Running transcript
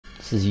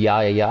This is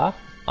Ya.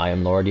 I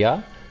am Lord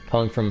Ya,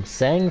 calling from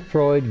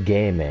Sangfroid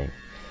Gaming.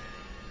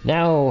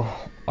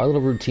 Now, our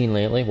little routine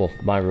lately, well,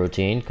 my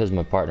routine, because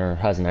my partner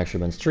hasn't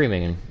actually been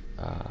streaming in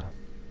a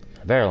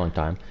very long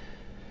time.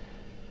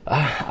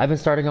 I've been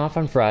starting off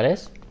on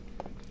Fridays,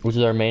 which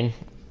is our main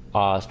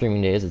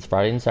streaming days. It's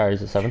Fridays and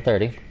Saturdays at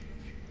 7:30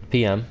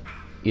 p.m.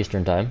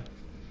 Eastern Time.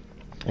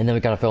 And then we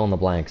gotta fill in the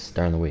blanks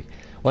during the week.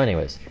 Well,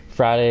 anyways,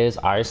 Fridays,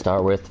 I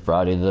start with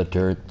Friday the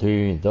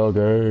 13th, the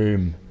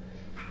game.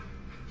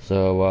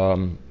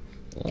 So,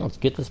 let's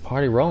get this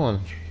party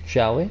rolling,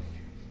 shall we?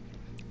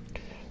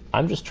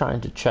 I'm just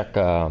trying to check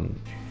my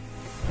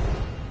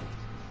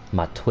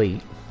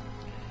tweet,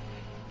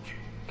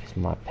 because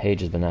my page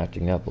has been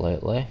acting up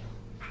lately.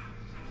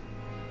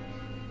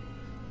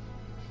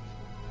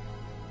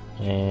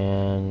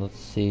 And let's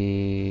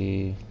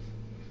see.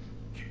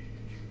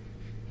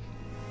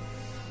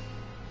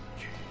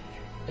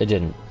 It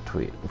didn't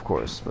tweet, of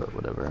course, but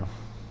whatever.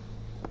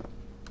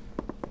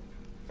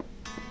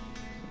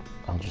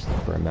 I'll just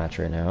look for a match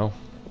right now.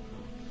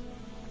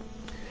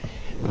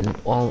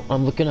 Well,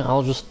 I'm looking at, I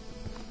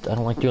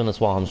don't like doing this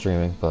while I'm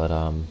streaming, but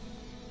I'll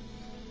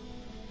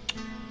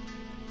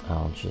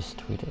just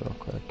tweet it real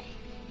quick.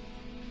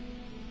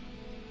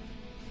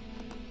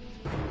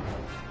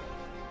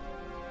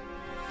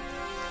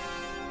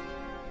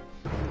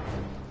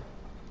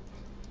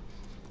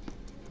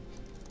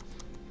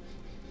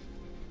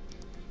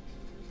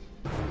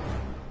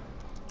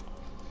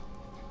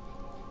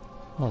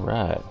 All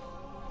right.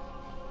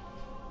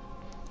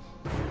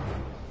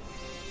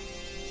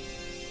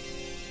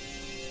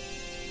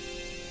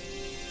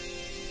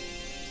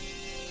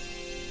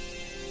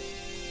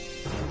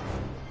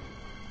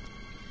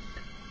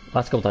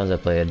 Last couple times I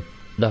played,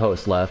 the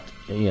host left.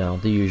 You know,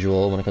 the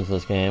usual when it comes to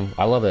this game.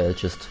 I love it. It's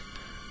just,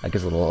 it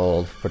gets a little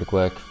old pretty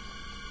quick.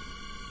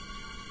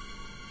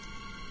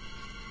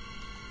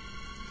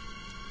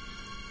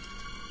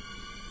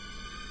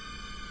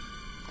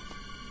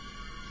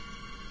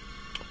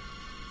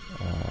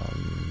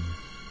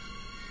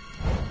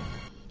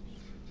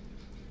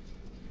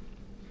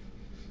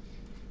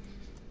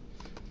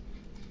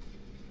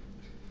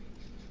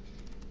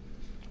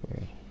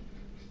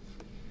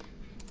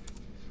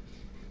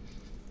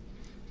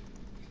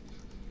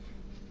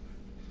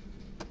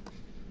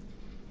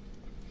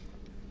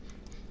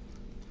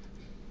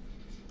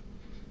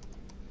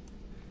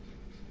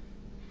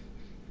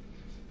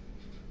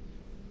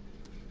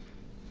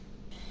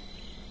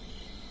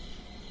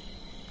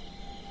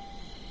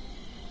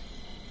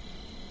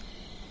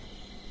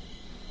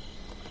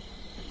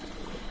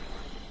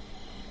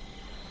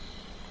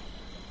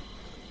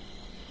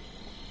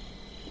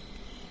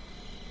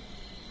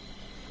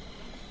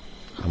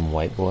 I'm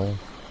white boy.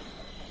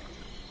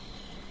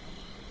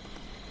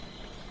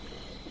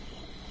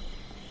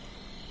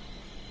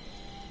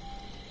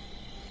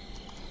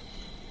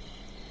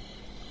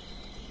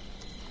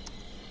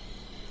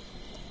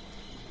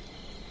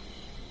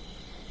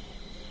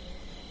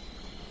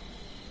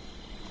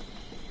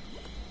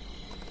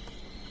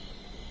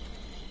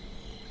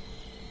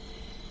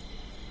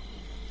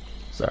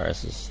 Sorry,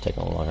 this is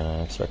taking longer than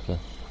I expected.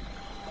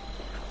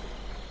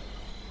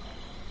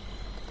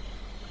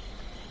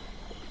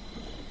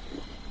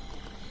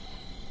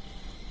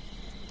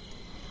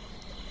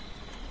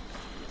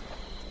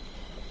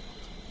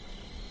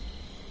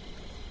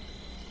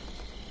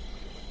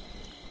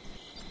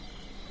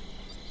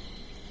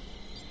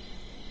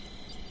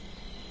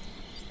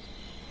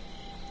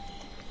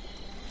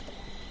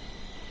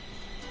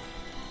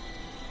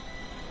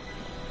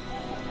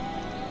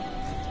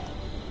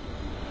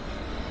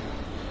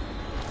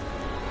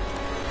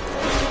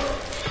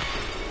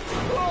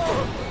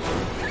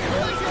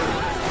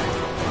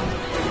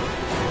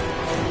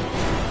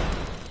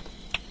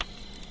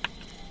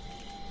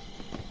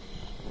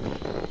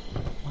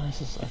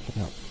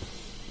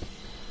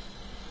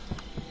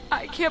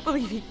 I can't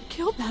believe he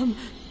killed them.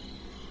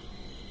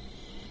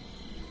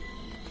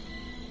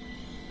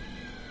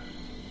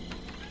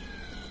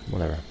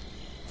 Whatever.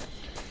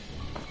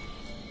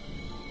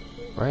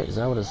 Right, is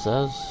that what it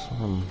says?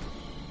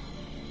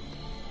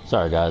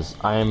 Sorry guys,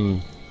 I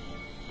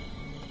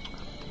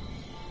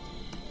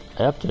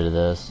updated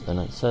this and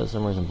it says for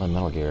some reason playing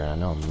Metal Gear and I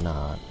know I'm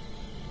not.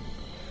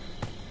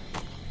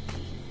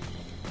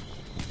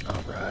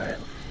 Alright.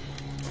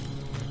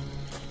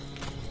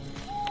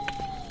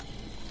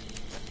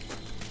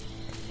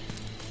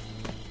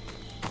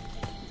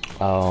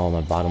 Oh, my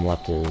bottom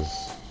left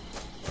is...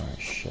 Alright,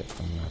 shit,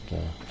 I'm gonna have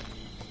to...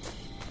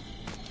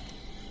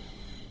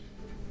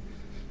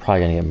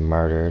 Probably gonna get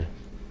murdered.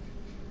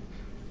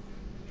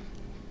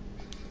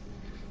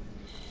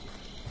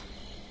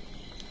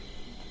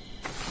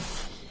 I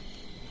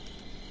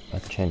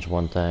have to change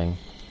one thing.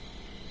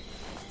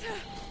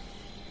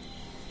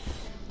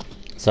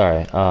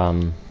 Sorry, that's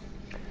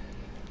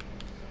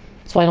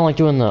why I don't like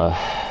doing the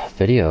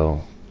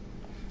video.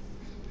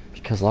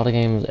 Because a lot of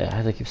games, I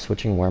have to keep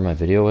switching where my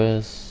video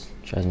is.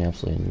 It drives me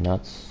absolutely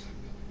nuts.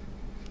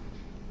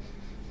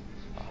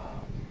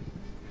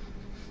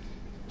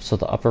 So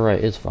the upper right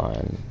is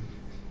fine.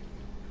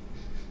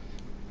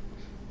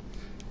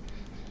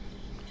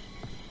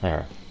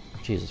 There.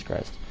 Jesus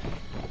Christ.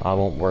 I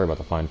won't worry about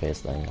the fine face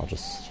thing. I'll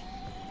just...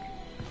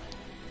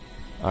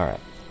 Alright.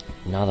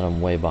 Now that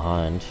I'm way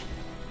behind...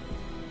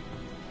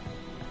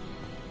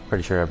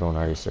 Pretty sure everyone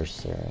already searched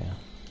this area.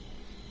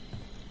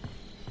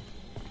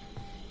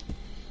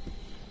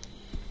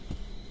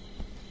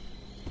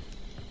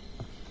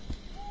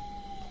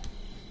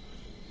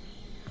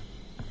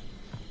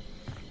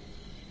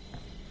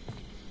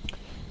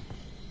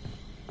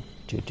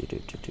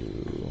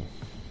 Do.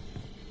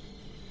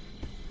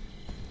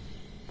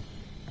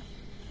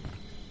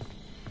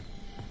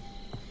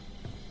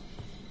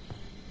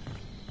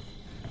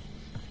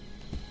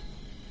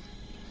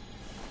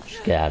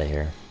 Just get out of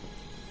here.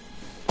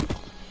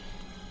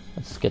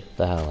 Let's get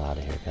the hell out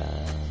of here,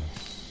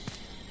 guys.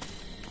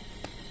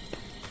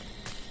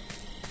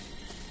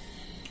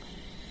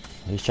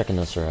 He's checking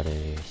this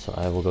already, so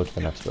I will go to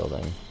the next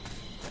building.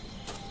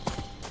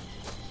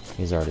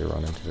 He's already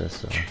run into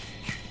this, so...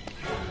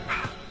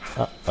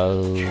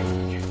 Uh-oh...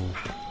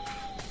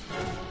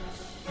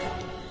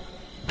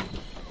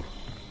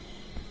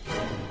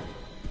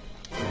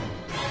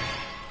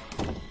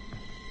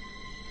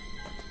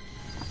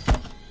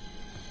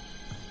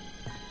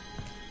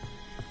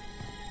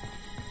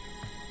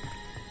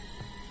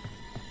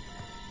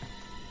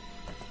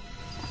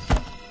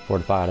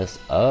 45 is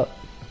up.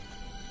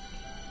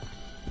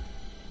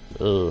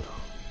 Ugh.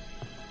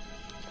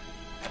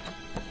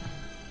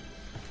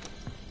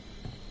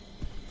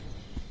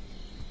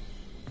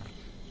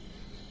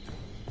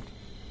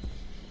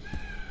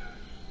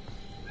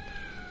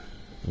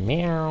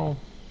 Meow.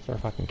 Is there a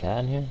fucking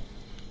cat in here?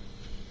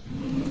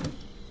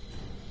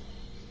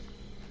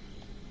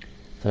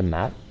 Is that a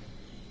map?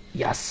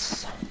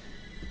 Yes!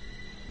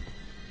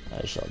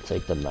 I shall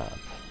take the map.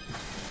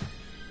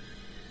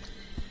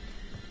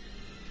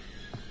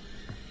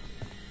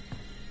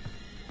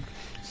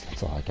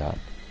 That's all I got.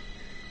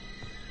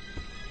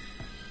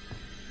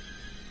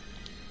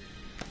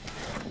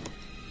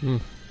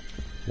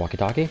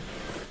 Walkie-talkie?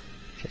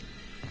 Shit.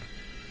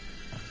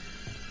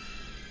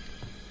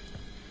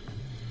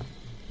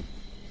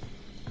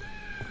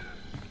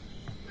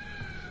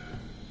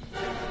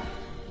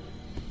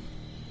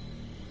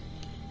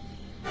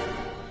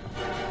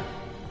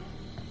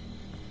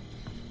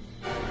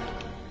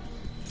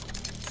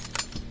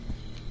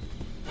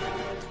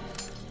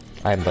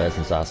 I haven't played it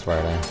since last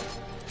Friday.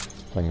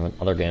 Playing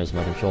with other games,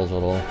 my controls are a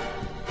little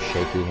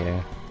shaky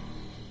here.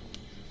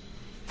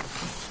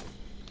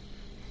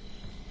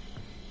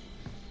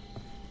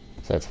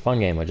 So it's a fun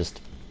game. Last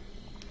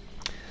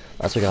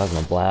week I was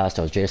on a blast.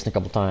 I was Jason a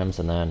couple times,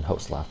 and then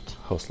host left.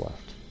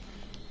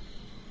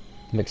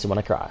 Makes it when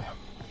I cry.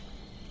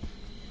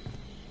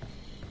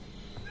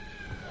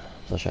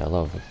 Especially I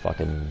love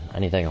fucking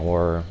anything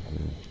horror.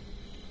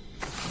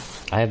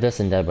 I have this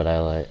in Dead by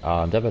Daylight.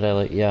 Dead by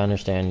Daylight, yeah, I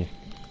understand.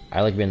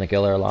 I like being the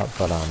killer a lot,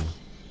 but I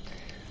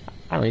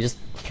don't know, you just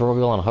throw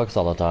people on hooks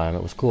all the time.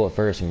 It was cool at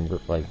first and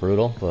like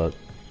brutal, but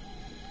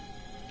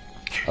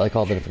I like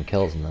all the different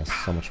kills in this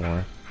so much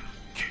more.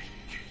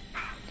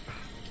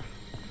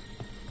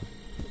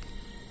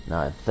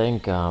 Now I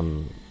think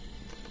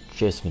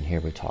Jason can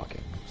hear me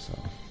talking, so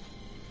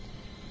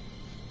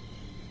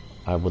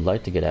I would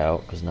like to get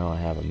out because now I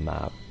have a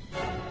map.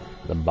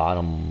 The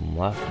bottom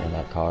left near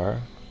that car.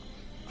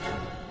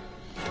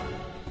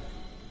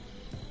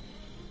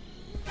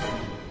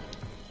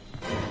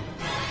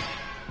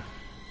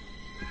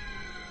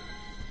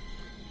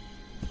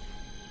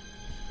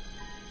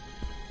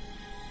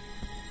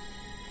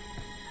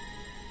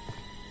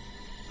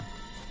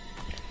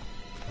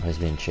 He's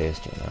being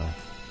chased right now.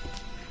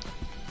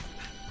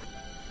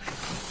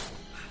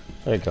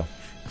 There you go.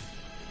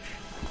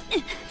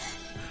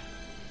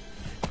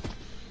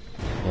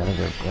 Yeah, I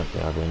think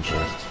they are being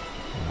chased.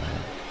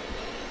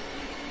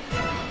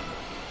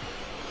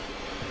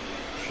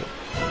 Shit.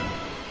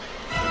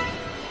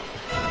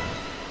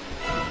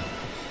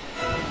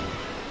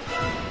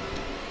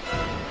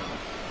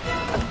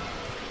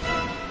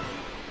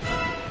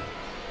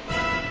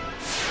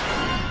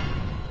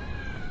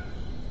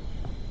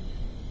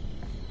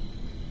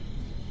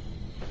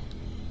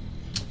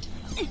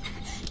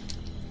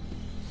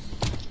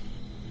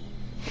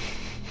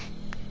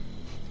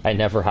 I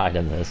never hide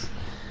in this.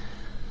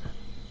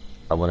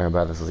 I wonder how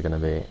bad this is gonna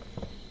be.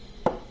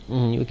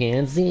 You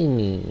can't see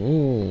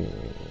me.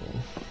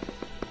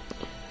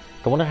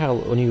 I wonder how,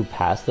 when you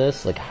pass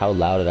this, like how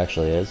loud it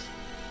actually is.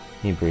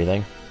 Me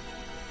breathing.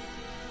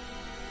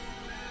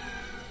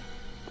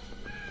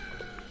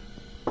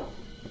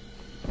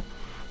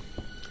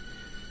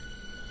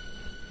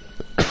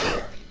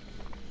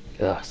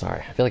 Ugh,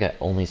 sorry. I feel like I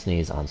only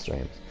sneeze on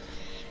streams.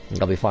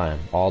 I'll be fine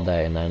all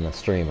day, and then the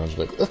stream I was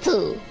like,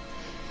 Achoo!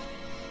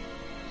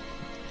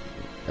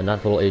 And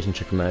not the little Asian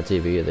chick from Mad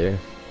TV either.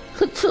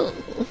 Let's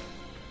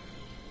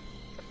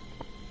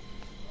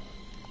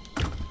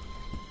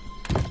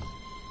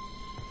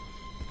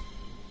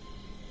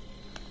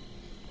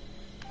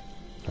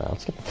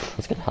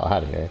get the hell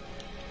out of here.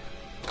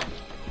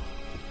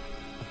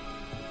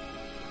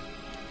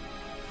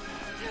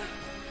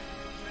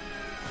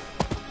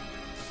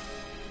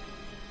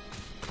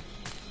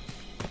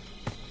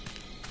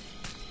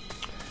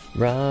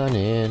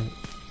 Running,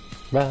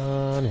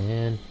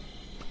 running,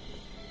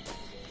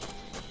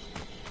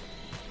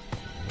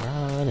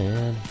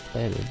 running,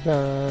 baby,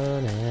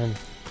 running.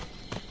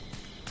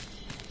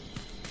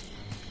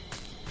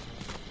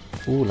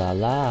 Ooh la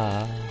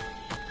la.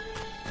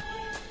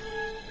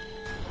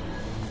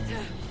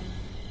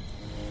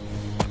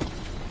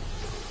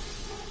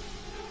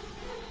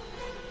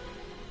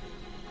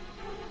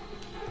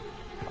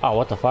 Oh,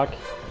 what the fuck?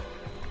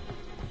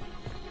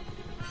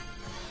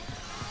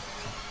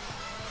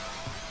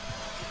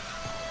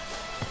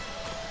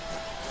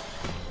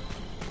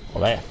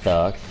 Well, that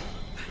sucks.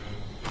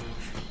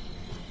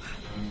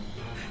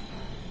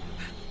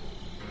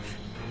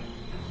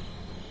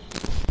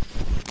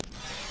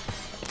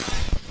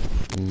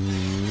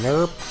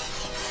 Nope.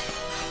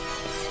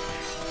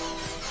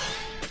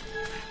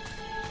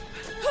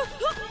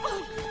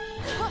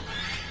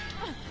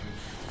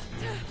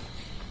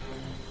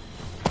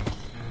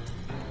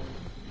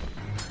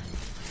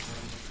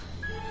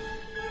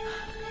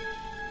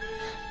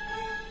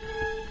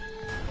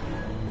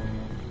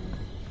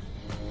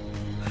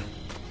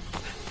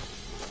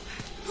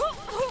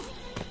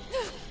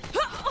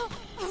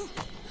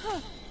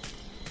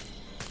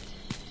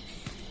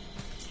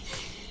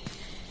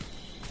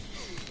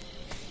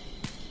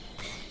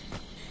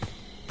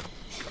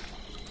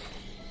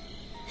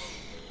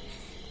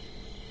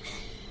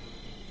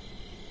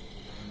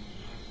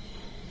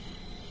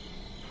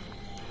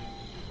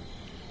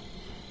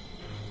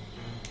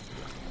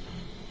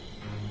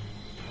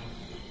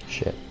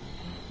 Shit.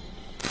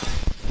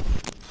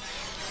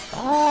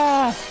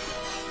 Ah!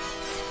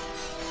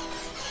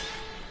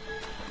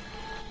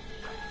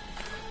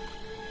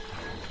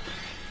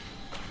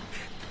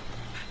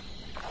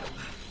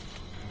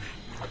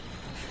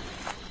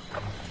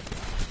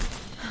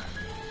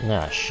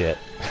 Ah, shit.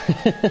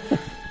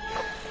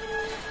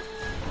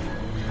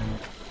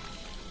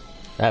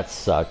 That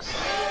sucks.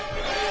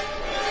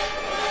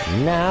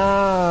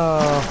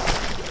 No!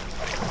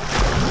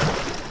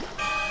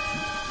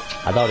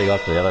 I thought he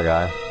got the other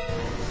guy.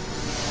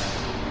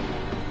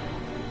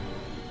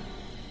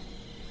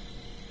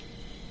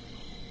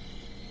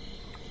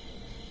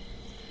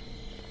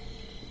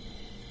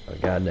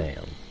 But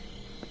goddamn.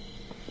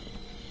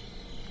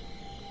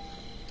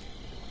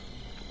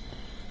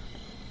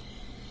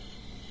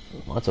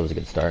 Well, that's always a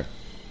good start.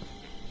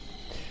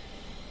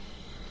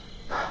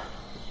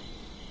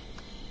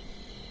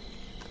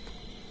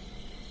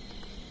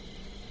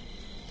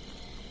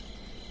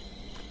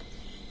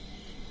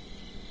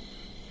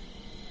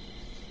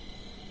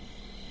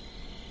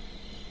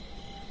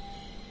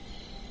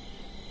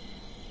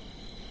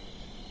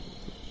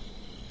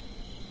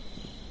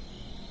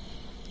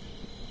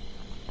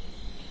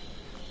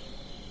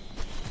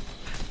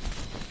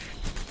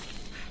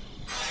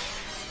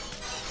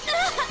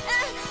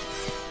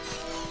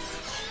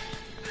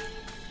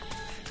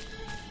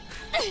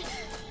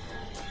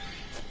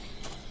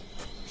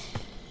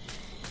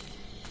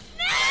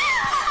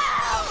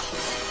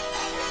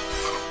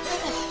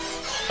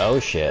 Oh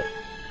shit.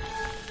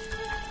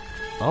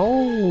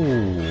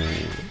 Oh,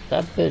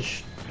 that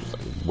bitch just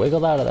like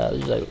wiggled out of that.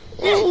 She's like,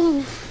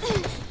 ooh.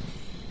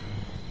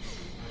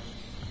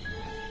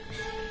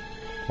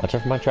 Watch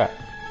out for my trap.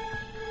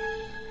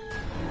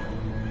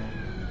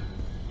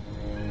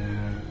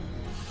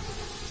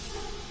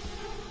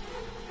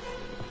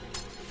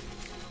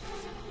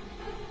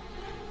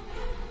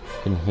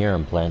 I can hear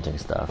him planting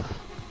stuff.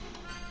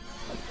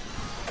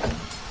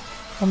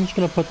 I'm just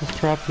gonna put this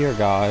trap here,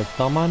 guys.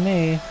 Don't mind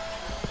me.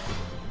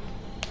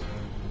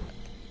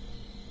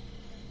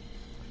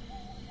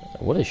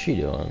 What is she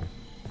doing?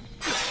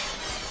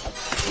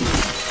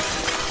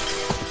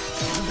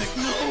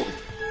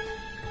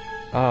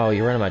 Oh,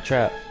 you ran in my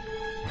trap.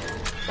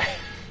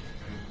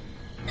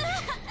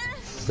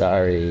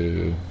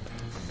 Sorry.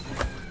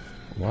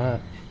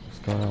 What? What's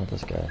going on with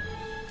this guy?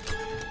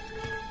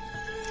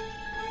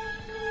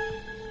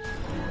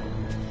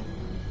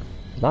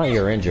 Not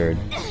you're injured,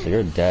 so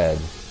you're dead.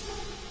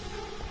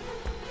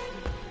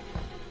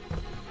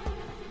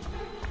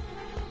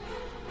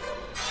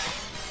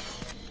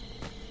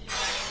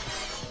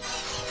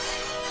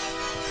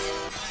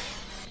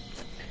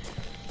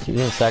 So he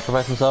didn't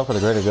sacrifice himself for the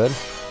greater good?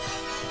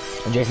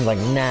 And Jason's like,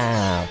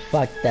 nah,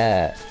 fuck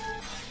that.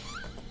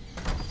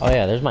 Oh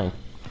yeah, there's my...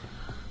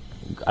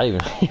 I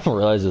didn't even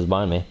realize it was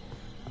behind me.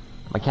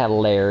 My cat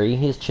Larry,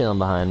 he's chilling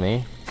behind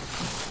me.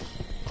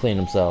 Clean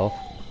himself.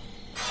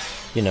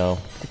 You know,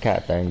 the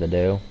cat thing to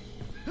do.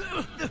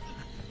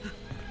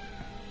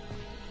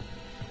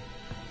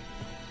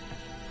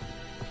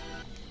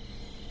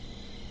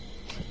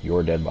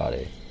 Your dead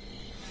body.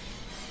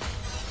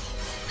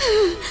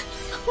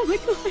 Oh my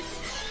god.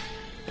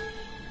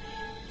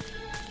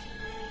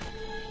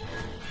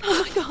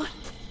 Oh my god.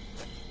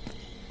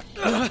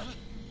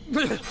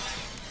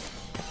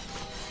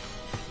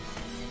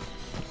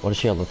 What does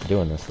she have left to do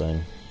in this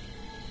thing?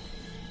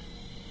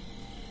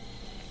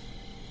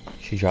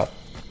 She dropped.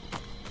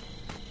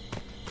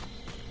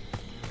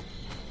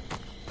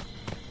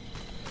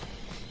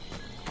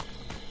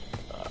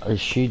 Is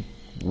she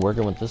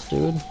working with this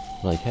dude?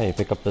 Like, hey,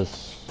 pick up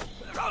this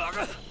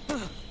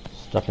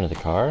stuff into the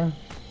car?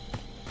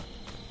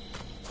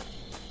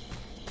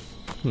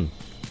 Hmm.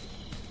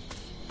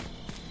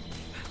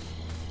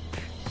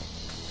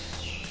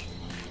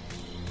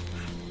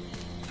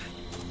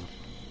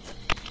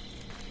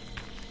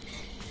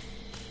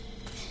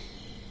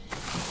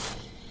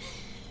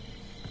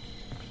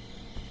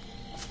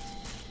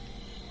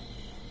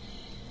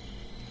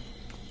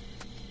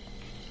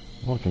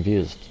 I'm a little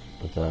confused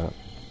with that.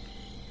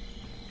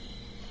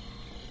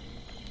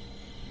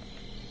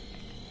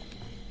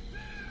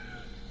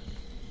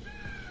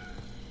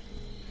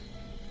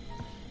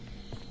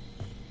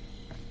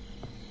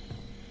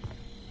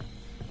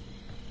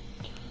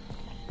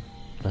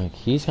 Like,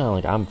 he's kind of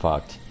like, I'm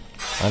fucked.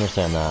 I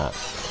understand that.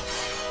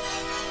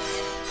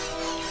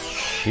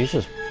 She's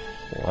just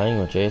playing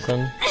with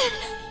Jason.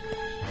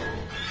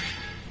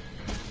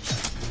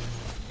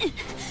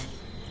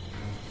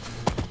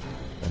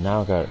 And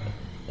now got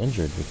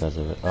injured because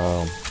of it.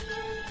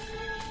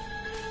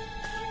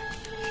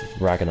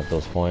 She's racking up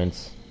those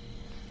points.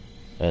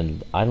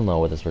 And I don't know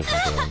what this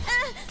person's doing.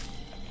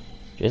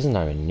 Jason's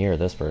not even near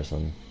this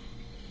person.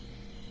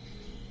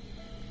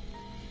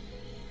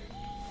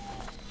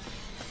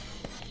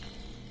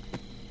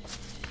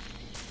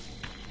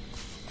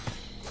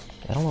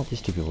 I don't know what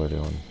these two people are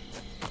doing.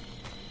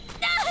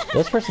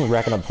 This person's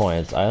racking up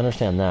points. I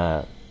understand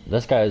that.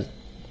 This guy's...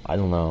 I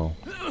don't know.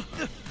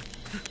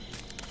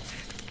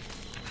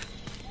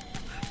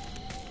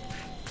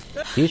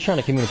 He's trying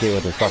to communicate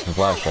with his fucking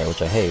flashlight,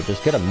 which I hate.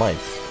 Just get a mic.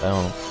 I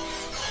don't...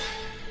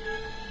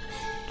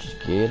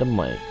 Just get a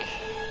mic.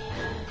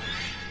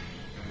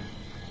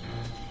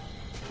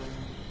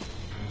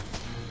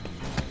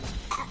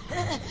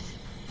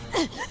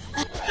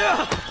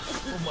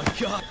 Oh my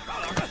god.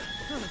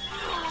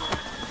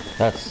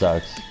 That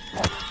sucks.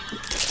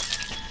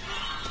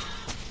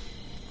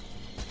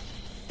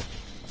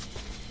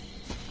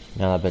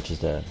 Now that bitch is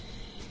dead.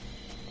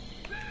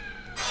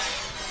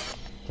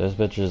 This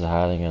bitch is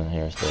hiding in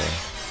here still.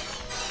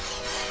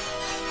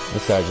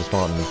 This guy just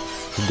wanted...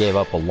 He gave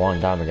up a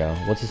long time ago.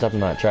 Once he stepped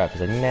in that trap,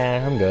 he's like,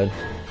 nah, I'm good.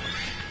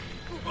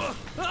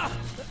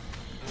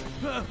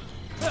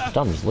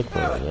 Tom just look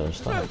for it there.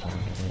 Stop.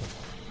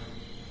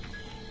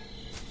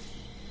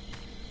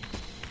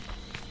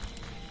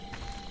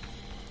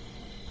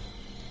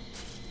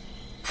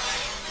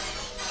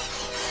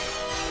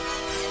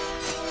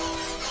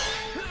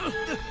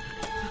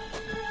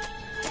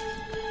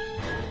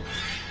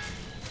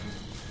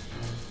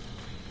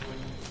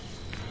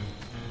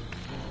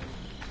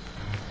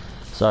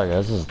 Sorry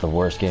guys, this is the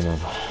worst game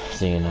I've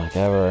seen like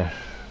ever.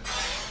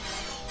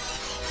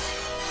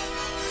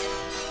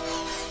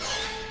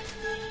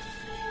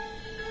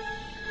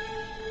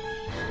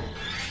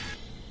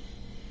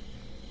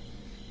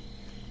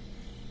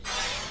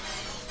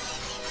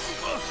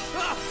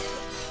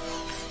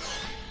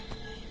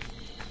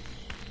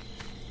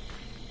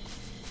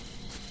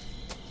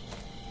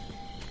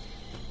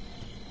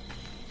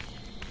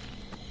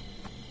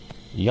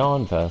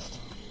 Yawn fest.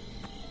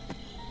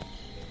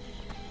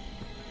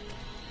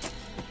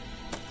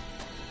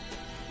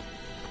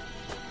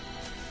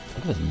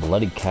 Look at this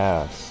bloody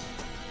cast.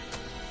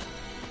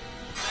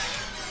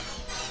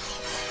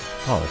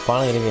 Oh, they're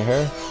finally gonna get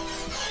her?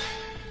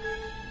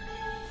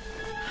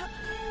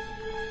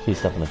 Please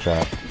step in the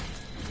trap.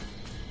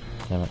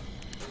 Damn it.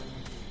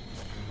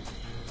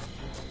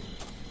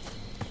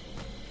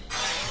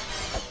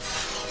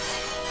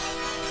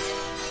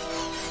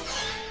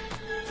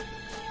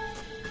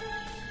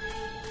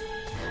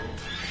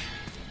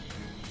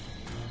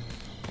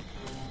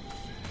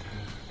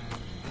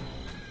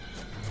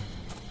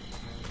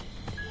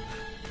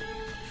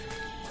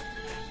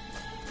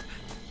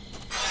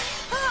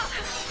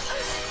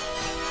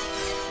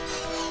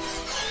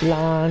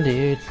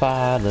 Blinded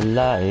by the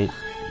light,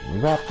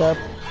 wrapped up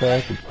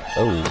like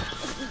oh,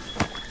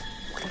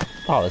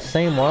 the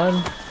same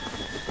one.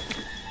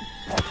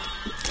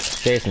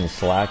 Jason's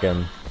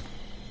slacking.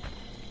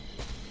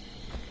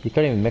 You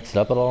couldn't even mix it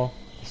up at all.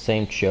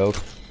 Same choke.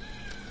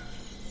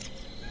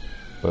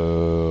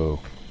 Boo.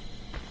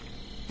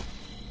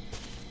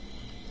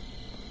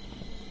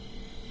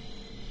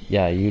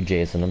 Yeah, you,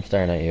 Jason. I'm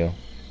staring at you.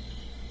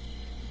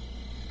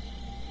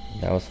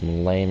 That was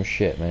some lame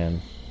shit,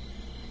 man.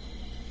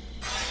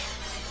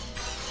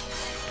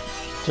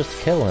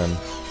 Just kill him.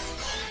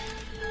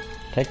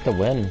 Take the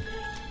win.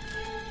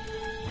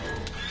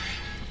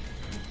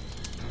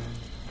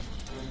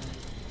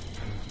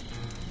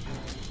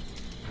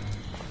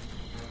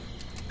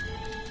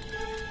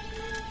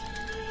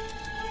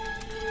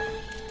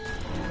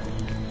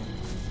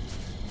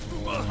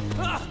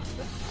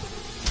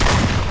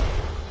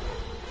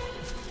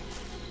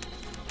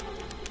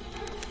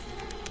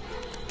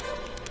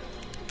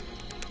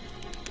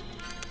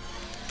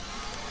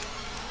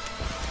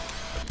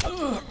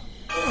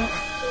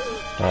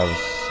 That was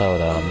so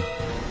dumb.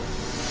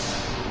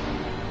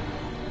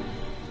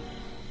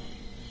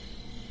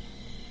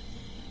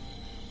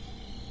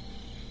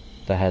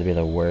 That had to be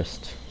the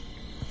worst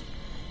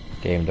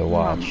game to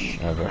watch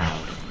ever.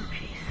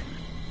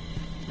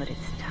 but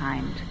it's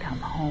time to come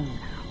home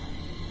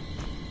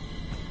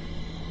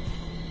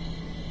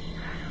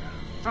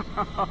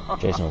now.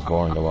 Jason was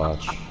boring to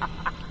watch.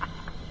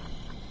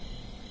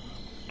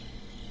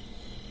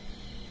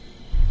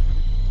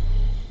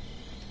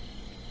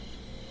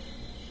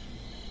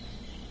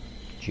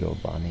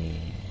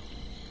 Giovanni.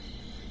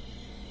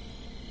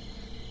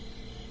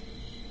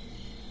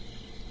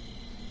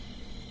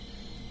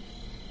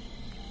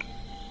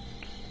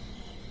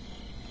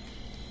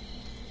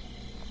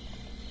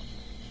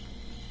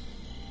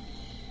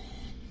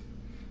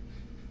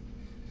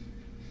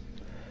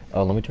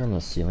 Oh, let me turn the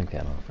ceiling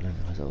fan off. I didn't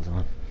realize that was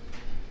on.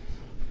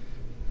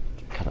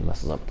 Kind of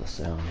messes up the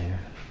sound here.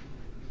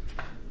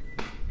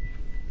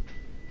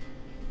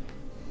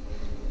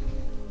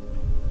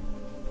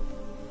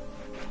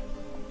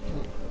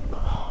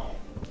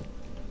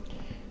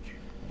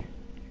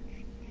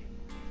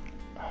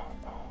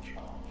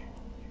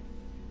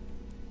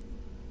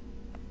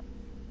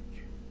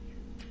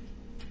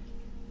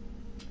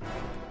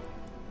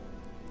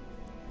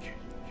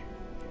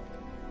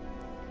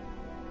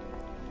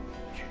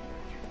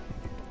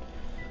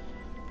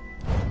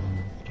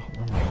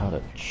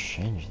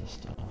 Change this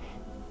stuff.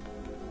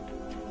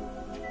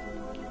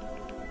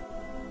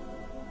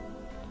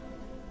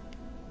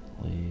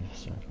 Leave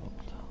circle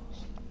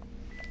tiles.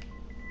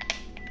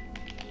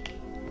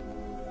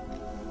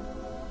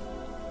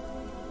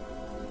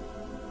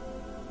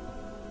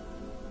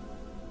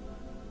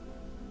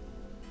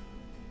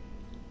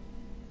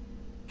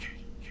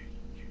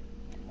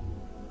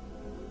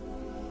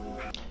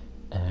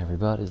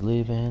 Everybody's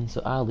leaving,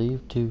 so I'll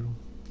leave too.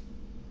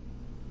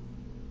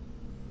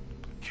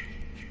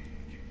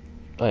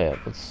 Oh yeah,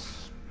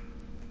 let's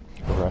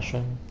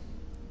progression,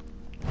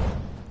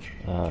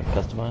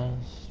 customize.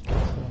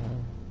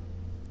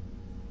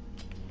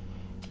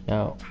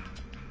 Now,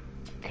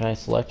 can I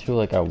select who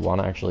like I want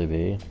to actually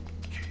be?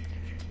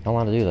 I don't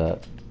want to do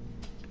that.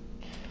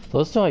 So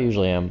let's do how I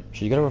usually am.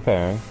 She's good at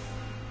repairing.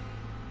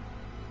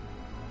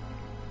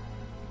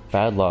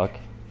 Bad luck.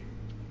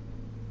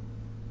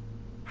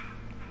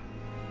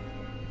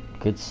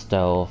 Good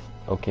stealth.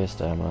 Okay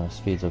stamina.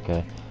 Speed's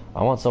okay.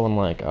 I want someone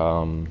like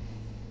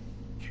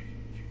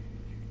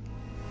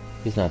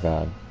he's not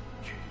bad.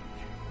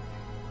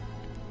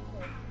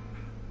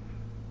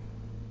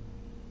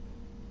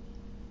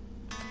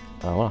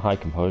 I want a high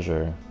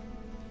composure.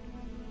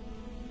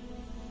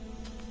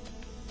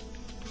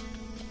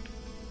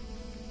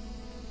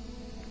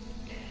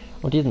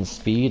 What did in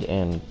speed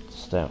and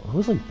stamina?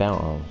 Who's like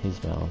balanced? Oh, he's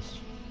balanced.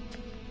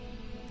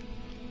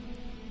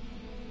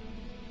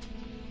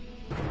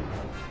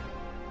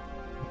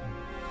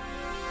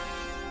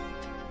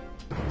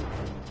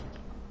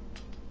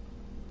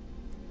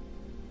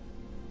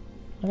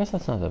 I guess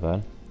that's not that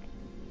bad.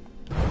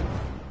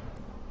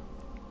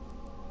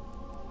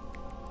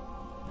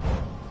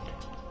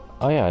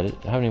 Oh yeah,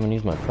 I haven't even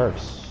used my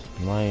perks.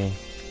 My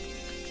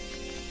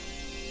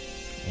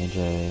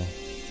AJ.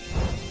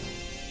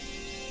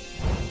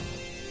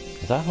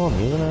 Is that who I'm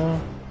using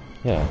now?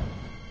 Yeah.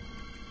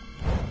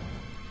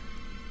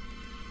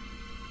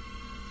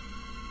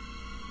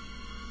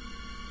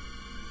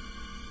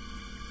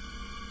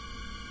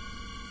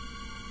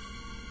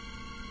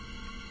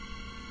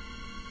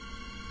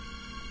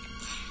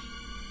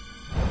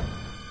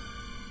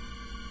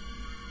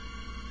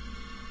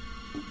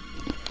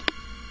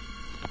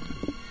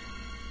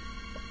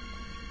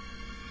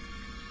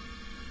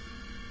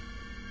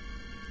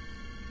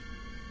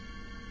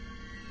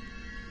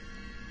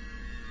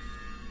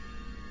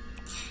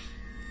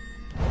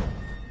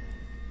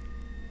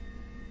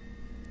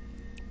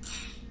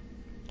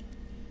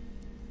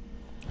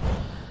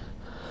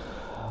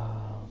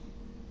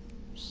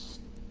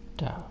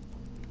 Stop.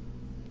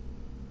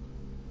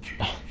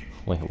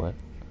 Wait, what?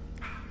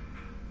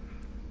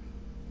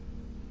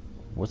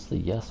 What's the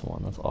yes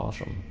one? That's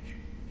awesome.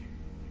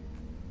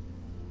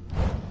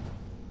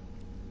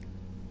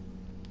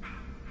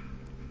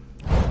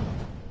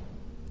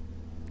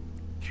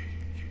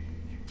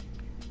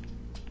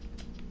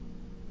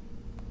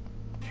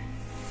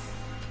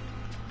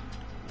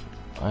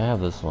 I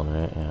have this one,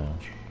 right? Yeah.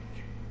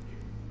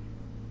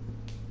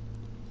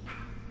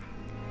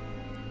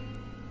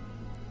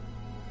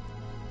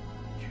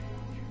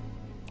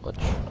 Which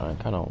I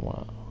kind of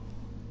want.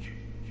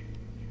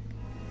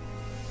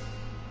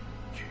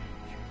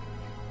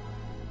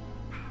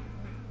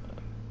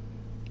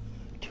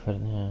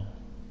 Yeah.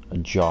 A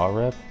jaw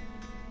rip.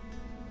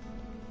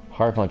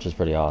 Hard punch is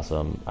pretty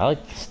awesome. I like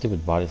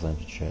stupid body slams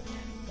and shit.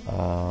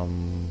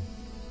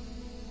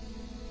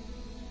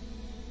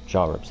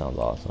 Jaw rip sounds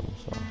awesome.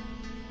 So.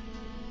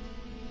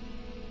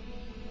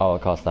 Oh,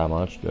 it costs that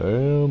much.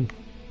 Damn.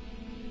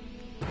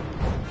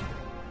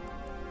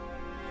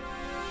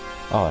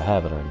 Oh, I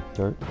have it already.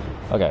 Dirt.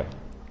 Okay.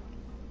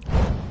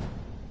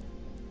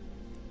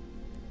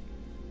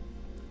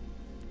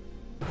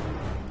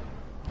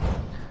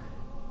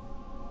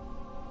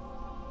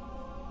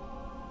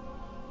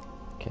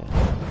 Okay.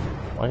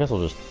 Well, I guess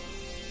we'll just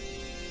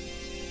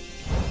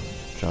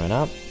join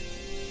up.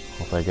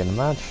 Hopefully I get in a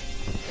match.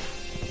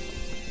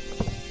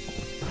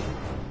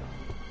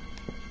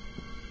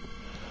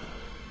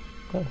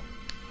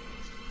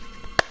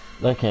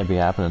 That can't be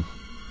happening.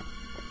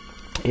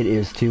 It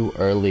is too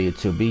early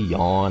to be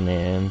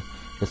yawning.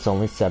 It's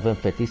only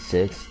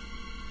 7:56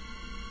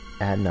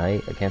 at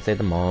night. I can't say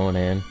the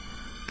morning.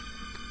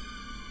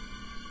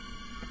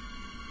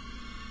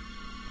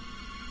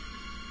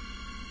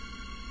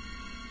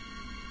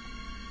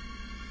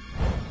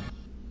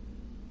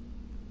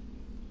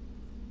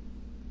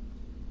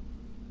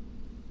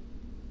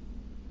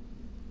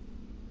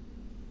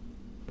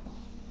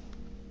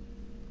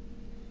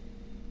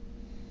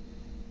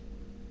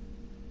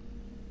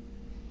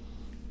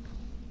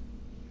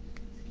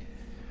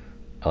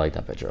 I like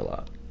that picture a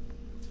lot.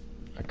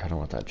 I kind of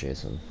want that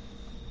Jason.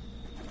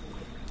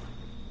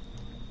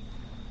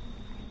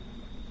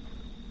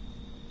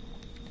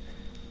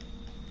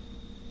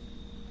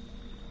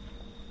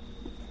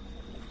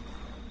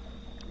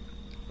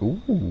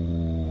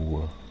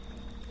 Ooh.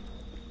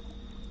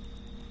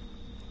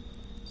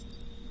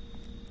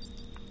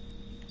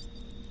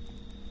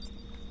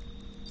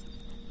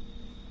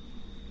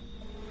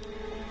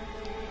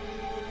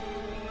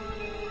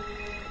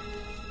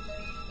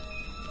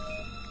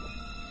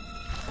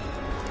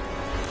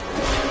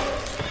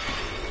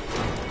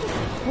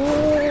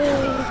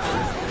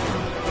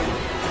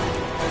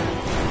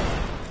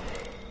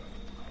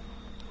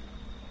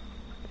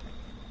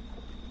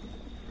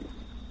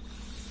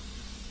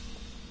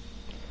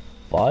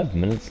 Five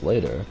minutes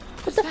later.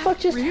 What the fuck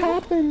just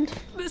happened?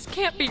 This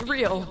can't be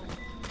real.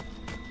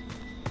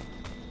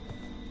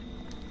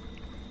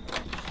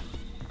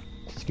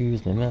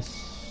 Excuse me,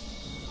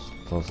 miss.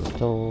 Close this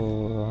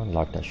door.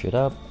 Lock that shit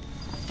up.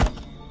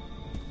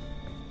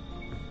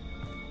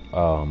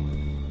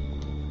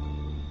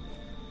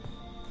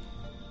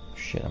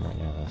 Shit, I'm right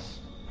near this.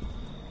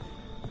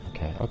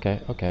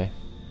 Okay.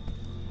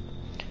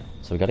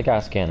 So we got a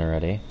gas can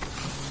already.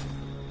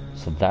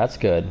 So that's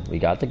good. We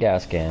got the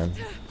gas can.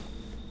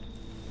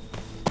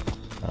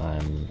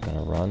 I'm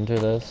gonna run to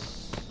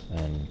this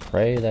and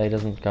pray that he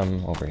doesn't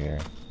come over here.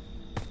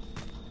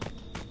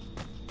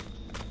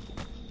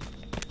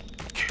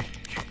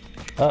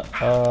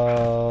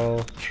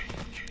 Uh-oh.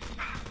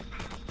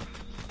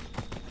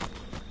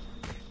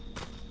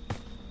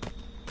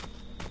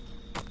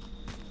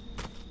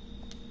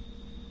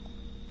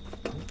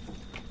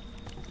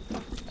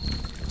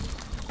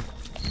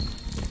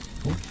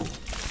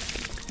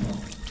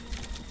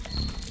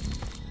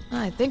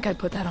 I think I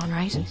put that on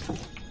right.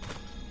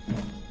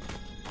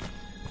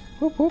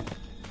 Whoop whoop.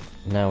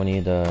 Now we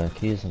need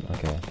keys and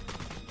okay.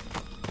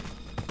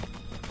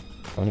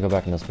 I'm gonna go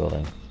back in this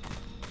building.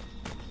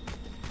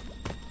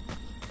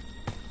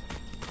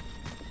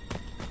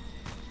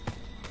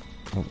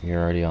 Oh,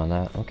 you're already on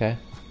that. Okay.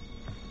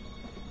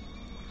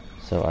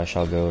 So I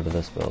shall go to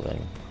this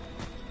building.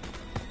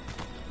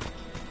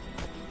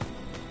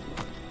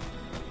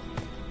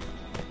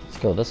 Let's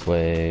go this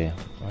way.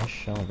 I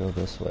shall go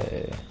this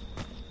way.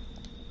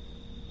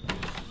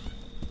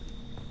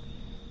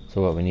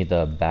 So what, we need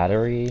the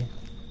battery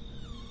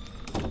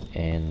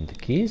and the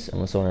keys?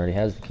 Unless someone already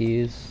has the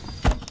keys,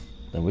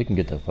 then we can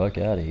get the fuck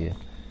out of here.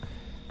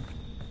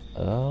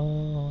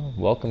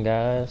 Welcome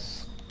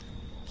guys.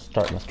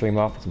 Start my stream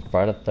off with some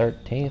Friday the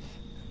 13th.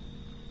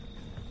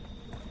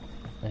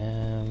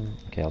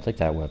 Okay, I'll take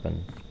that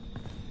weapon.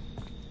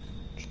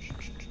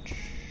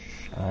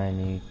 I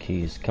need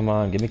keys. Come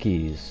on, give me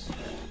keys.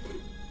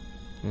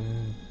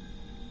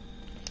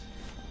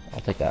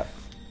 I'll take that.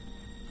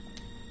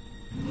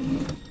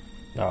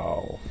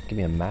 Oh, give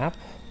me a map?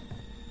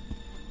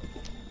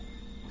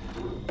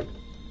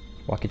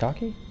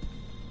 Walkie-talkie?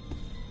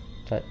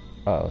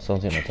 Uh-oh,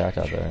 someone's getting attacked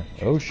out there.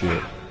 Oh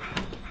shit.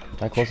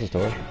 Can I close this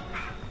door?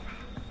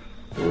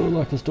 Oh,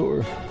 lock this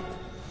door.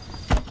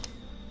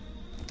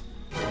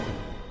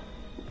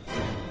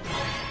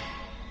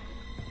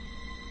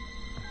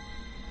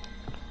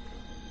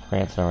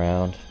 Prancing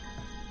around.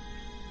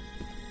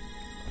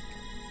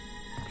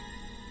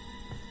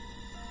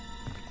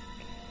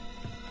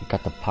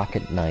 Got the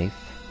pocket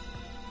knife.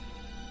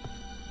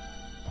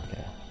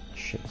 Okay.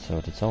 Shit, so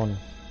did someone...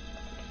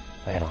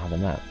 I don't have the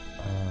map.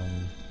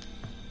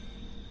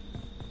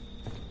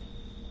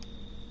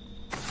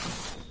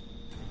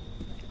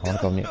 I wanna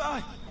go near...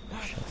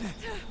 Shit.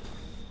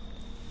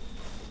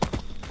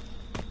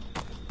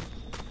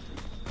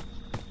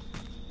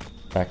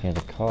 Back near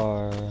the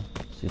car.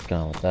 See what's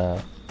going on with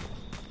that.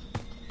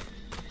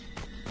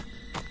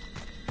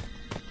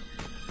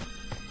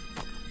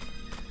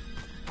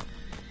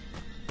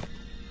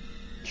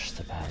 Just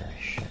the battery.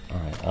 Shit.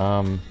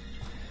 Alright,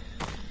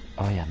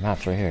 oh yeah,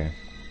 map's right here.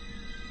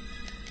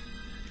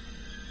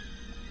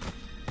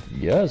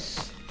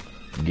 Yes!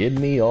 Give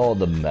me all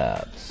the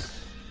maps.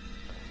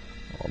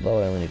 Although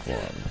I only need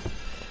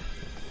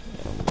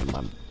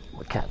one.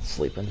 My cat's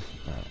sleeping.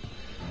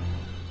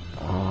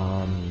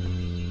 Alright.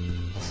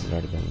 This has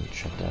already been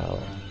checked out.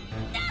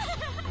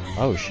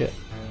 Oh shit.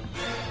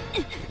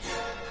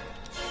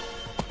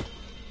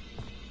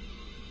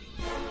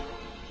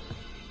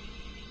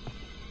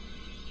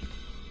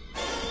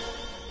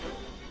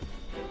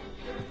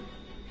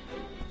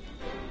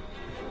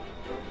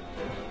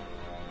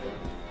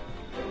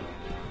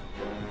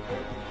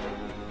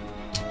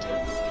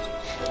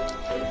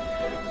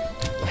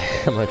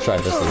 I'm gonna try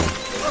this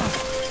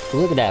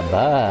one. Look at that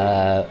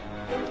butt.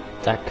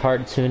 That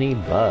cartoony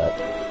butt.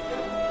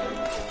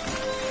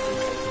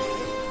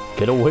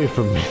 Get away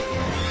from me.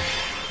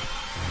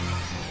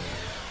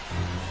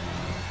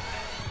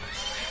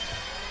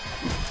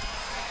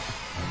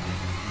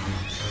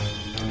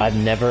 I've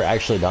never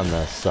actually done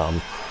this, so I'm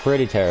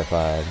pretty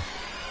terrified.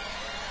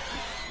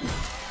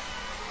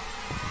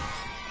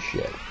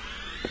 Shit.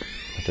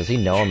 Does he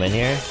know I'm in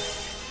here?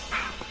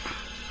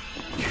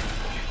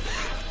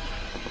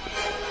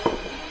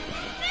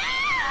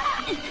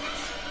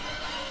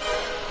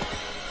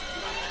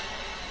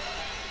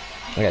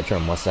 I gotta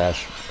trim my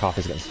mustache.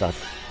 Coffee's getting stuck.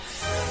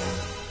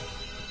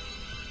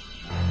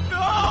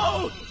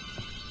 No!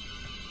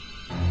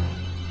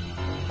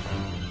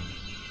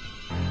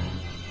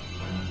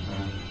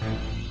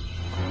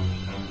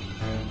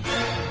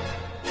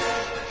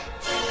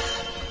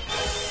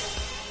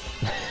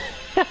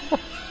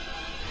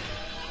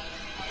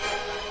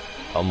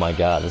 Oh my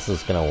god, this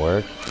is gonna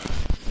work.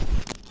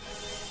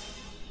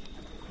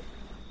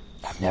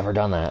 I've never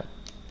done that.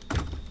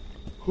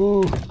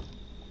 Whew.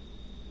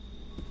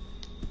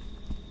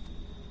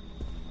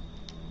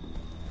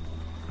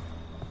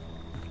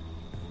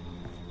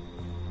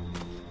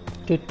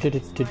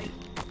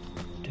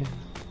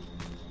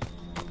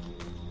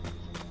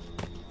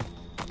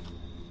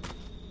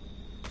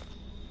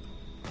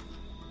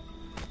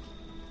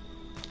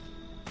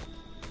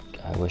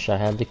 I wish I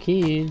had the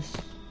keys.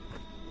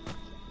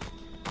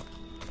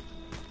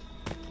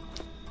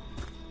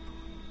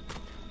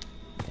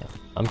 Yeah,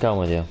 I'm coming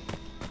with you.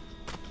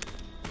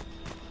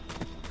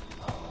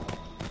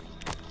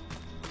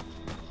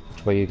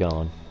 Which way are you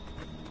going?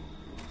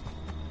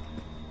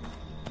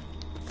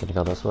 Gonna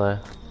go this way?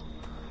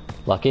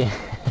 Lucky?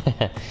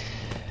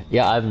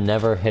 Yeah, I've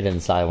never hid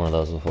inside one of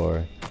those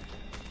before.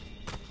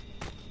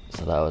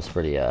 So that was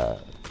pretty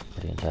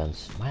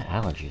intense. My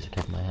allergies are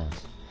kicking my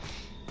ass.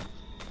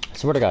 I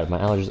swear to God, my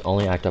allergies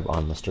only act up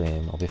on the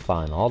stream. I'll be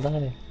fine all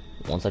day.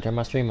 Once I turn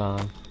my stream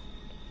on.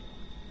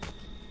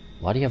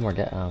 Why do you have more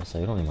gas? Oh, so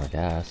you don't need more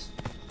gas.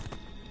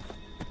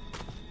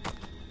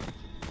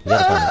 You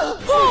gotta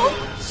find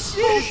Oh,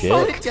 shit! Shit.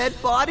 Is that a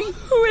dead body?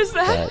 Who is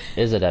that? That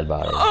is a dead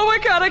body. Oh my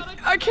god,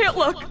 I can't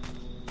look.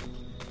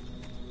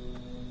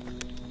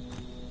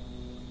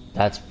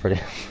 That's pretty...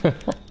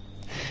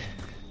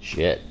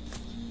 Shit.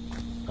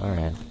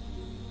 Alright.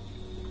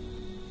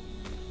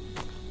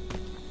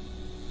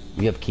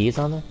 You have keys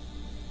on there?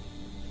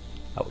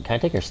 Oh, can I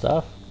take your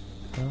stuff?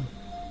 No.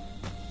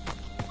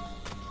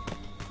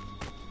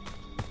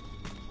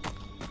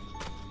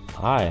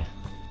 Hi.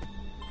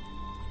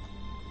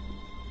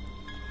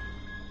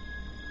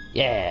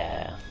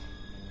 Yeah.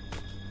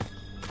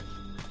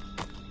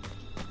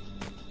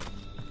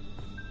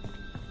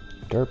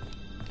 Derp.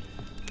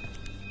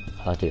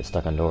 I like to get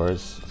stuck on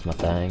doors. It's my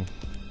thing.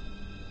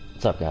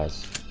 What's up,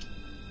 guys?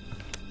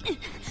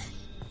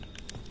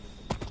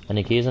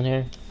 Any keys in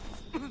here?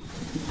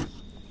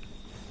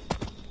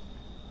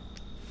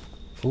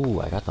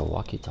 Ooh, I got the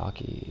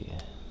walkie-talkie.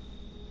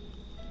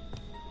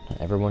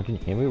 Everyone can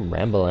hear me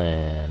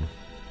rambling.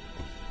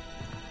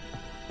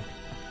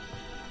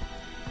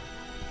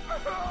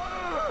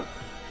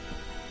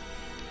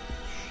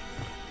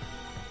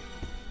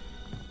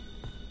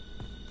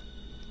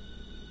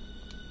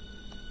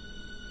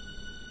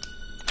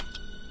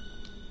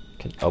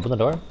 Can open the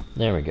door?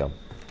 There we go.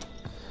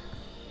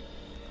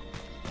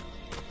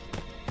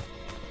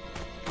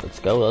 Let's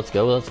go, let's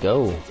go, let's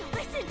go.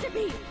 Listen to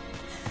me!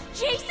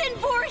 Jason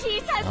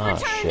Voorhees has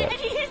returned shit. and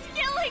he is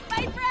killing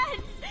my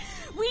friends!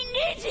 We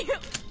need you!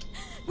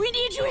 We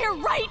need you here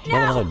right You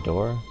have now! another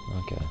door?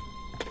 Okay.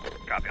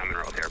 Copy, I'm in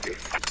neural therapy.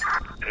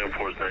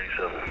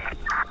 10-4-97.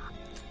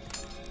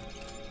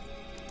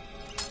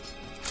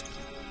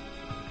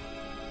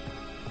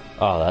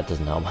 Oh, that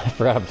doesn't help. I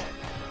forgot.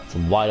 It's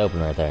wide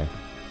open right there.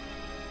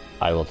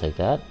 I will take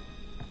that.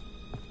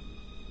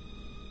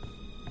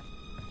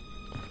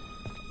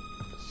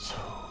 So,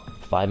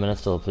 5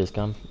 minutes till the police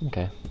come?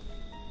 Okay.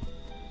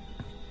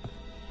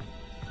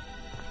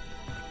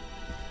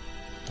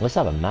 At least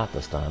I have a map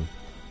this time.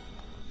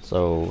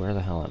 So, where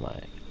the hell am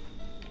I?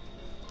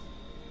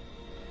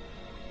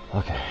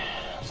 Okay,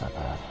 that's not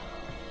bad.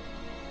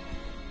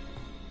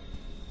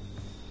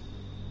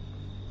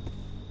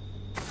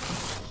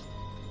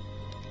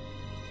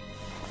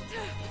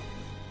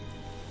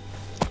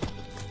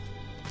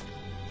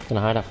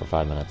 Gonna hide out for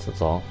 5 minutes,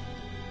 that's all.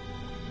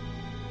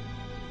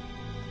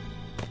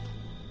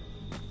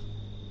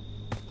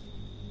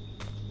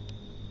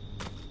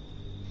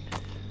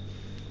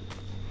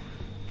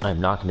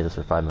 I'm not gonna do this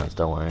for 5 minutes,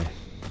 don't worry.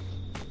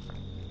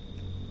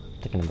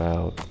 Thinking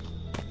about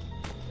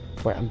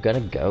where I'm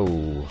gonna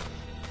go.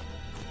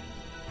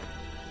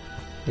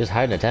 Just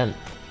hide in a tent.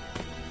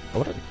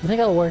 I think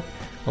that'll work.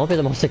 It won't be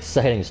the most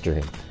exciting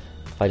stream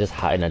if I just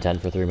hide in a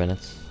tent for 3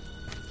 minutes.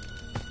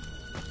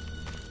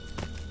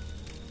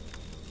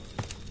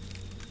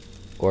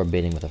 Or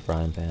beating with a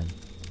frying pan.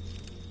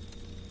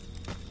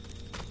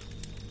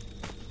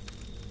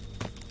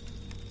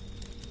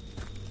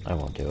 I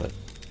won't do it.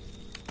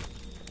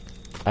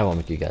 I won't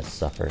make you guys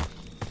suffer.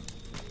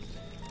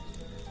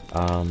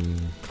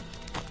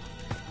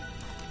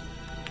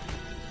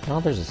 Oh,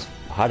 there's this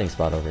hiding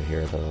spot over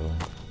here, though.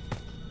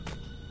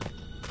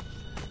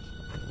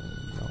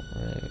 Not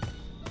really.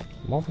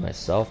 I'm all by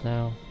myself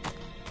now.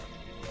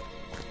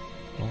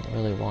 Don't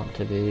really want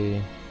to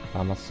be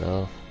by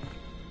myself.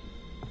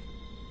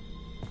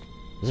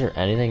 Is there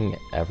anything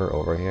ever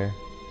over here?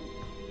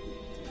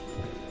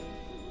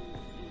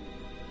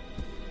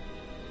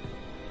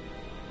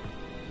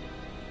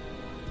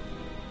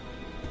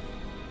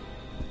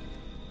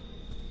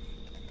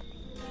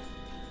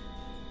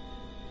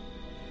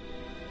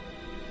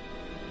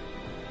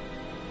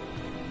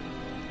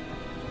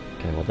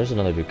 Okay, well there's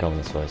another dude coming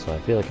this way, so I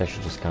feel like I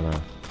should just kind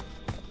of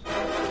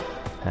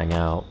hang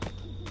out.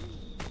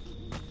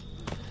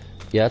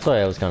 Yeah, that's what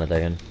I was kind of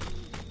thinking.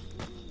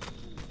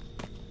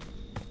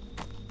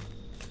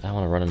 I don't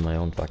want to run in my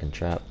own fucking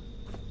trap.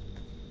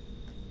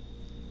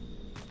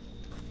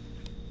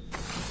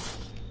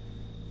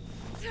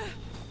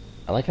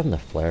 I like having the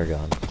flare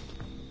gun.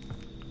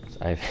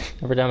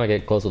 Every time I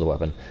get close with a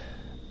weapon,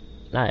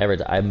 not every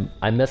time,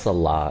 I miss a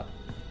lot,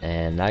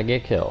 and I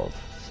get killed.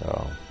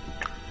 So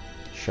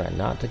try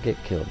not to get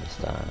killed this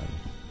time.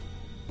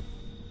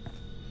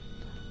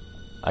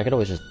 I could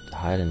always just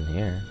hide in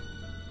here.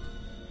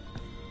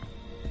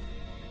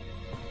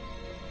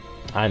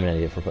 I'm an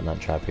idiot for putting that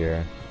trap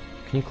here.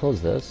 Can you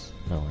close this?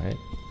 No, right?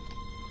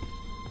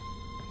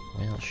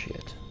 Well,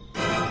 shit.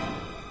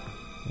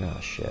 Oh,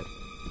 shit.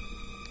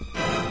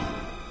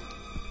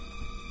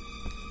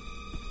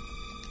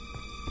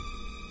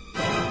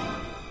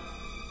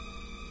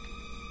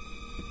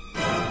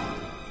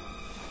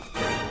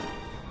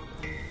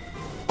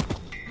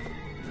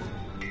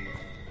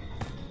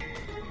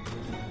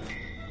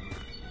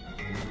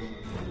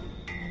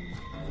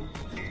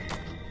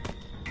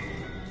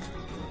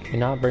 Can you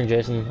not bring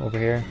Jason over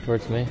here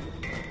towards me?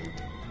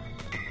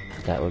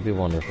 That would be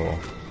wonderful.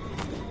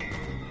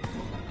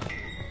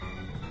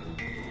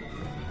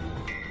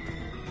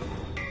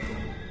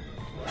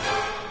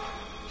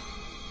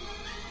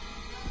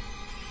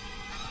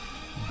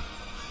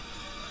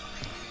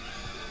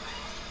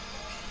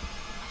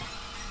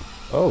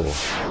 Oh.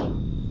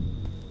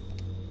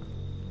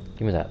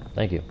 Give me that.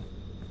 Thank you.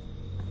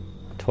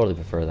 I totally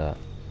prefer that.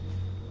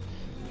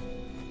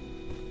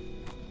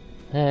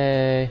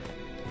 Hey.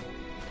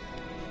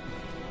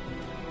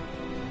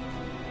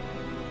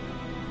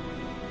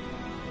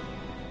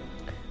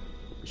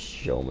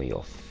 Show me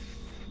your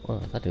oh,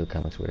 that dude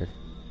comics weird.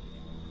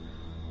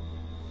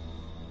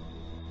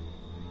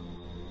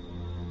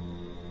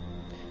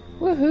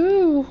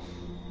 Woohoo!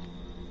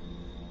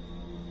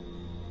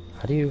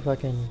 How do you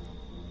fucking...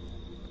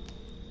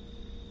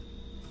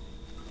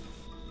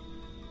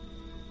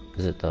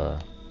 Is it the...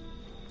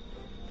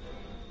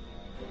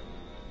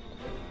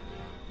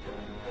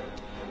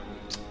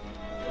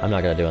 I'm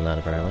not gonna do that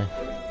apparently.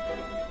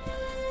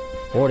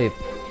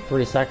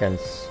 43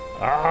 seconds.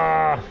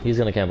 Ah! He's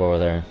gonna camp over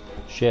there.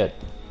 Shit.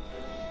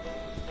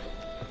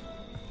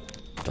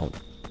 Don't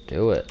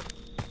do it.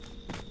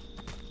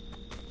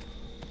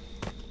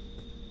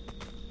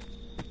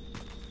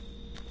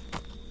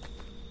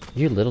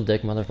 You little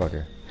dick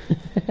motherfucker.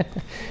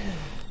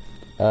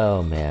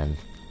 Oh man.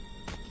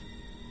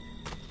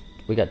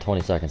 We got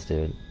 20 seconds,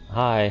 dude.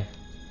 Hi.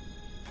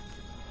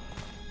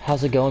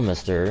 How's it going,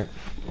 Mr.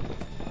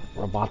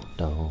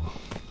 Roboto?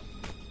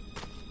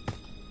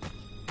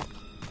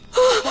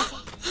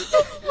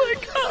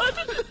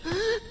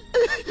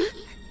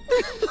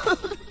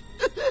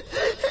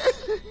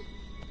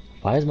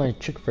 Why is my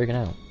chick freaking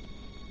out?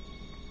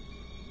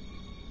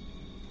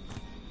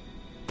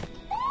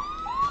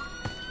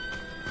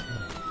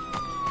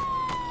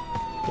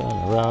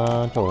 Gonna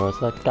run towards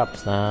the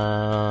cops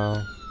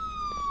now.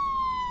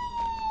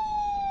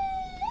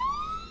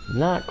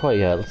 Not quite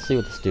yet. Let's see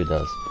what this dude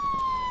does.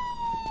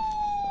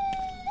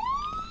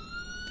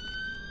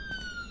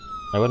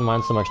 I wouldn't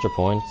mind some extra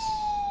points.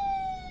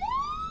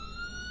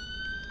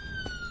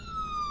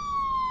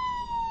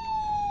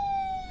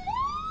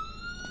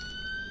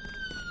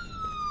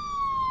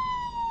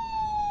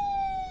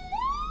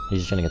 He's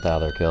just gonna get the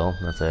other kill,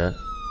 that's it.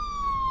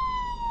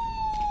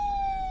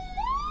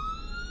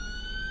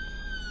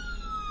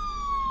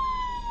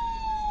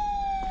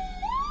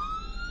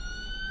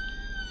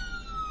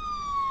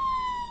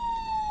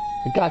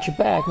 I got your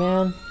back,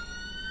 man.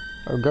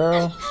 Or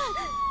girl.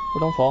 Oh,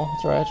 don't fall,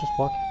 it's alright, just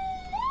walk.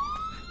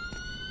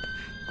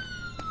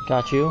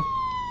 Got you.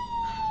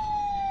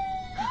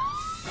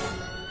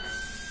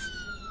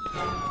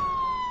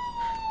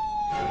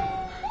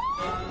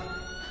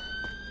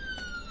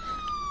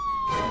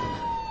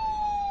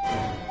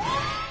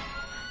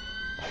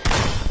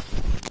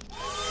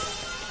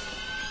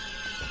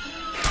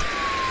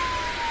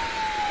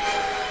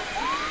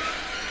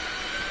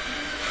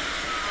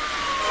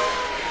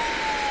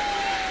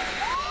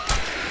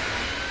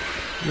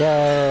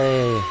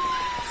 Yay!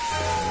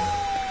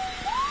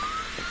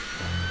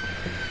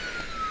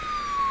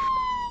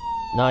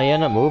 No, he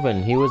ended up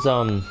moving. He was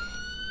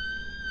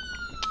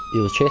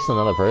chasing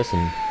another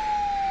person,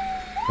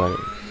 but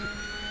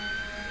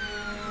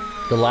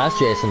The last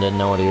Jason didn't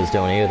know what he was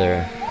doing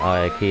either.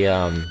 Like,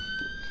 yeah,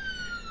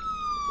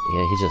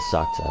 he just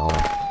sucked. I don't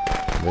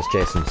know. This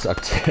Jason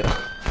sucked too.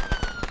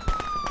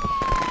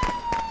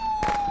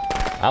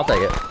 I'll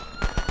take it.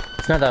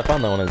 It's not that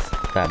fun though when it's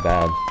that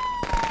bad.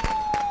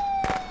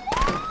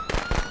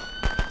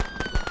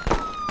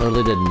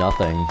 Literally did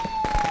nothing.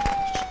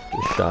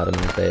 Just shot him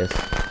in the face.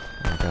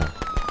 Oh my god.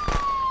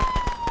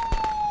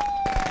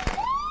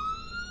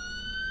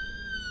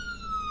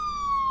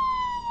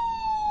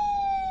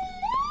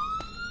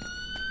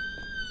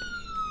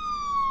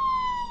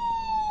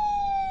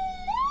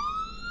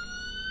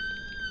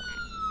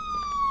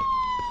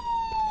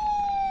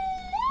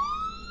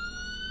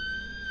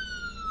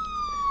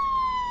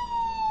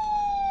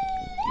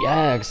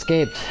 Yeah,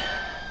 escaped.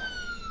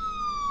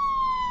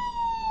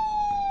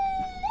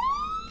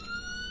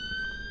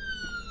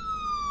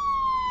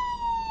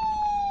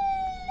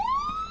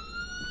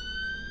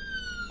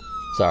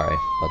 Sorry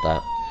about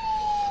that.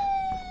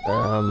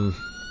 Well,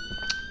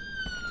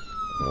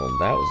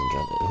 that was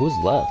interesting. Who's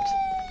left?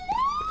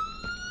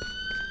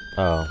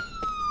 Oh.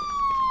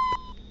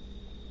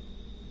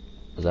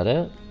 Is that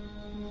it?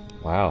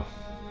 Wow.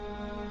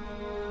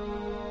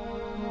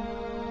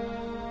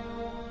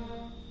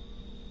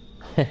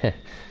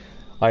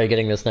 Are you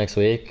getting this next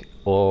week,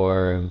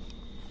 or...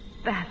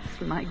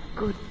 That's my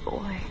good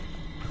boy.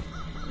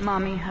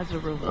 Mommy has a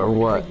reward Or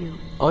what? for you.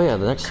 Oh yeah,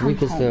 the next Come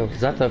week is the... home.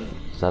 Is that the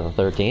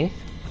 13th?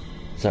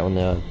 Is that when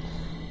the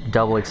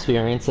double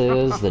experience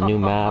is? The new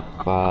map,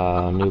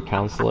 new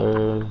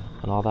counselor,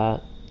 and all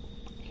that?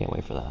 Can't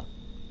wait for that.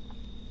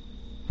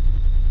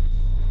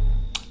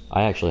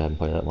 I actually haven't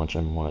played that much.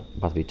 I'm, what,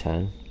 about to be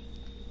 10?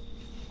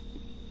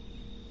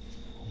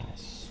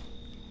 Nice.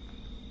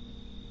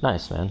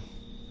 Nice, man.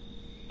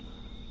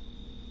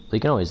 You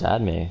can always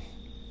add me.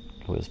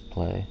 Always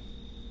play.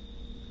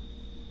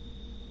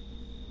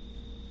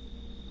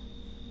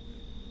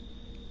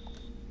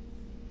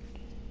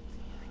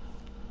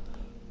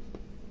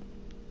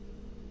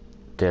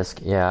 Disc?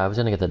 Yeah, I was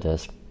gonna get the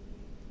disc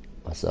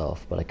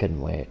myself, but I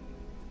couldn't wait.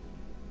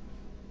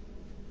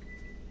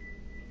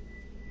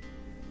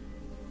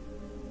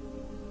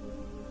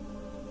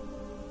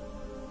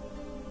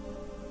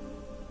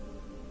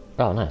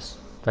 Oh, nice.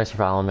 Thanks for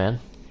following, man.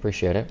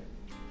 Appreciate it.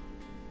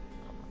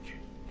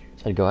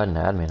 Said go ahead and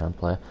add me and I'll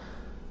play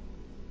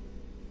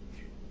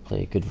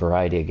a good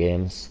variety of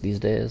games these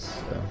days.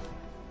 So.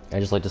 I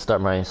just like to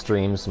start my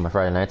streams and my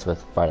Friday nights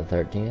with Friday the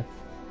 13th.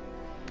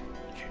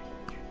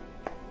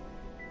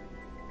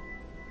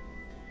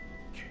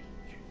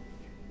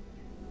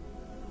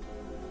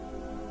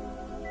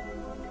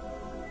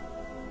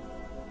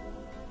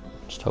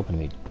 Just hoping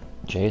to be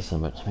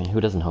Jason, but I mean, who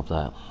doesn't hope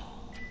that?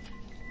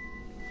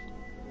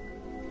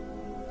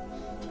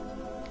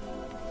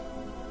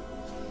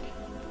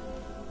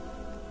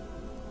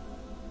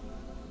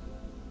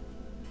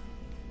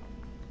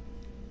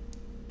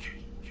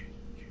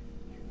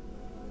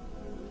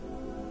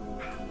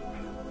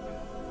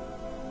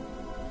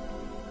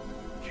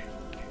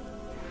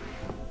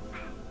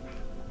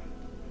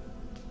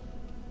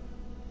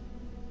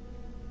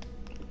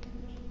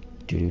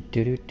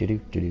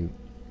 Do.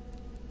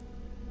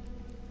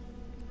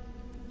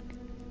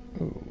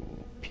 Ooh,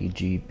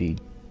 PGB.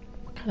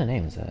 What kind of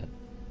name is that?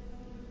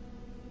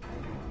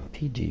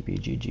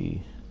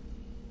 PGBGG.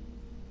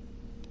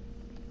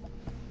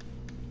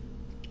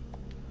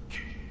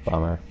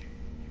 Bummer.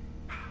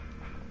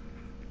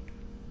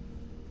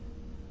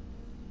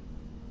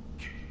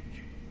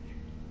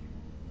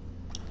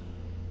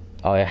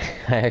 Oh yeah,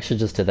 I actually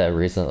just did that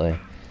recently.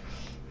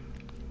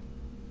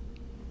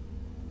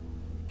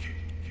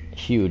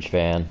 Huge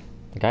fan.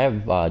 Like, I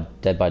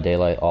have Dead by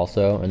Daylight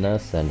also in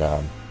this, and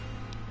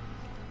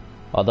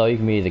although you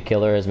can be the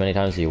killer as many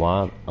times as you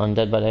want on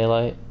Dead by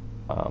Daylight,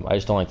 I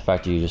just don't like the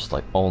fact that you just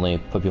like only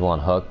put people on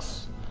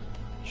hooks.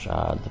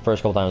 The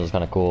first couple times was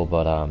kind of cool,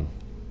 but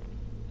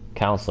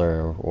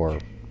Counselor or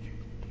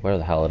whatever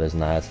the hell it is in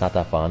that, it's not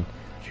that fun.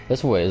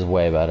 This way is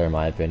way better in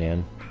my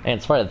opinion, and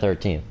it's Friday the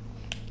 13th.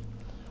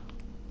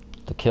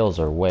 The kills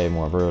are way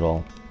more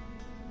brutal.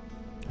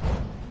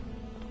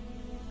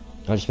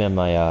 I just made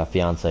my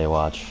fiance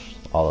watch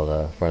all of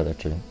the Friday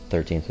the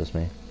 13th with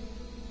me.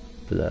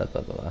 Blah,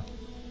 blah, blah, blah.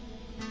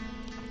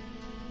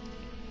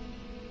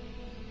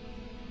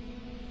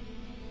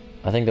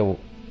 I think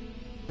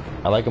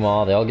I like them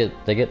all.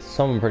 They get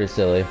some of them pretty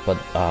silly, but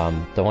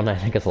the one I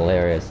think is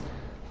hilarious.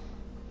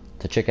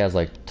 The chick has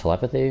like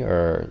telepathy,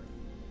 or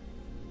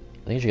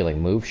I think she can like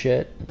move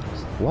shit.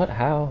 What?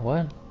 How?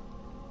 What?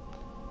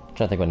 I'm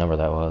trying to think what number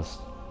that was.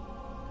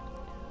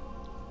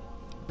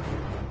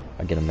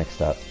 I get them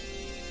mixed up.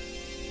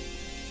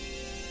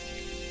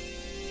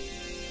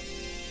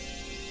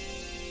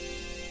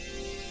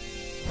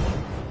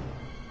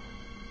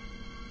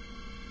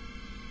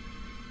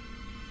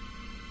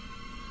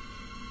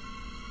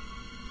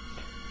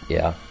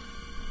 Yeah.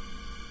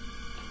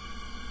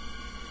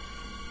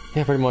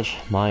 Yeah, pretty much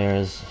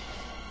Myers.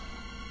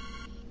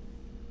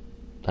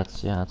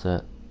 That's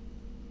it.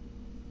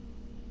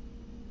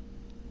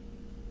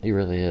 He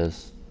really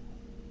is.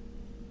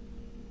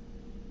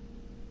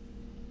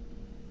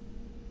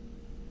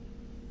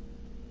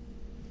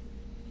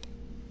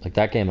 Like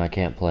that game I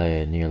can't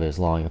play nearly as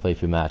long. I play a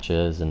few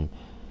matches and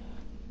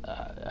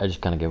I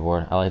just kind of get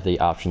bored. I like the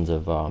options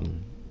of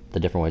the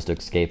different ways to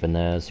escape in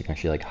this. You can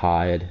actually like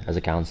hide as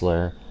a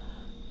counselor.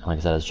 And like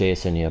I said, as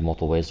Jason, you have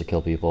multiple ways to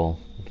kill people.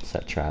 You can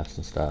set traps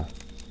and stuff.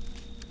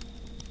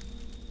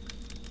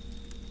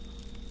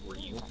 Were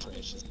you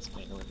precious,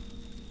 Taylor?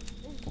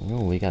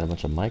 Ooh, we got a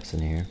bunch of mics in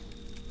here.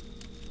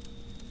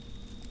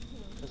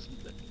 Because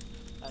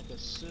like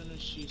as soon as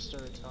she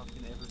started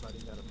talking, everybody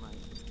got a mic.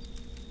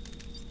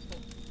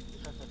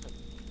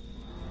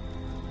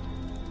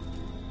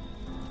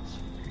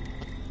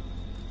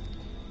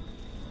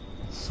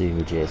 Let's see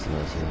who Jason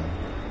is here.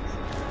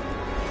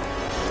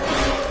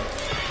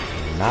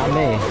 Not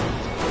me.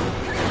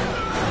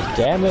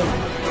 Damn it.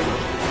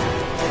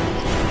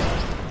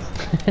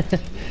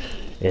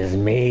 It's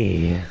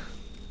me.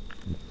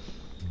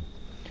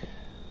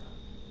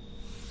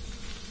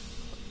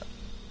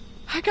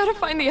 I gotta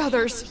find the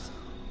others.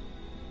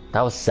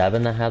 That was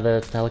 7 that had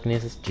the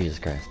telekinesis? Jesus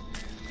Christ.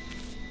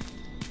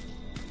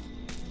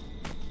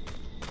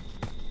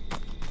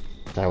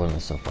 That one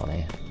was so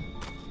funny.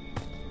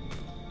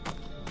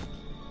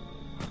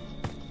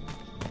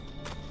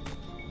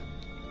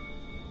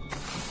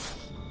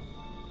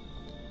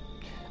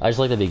 I just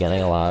like the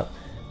beginning a lot,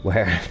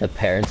 where the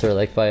parents are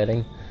like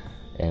fighting,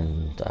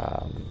 and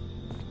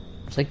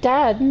it's like,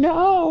 Dad,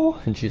 no!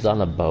 And she's on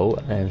the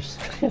boat, and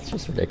it's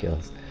just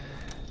ridiculous.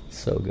 It's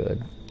so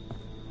good.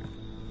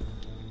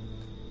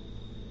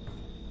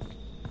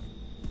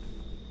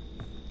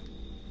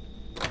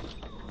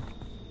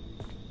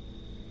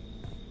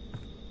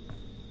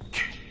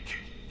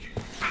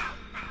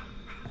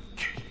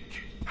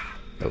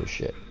 Oh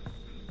shit.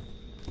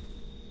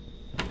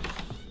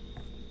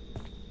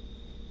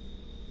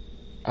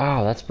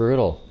 Oh, that's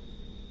brutal.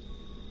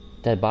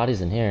 Dead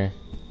bodies in here.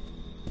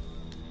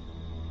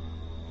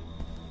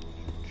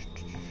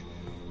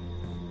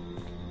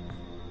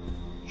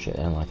 Shit, I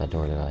didn't lock that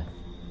door, did I?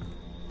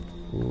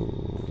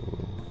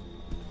 Ooh.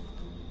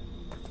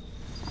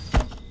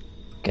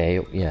 Okay,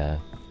 yeah.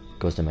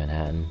 Goes to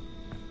Manhattan.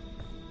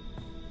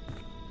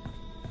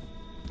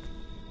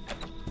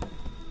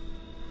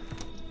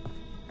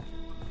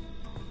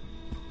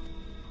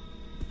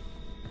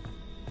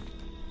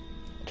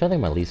 I'm trying to think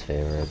of my least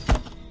favorite.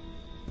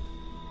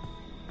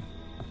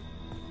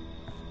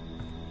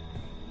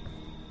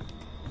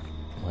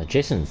 Well,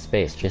 Jason in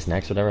Space, Jason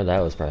X, whatever, that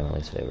was probably my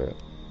least favorite.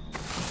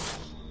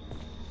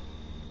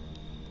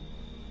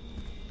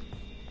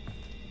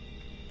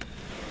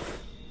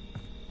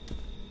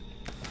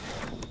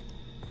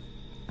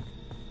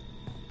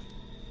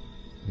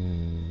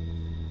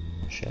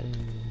 Machete.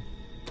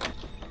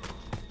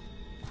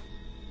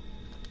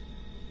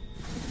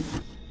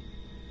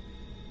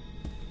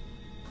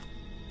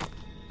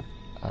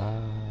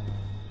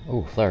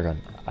 Oh, flare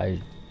gun.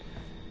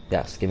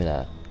 Yes, give me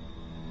that.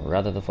 Or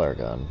rather, the flare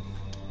gun.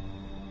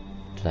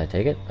 Did I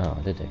take it? Oh,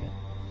 I did take it.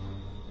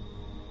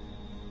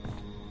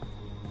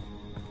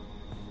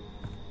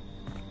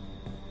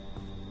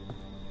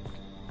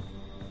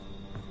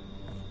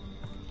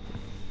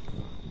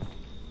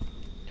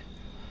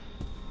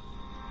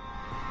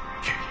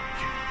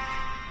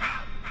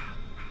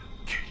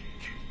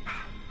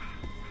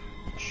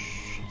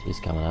 Shit, he's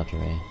coming after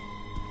me.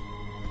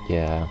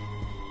 Yeah.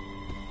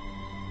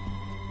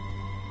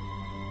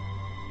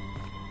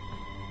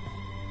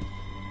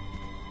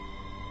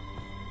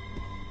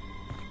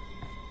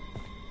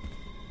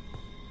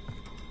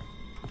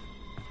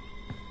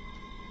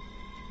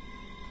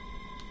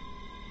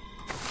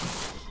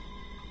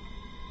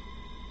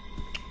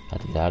 I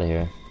have to get out of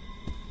here.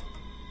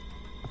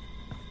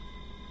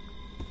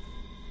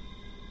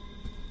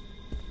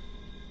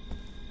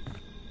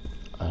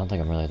 I don't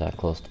think I'm really that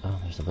close to... Oh,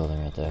 there's the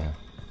building right there.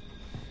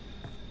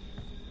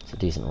 It's a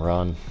decent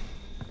run.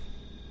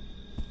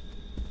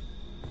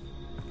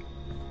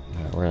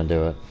 Alright, we're gonna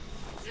do it.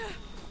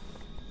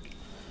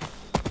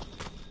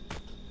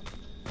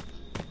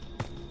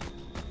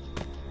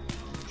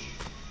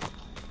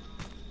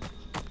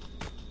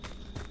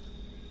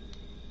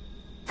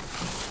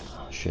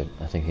 Oh shit,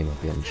 I think he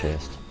might be getting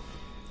chased.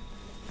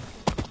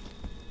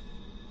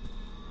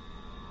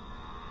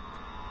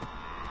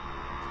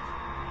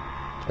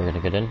 Are you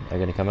gonna get in? Are you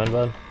gonna come in,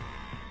 bud?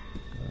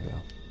 There we go.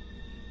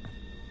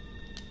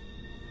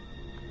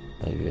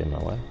 Are you in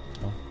my way?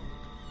 No?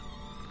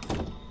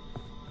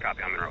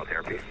 Copy, I'm in neural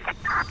therapy.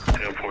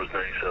 Air Force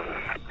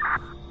 97.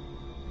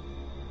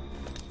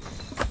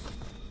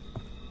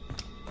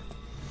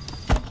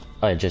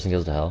 Oh yeah, Jason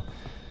goes to hell.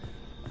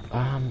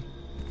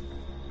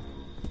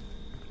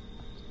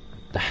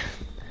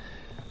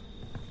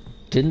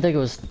 Didn't think it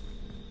was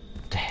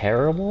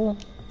terrible.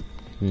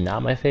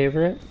 Not my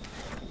favorite.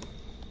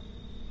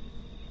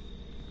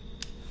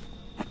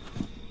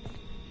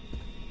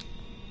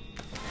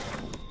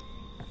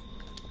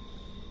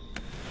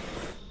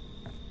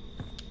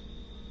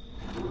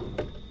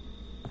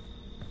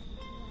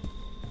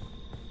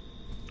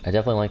 I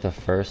definitely like the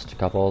first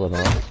couple the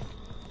most.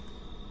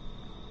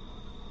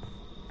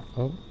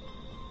 Oh.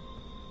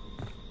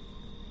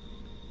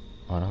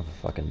 Oh, I don't have a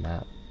fucking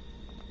map.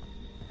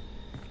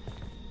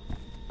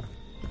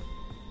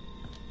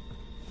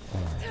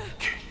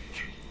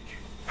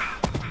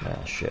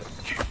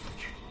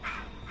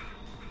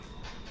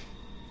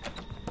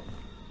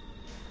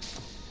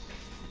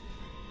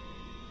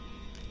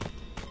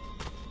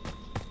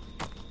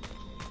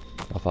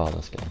 follow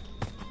this guy.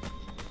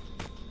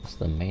 It's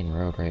the main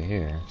road right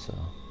here, so.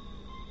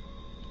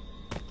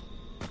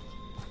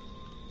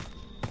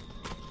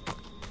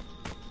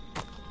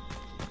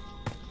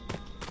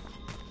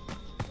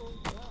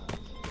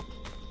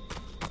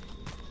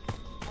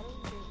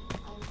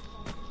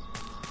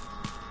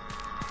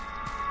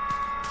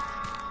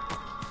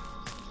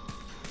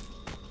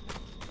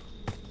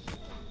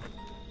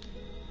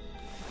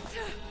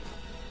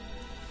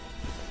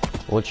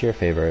 What's your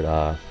favorite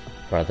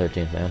Friday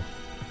the 13th, man?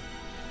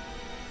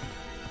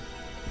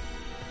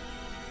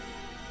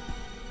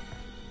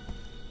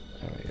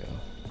 There we go.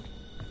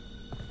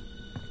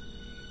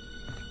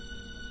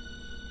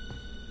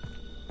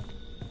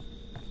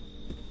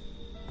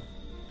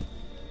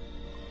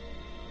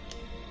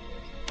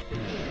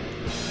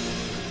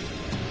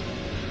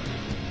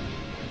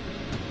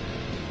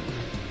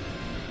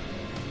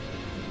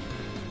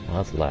 Well,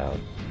 that's loud.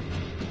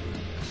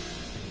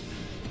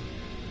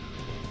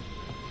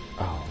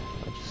 Oh,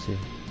 I just see.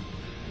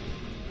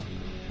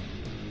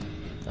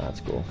 That's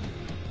cool.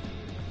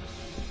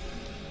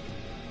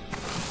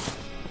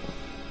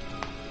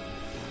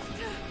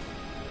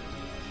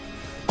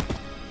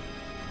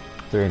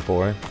 Three and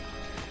four.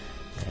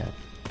 Yeah.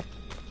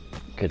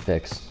 Good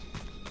picks.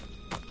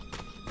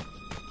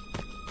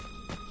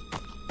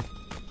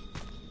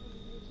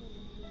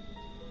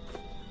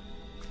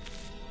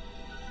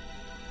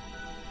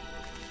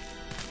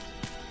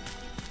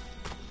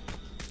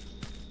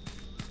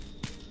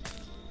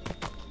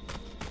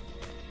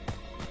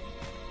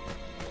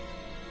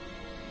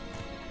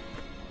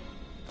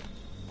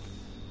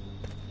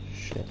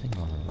 Shit, I think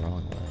I'm on the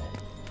wrong way.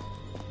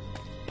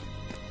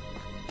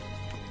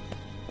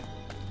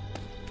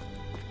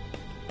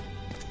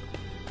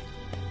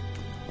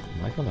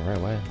 Am I going the right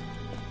way?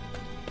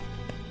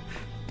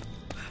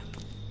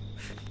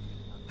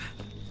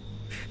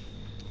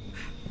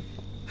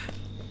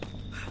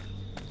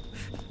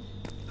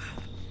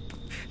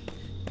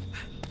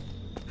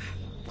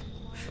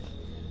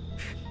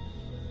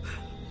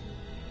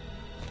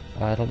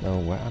 I don't know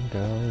where I'm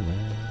going.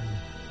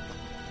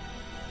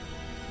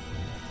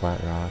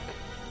 Flat rock.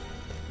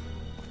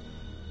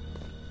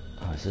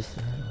 Oh, is this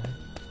the right way?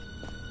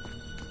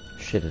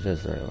 Shit, it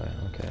is the right way.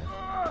 Okay.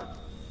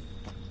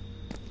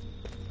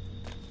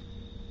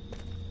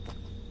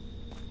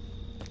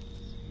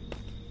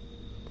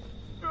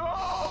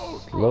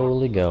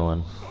 Slowly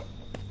going.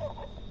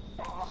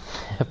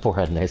 Poor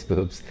had nice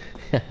boobs.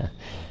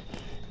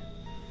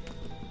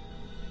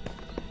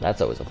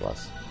 That's always a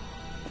plus.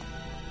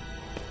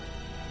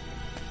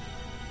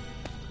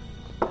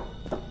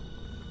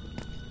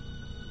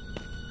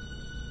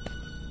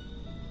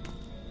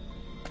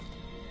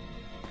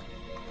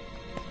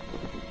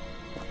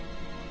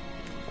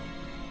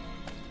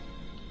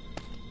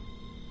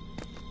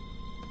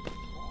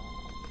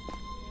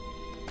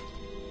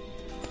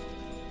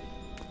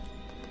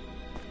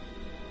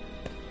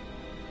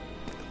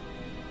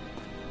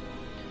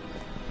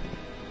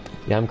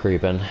 Yeah, I'm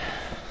creeping.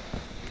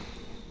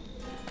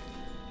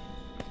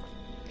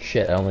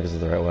 Shit, I don't think this is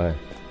the right way.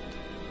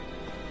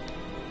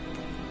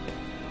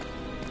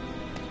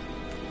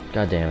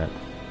 God damn it.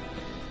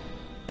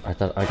 I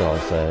thought I could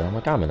always say it. I'm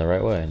like, I'm in the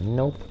right way.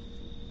 Nope.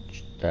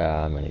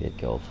 I'm gonna get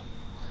killed.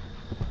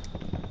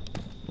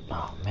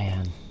 Oh,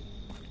 man.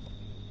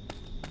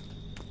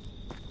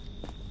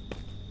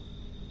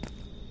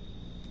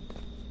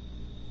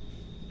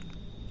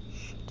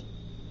 Shit.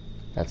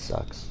 That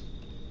sucks.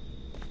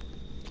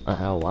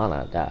 I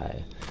wanna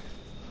die.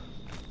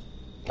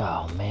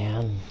 Oh,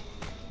 man.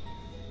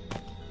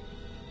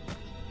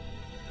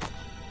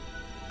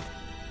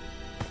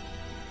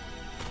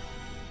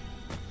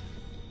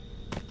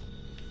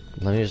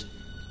 Let me just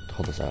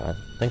hold this out. I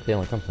think they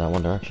only come from that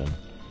one direction.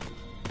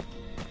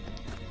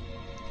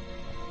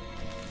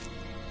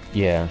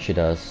 Yeah, she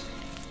does.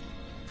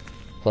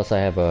 Plus I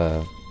have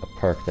a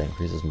perk that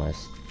increases my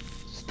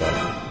stuff.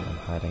 I'm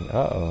hiding.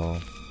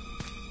 Uh-oh.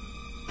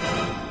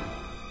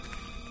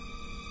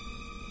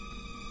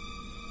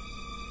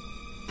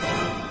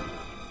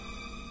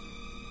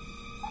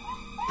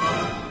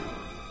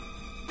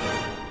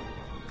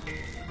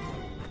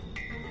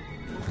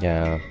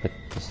 Yeah, I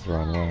picked this the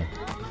wrong way.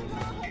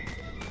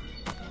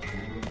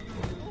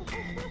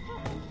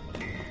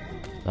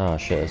 Oh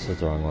shit, this is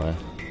the wrong way.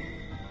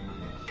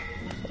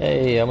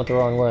 Hey, I went the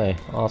wrong way.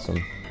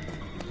 Awesome.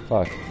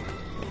 Fuck.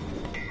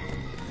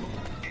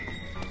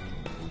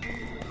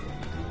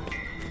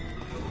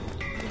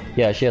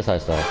 Yeah, she has high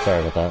stuff. Sorry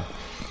about that.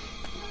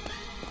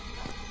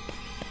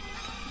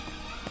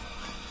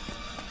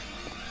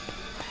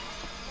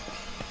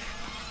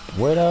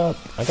 Wait up!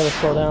 I gotta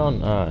slow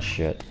down. Ah,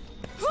 shit.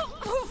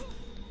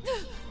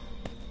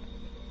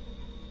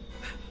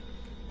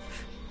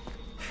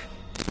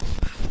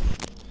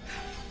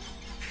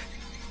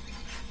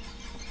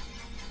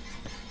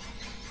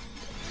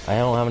 I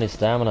don't have any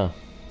stamina.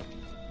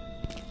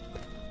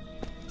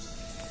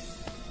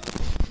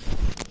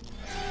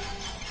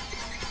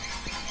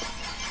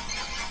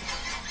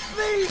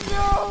 Please,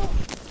 no!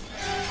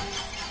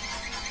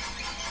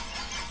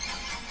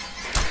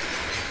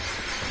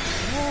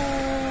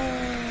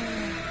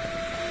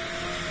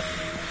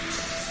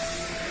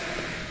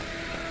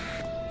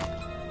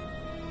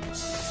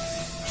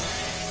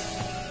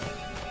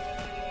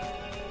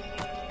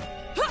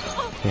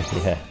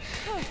 Yeah.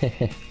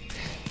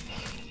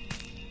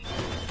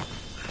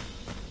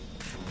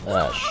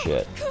 Ah,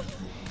 shit.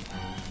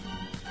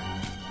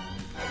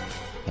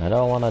 I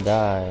don't wanna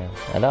die.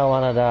 I don't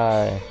wanna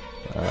die.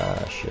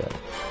 Ah, shit.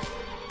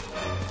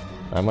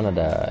 I'm gonna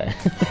die.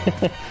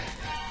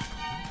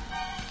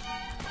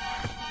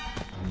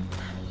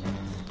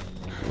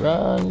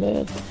 Run,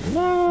 bitch.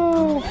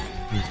 No!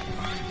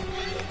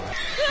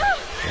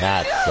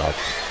 That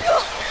sucks.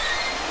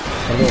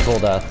 I'm gonna full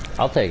death.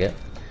 I'll take it.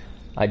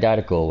 I died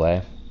a cool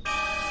way.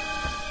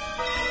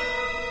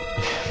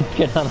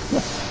 Get on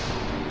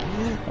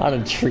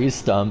a tree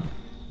stump.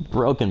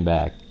 Broken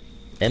back.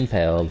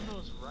 Impaled. He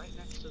goes right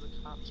next to the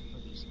cops,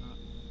 but he's not.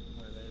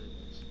 Oh, there he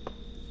is.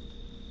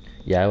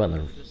 Yeah, I went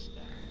Just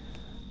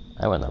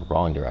stand. in the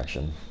wrong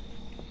direction.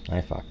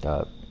 I fucked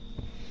up.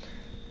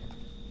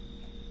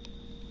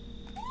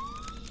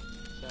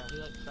 Yeah, he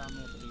like found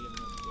me at the beginning of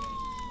the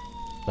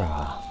game.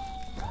 Ah,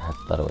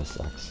 that always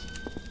sucks.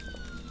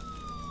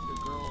 Your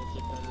girl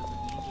did better than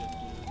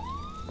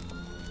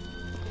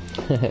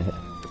you did, dude.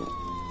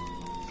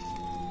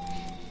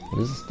 What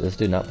is this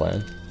dude not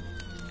playing?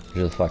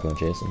 You're just fucking with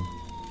Jason.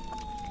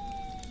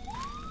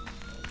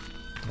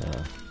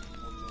 Yeah.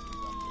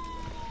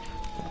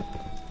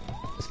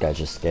 This guy's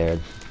just scared.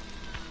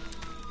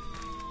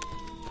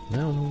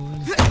 No.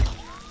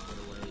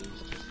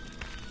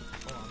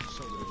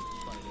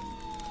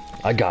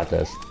 I got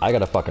this. I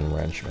got a fucking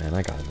wrench, man.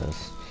 I got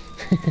this.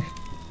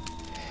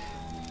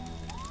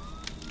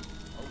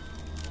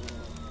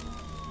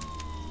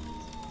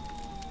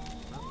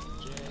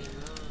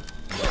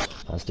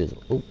 Let's do this.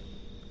 Oh,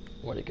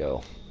 where'd it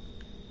go?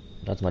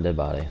 That's my dead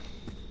body.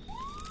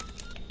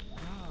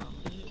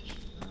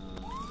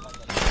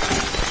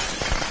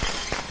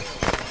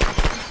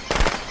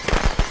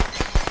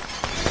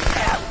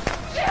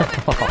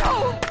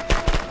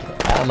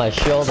 Ow, my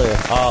shoulder.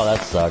 Oh,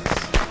 that sucks.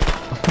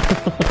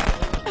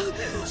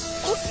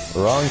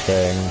 Wrong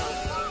thing.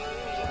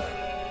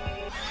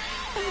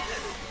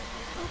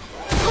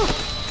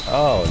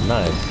 Oh,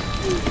 nice.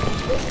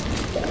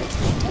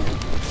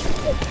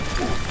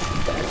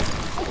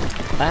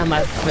 Ah,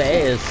 my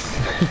face.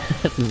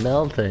 It's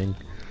melting.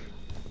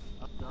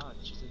 Oh god,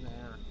 she's in the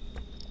air.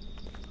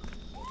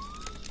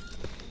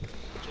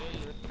 Jay,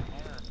 you're in the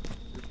air.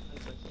 Your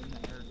place is in the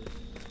air, dude.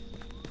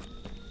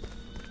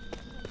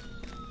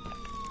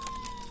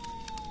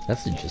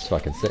 That's just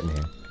fucking sitting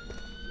here.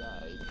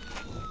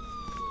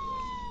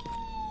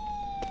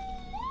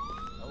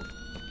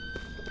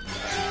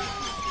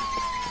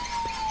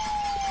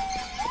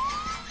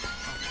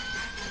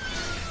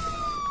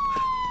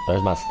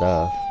 There's my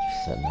stuff.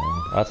 Just sitting there.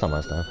 Oh, that's not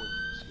my stuff.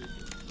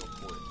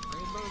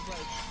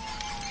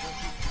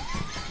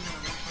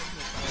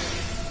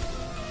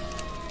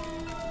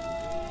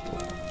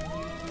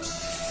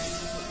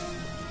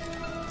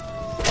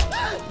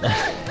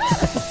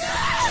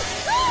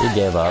 He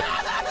gave up.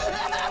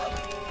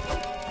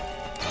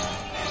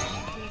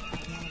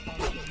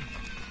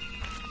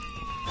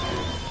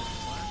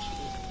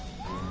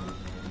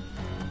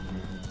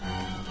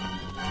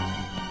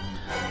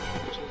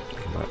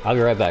 I'll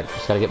be right back.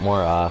 Just gotta get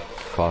more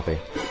coffee.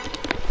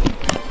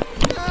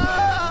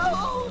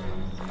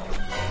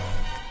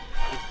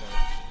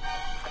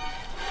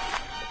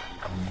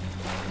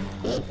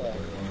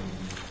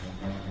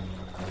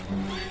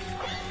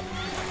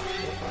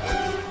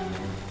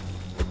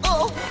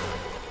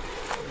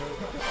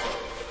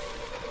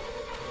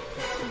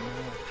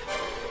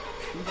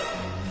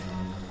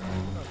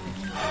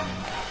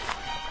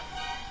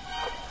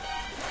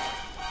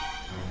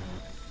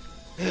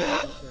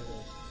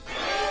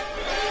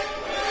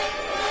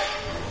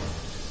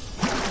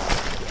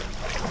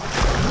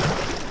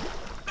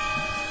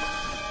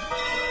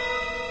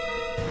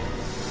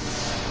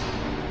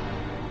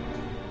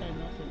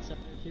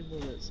 People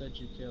that said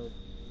you killed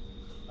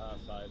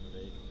 5 of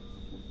 8.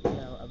 Yeah,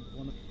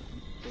 one of them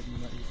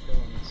didn't let you kill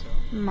him, so.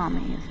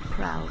 Mommy is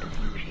proud of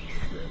you,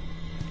 Jason.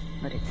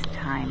 But it's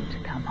time to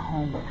come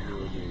home now.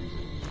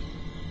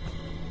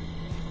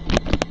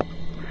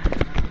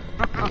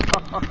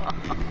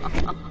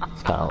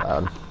 It's kind of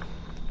loud.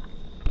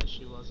 Yeah,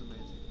 she was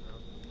amazing, bro.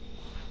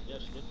 Yeah,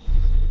 she did.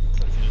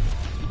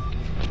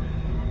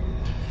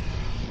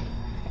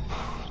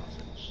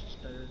 She's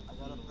better. I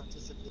gotta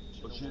participate.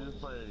 But she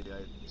didn't find any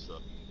items, so.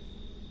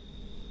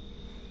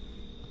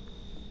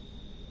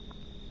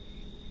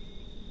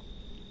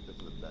 Except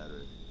for the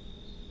battery.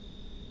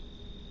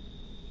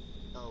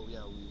 Oh,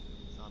 yeah, we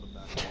found a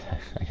battery.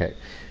 I got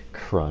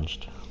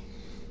crunched.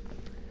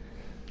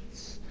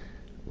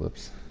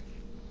 Whoops.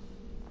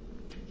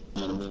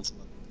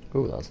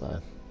 Ooh, that was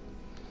nice.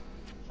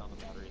 Found the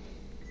battery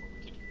before we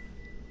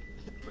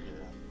could bring it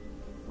out.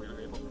 We were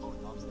able to pull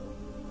it off, though.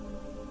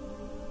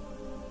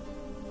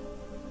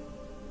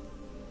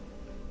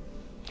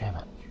 Damn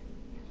it.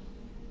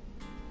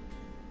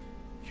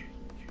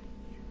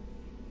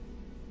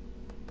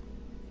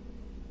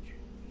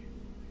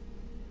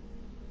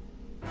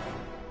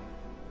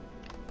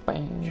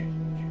 Bang.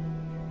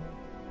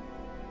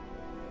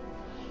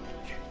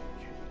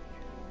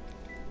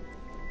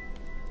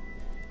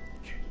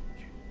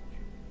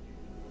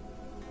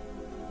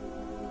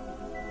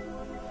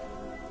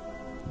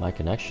 My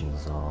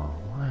connection's all...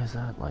 Why is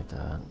that like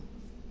that?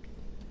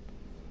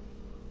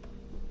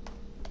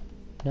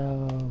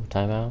 No,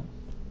 timeout.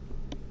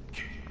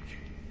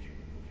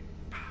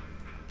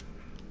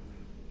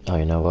 Oh,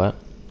 you know what?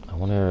 I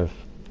wonder if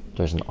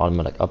there's an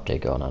automatic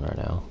update going on right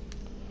now.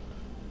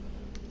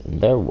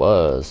 And there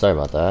was. Sorry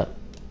about that.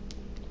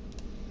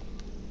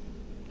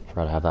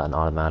 Forgot to have that in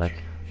automatic.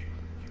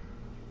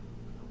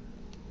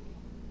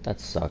 That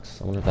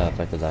sucks. I wonder if that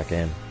affected that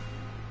game.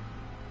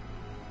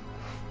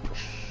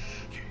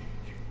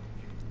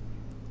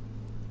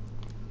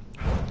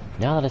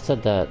 Now that I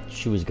said that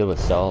she was good with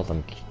stealth,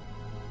 I'm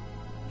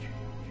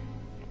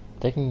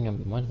thinking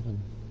it might have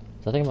been...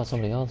 Was I thinking about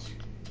somebody else?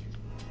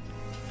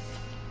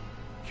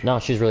 No,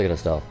 she's really good at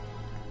stealth.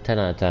 10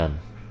 out of 10.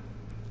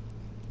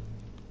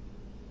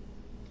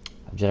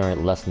 I generate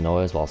less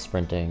noise while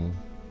sprinting.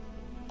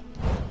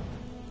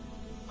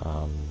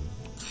 I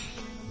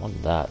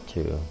want that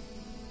too.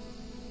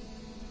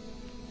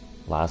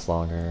 Last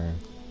longer.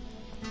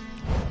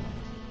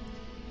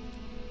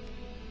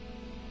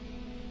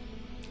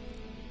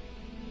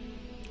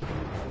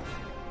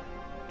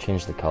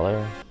 Change the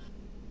color.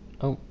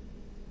 Oh,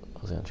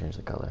 I was gonna change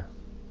the color.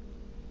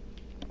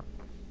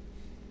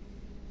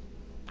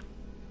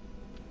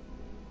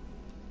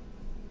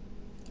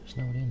 There's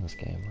nobody in this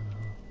game.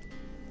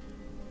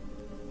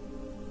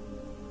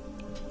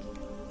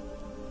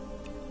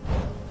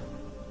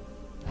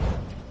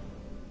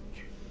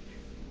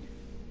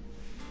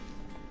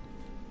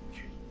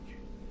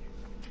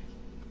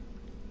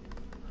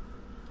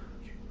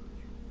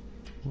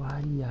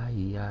 Why?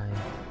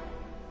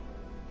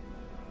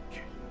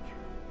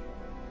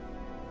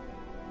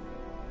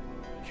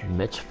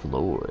 Mitch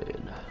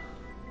Floyd.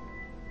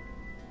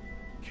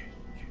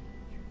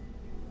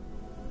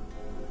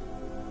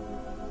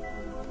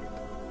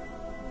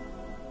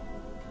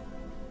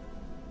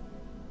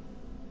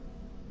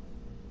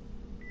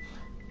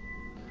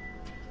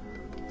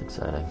 It's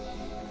exciting.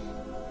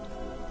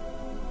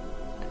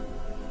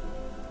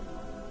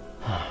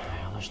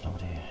 Man, there's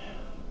nobody.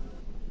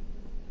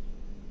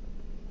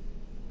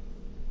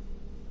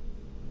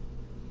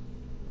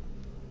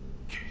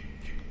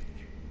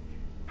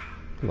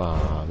 Come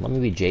on, let me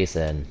be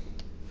Jason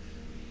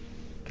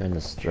during the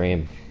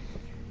stream.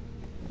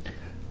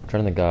 I'm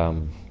trying to think,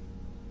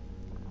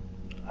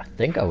 I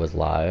think I was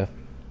live,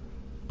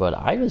 but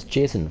I was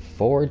Jason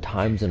 4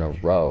 times in a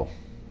row.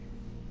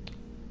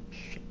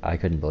 I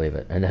couldn't believe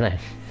it. And then I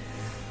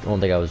don't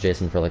think I was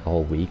Jason for like a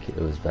whole week. It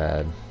was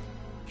bad.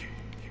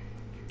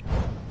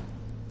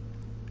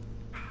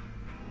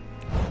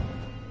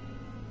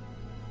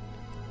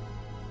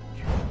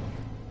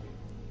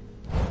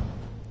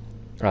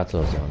 That's what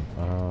I was doing.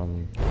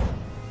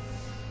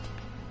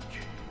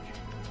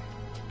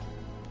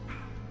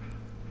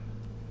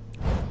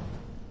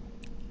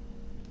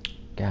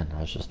 Again,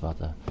 I was just about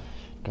to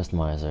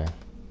customize her.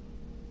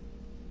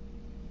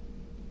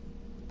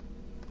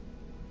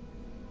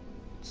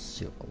 Let's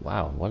see,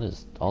 wow, what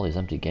is all these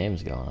empty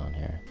games going on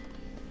here?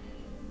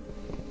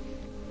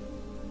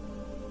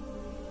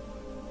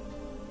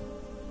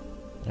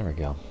 There we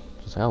go.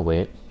 Just I'll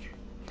wait.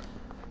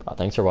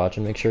 Thanks for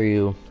watching. Make sure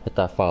you hit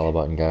that follow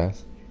button,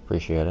 guys.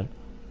 Appreciate it.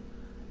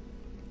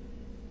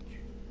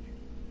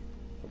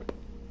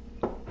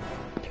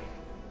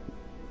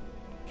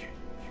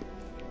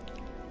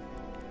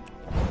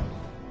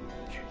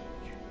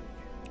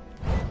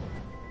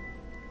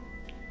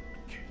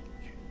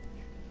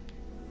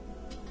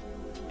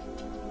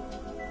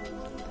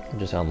 I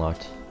just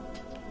unlocked.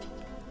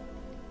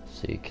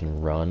 So you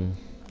can run.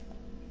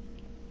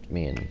 I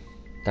mean,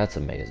 that's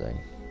amazing.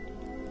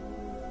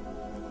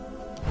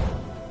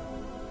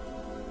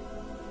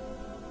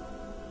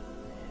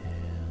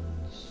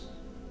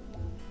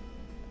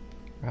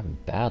 We're having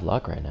bad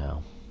luck right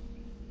now.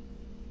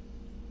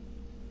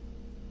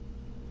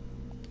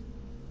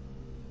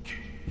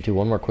 Do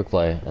one more quick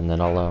play, and then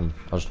I'll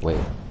just wait.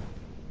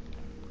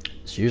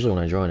 So usually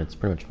when I join, it's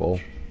pretty much full.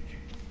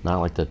 Not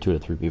like the 2 to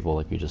 3 people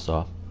like you just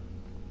saw.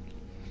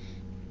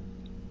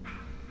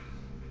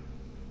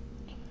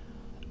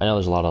 I know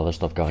there's a lot of other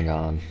stuff going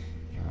on.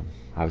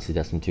 Obviously,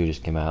 Destiny 2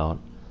 just came out.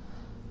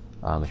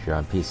 If you're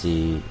on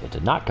PC, it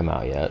did not come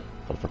out yet,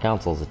 but for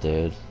consoles, it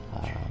did.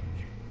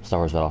 Star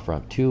Wars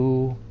Battlefront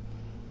 2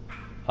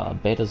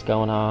 beta's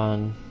going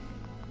on.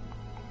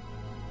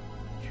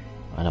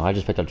 I know I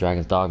just picked up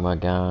Dragon's Dogma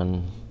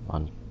again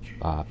on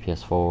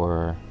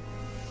PS4.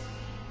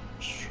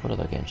 What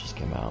other games just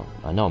came out?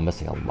 I know I'm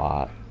missing a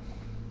lot.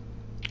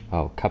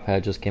 Oh,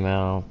 Cuphead just came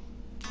out.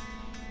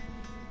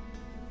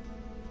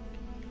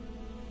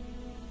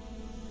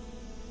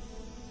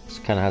 This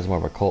kind of has more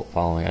of a cult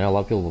following. I know a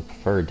lot of people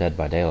prefer Dead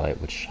by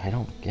Daylight, which I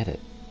don't get it.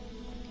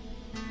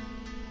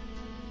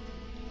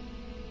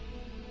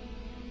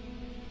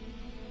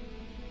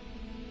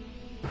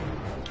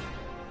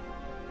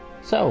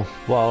 So,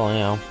 while, you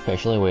know,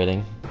 patiently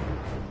waiting,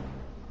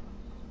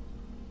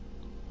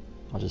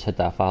 I'll just hit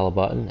that follow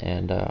button,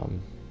 and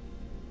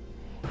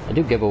I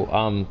do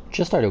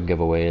just started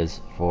giveaways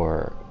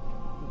for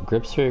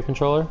grips for your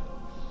controller.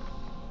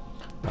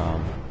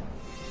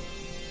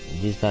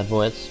 these bad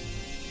boys.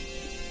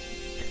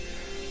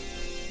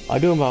 I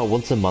do them about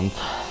once a month.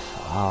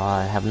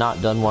 I have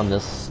not done one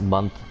this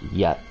month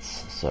yet,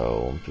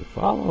 so if you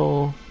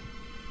follow,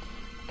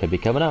 could be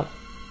coming up.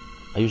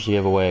 I usually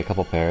give away a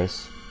couple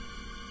pairs.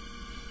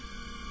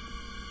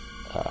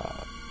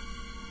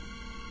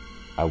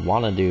 I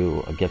want to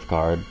do a gift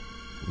card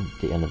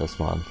at the end of this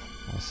month.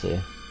 We'll see.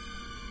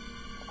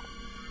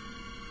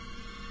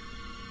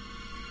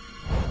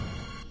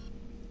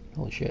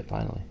 Holy shit,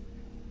 finally.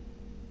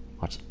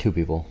 Watch 2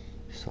 people.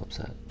 So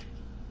upset.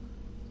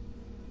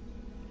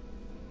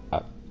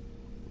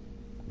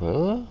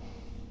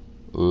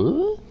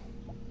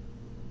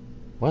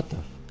 What the?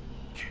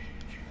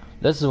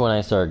 This is when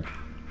I start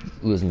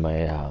losing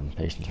my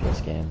patience for this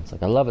game. It's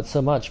like I love it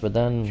so much, but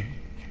then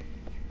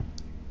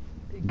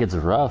it gets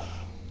rough.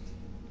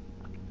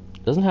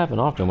 It doesn't happen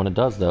often. When it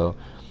does, though,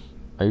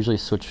 I usually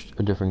switch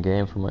a different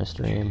game for my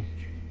stream,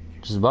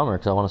 which is a bummer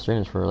because I want to stream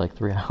this for like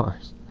 3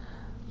 hours.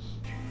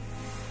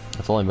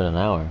 It's only been an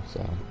hour,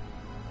 so.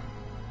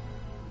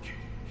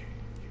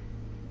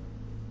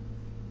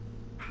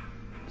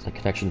 It's like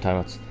connection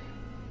time.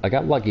 I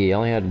got lucky. I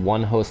only had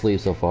 1 host leave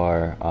so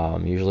far.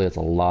 Usually it's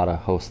a lot of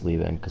hosts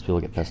leaving because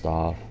people get pissed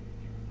off.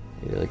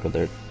 Like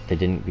they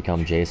didn't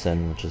become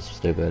Jason, which is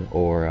stupid,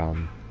 or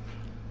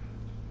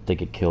they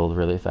get killed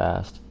really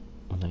fast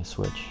when they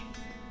switch.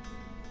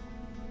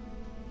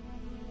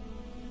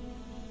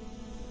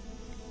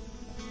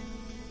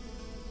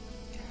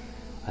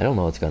 I don't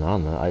know what's going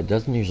on though. It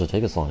doesn't usually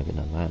take us long to get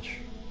done a match.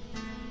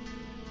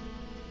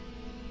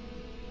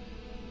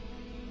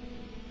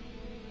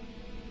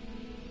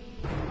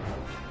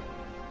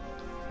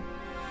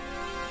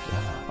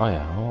 Oh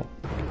yeah, well,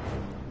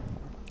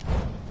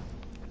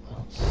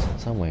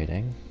 since I'm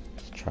waiting,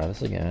 let's try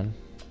this again.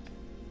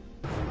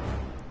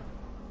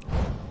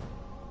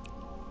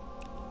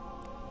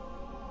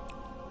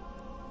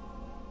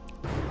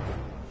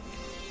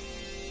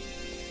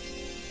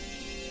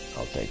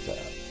 I'll take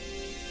that.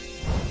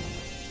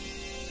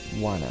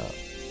 Why not?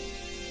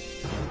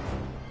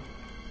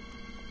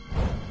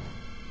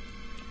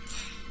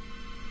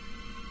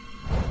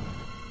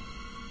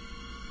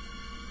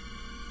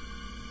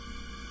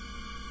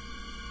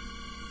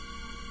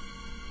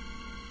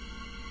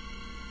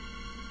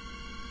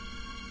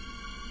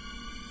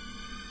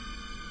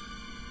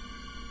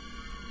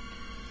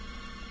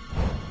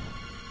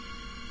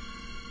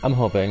 I'm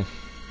hoping.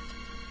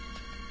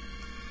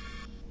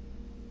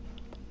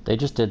 They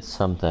just did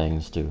some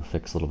things to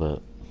fix a little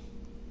bit.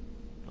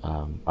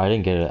 I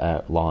didn't get it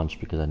at launch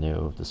because I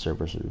knew the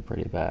servers would be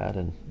pretty bad,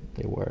 and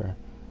they were.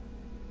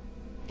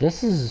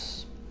 This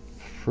is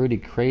pretty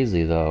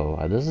crazy though.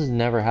 This has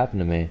never happened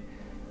to me.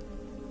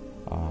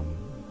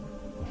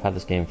 I've had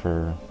this game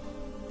for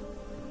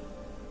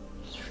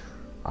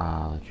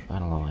I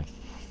don't know, like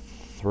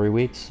 3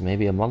 weeks,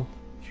 maybe a month.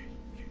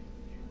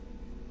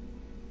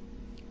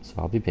 So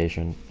I'll be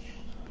patient.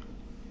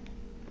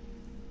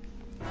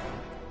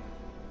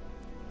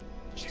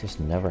 It just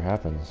never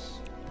happens.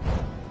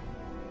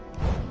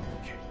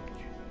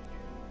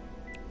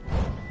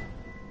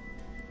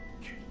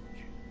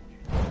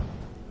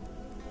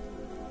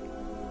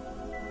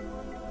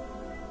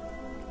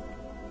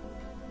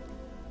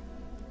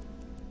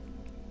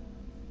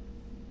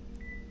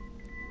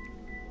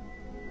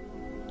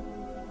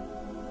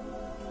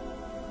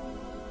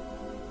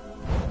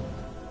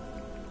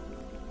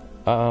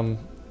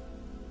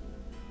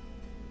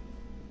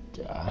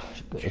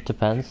 It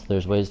depends.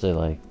 There's ways to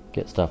like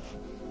get stuff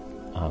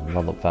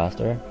leveled up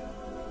faster.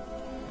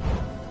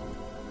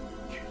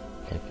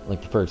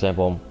 Like for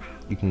example,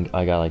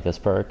 I got like this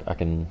perk. I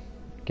can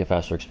get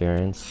faster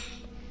experience.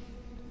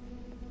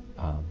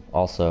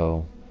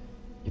 Also,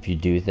 if you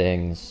do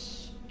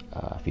things,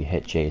 if you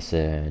hit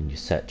Jason, you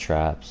set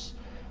traps,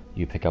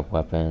 you pick up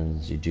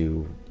weapons, you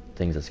do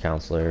things as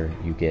counselor,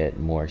 you get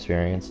more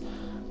experience.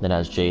 Then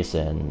as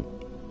Jason,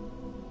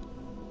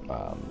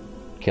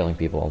 killing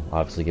people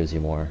obviously gives you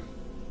more.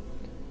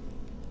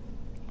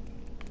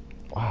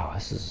 Wow,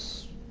 this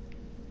is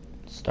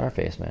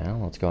Starface, man. I don't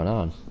know what's going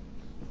on.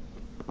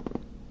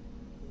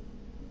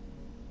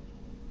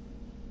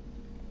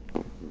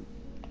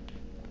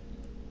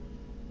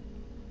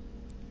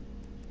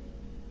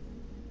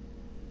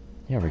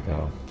 Here we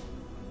go.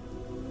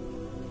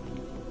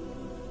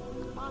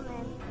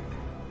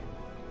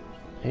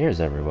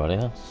 Here's everybody.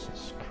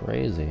 That's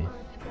crazy.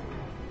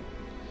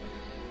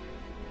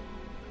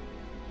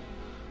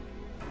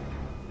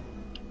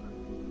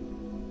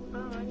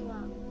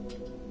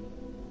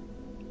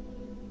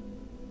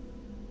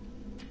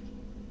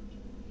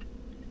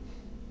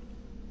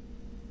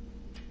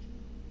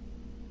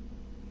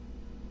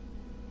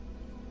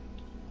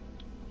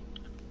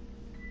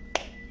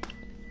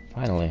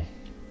 Finally,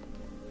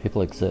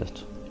 people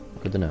exist.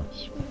 Good to know.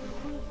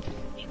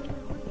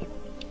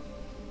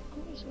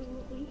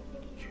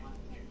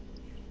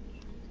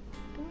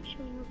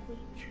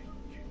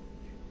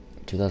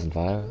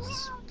 2005?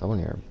 Is that when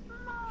you're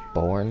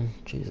born?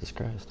 Jesus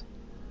Christ.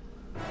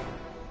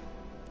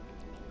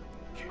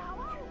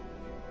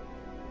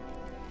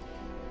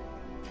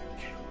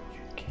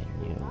 Okay,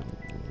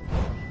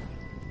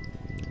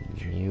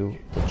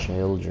 Mute the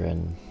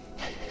children.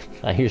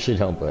 I usually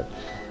don't, but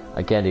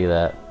I can't do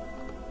that.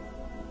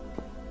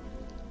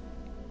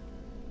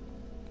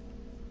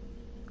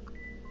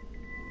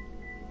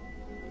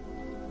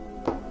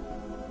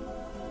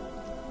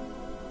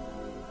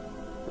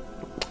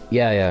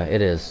 Yeah,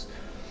 it is.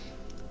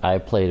 I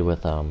played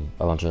with a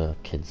bunch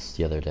of kids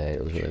the other day.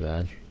 It was really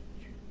bad.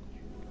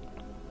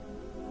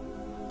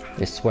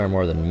 They swear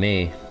more than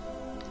me.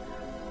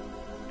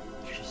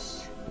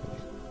 Just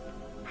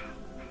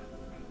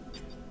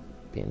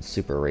being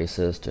super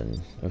racist, and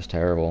it was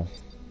terrible.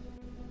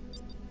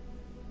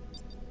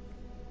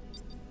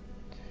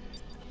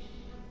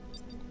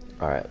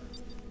 Alright.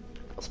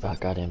 It's about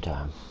goddamn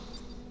time.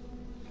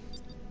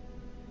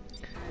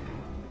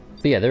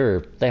 But yeah,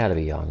 they had to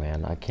be young,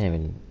 man. I can't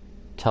even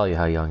tell you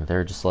how young.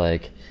 They're just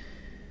like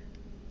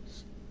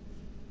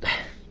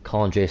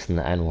calling Jason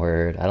the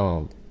N-word. I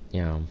don't,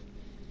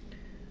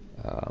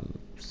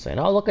 saying,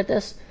 "Oh, look at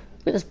this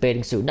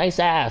bathing suit, nice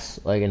ass,"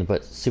 like, and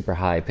but super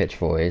high pitched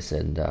voice,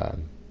 and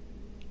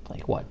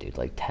like what, dude?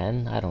 Like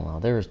 10? I don't know.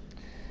 They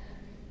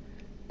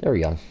were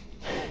young.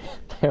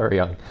 They were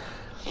young.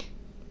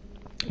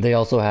 They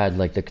also had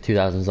like the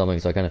 2000 something,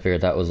 so I kind of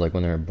figured that was like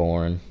when they were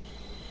born.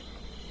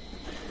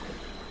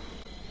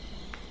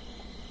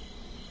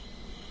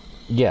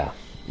 Yeah,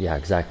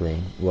 exactly.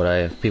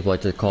 What people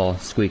like to call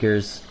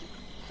squeakers.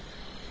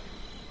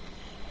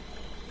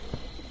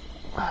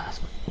 That's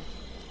my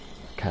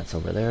cat's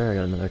over there. I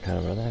got another cat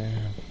over there.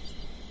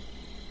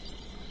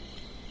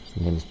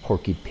 His name is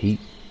Porky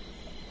Pete.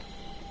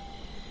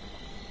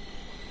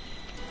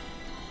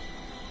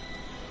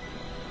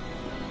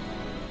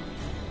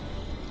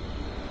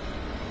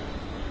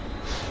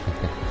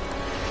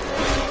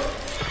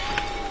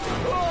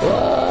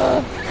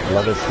 I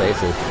love his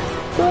faces.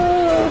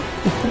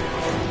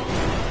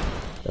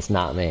 That's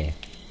not me.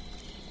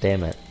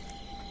 Damn it.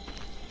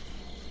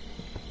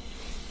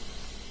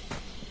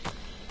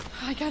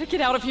 I gotta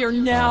get out of here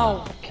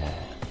now. Okay.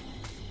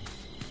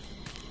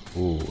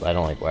 Ooh, I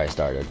don't like where I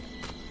started.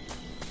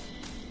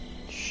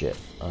 Shit.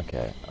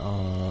 Okay.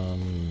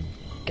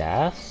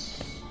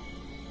 Gas?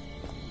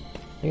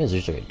 I think there's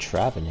usually a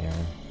trap in here.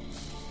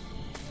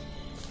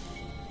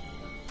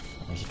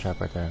 There's a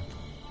trap right there.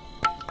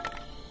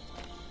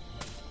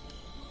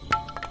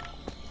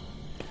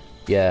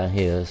 Yeah,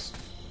 he is.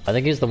 I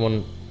think he's the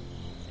one.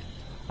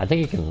 I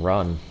think he can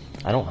run.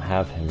 I don't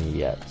have him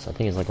yet, so I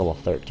think he's like level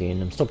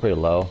 13. I'm still pretty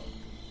low.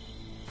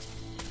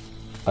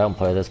 I don't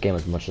play this game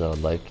as much as I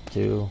would like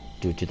to,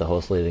 due to the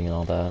host leaving and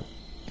all that.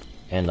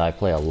 And I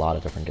play a lot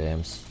of different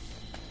games.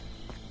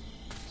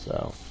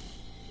 So.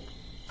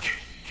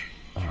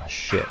 Oh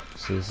shit.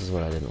 See, this is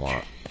what I didn't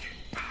want.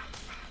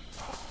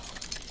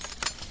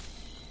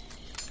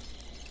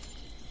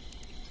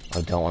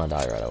 I don't want to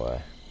die right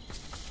away.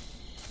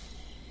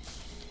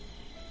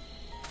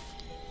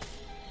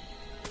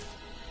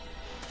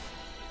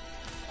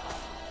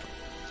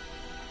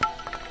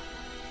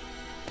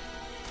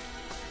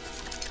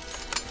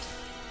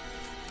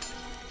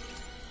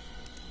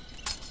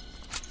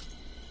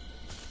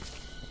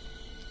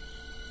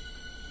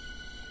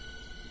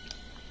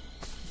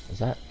 Is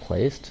that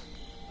placed?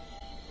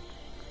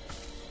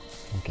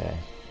 Okay.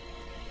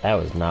 That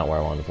was not where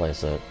I wanted to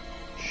place it.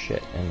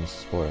 Shit, and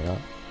sport it up.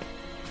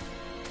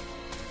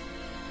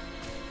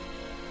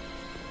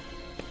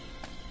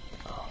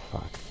 Oh,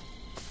 fuck.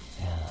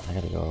 Yeah, I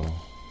gotta go.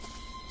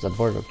 Is that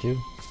board up too?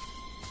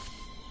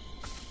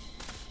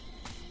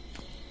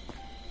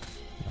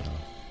 No.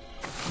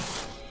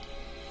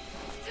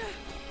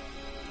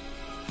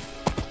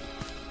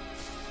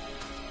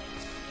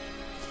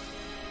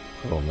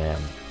 Oh, man.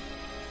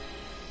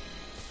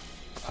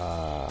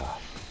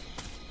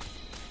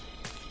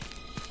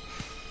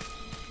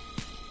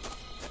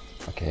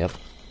 Okay, yep.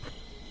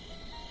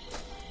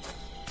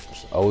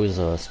 There's always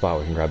a spot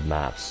where you can grab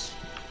maps,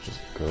 which is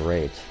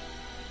great.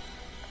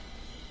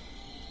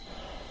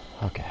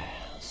 Okay,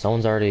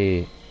 someone's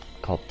already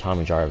called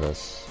Tommy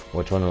Jarvis,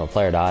 which when a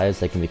player dies,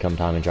 they can become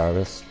Tommy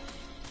Jarvis.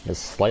 He has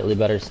slightly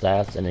better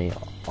stats, and he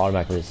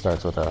automatically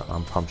starts with a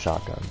pump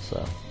shotgun,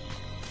 so...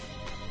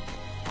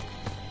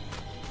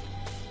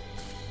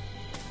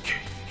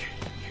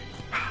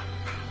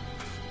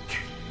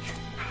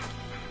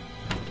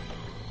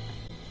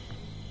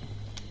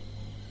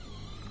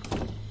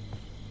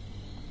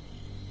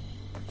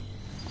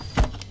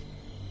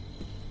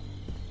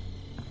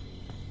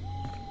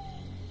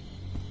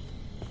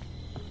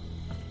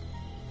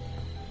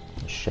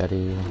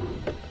 Machete.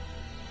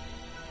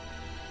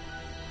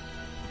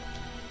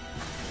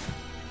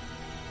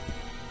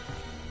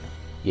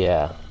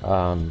 Yeah,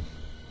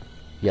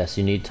 yes,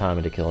 you need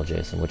time to kill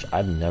Jason, which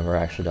I've never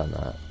actually done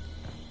that.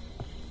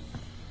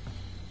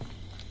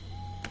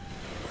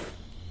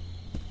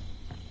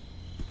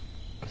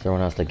 Because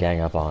everyone has to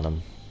gang up on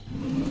him.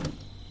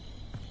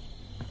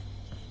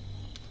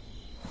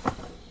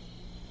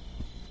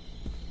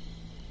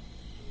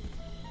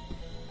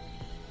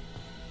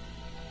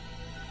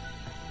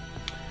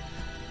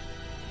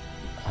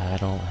 I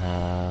don't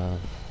have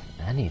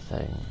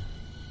anything.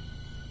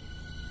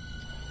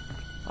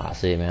 Ah,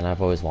 see, man.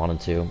 I've always wanted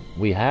to.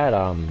 We had,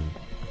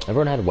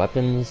 everyone had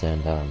weapons,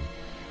 and,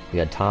 we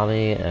had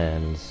Tommy,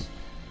 and for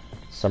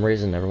some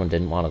reason everyone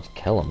didn't want to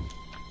kill him.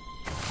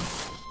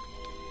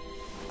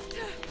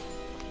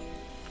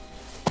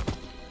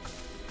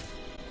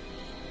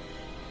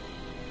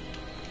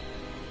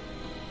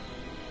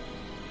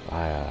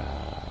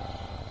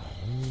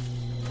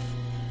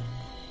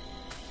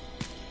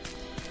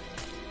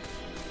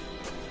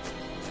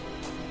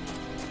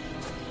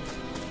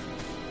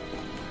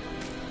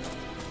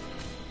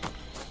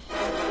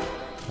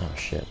 Oh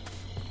shit.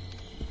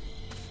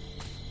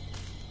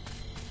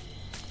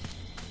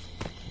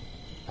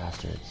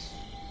 Bastards.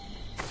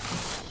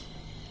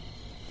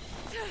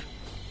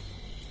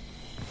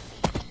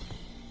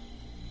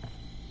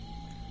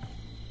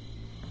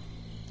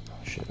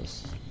 Oh shit,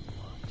 this is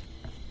locked.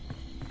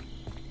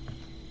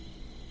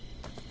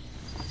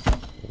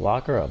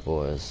 Lock her up,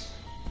 boys.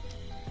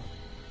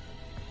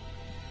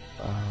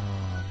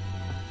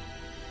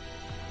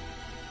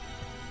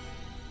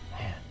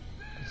 Man,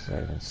 this has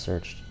already been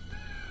searched.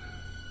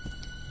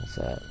 What's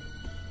that?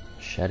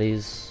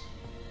 Machetes?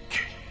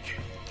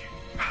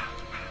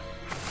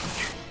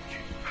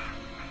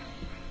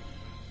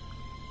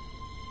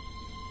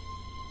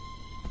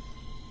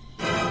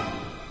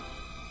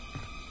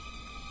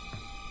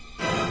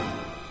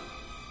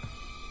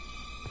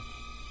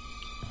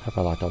 Hope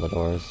I locked all the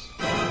doors.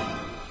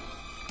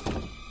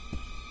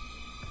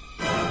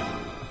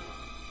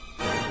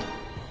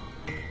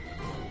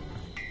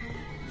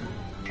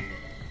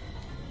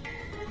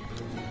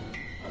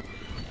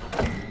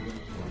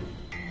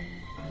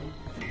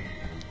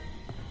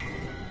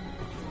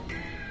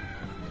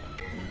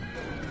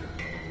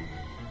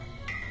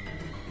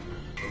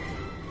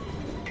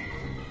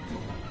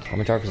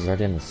 Tommy Jarvis is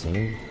already in the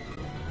scene?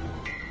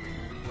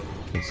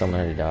 And someone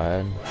already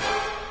died?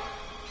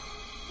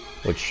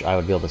 Which I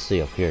would be able to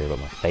see up here, but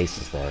my face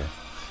is there.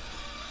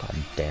 God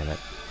damn it.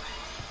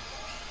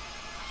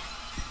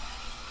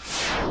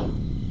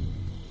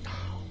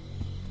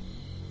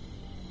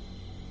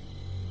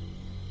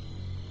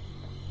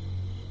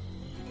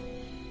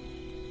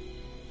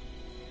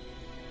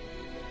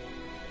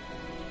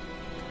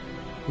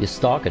 He's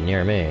stalking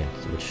near me,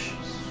 which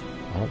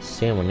I don't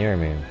see anyone near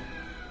me.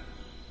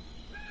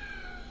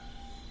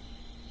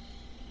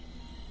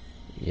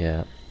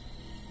 Yeah.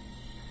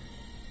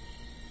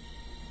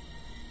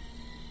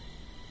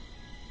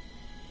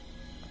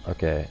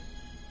 Okay.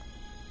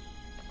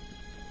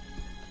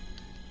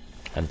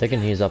 I'm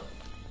thinking he's up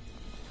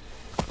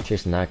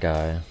chasing that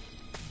guy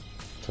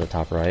to the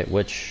top right,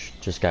 which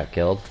just got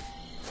killed.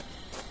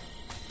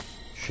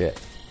 Shit.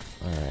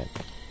 Alright.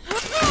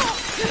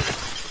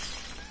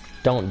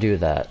 Don't do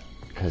that,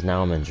 because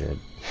now I'm injured.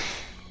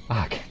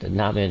 Fuck, did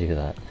not mean to do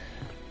that.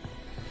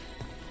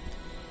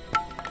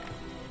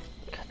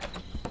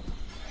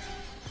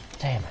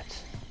 Damn it.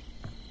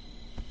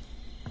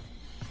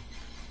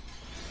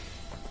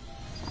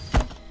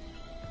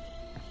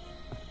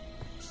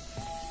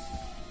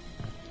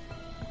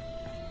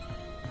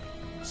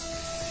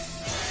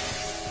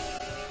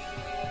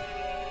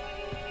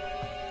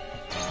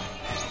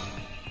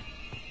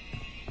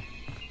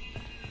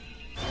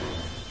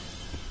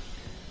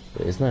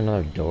 Wait, isn't there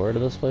another door to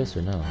this place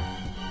or no?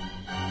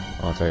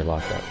 Oh, it's already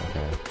locked up,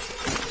 okay.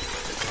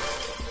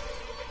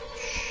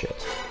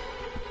 Shit.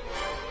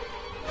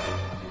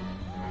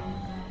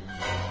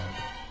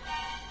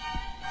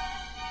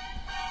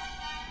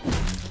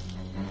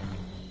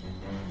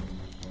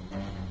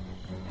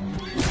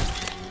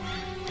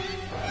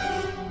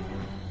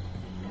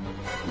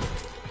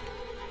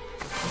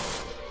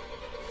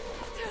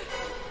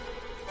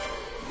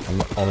 I'm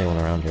the only one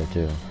around here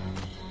too.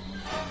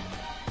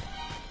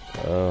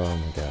 Oh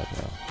my god,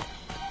 no.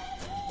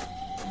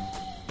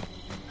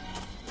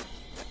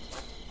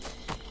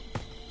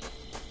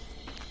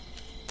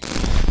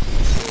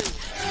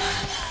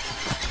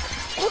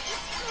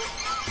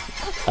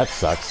 That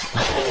sucks.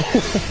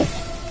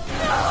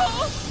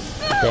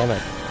 Damn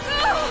it.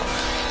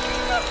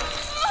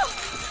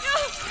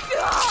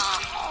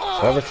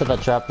 Whoever set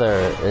that trap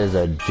there is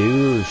a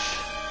douche.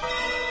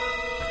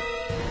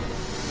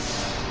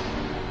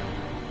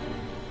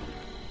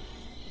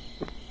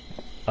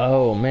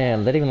 Oh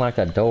man, they didn't even lock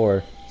that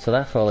door, so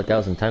that felt like that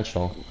was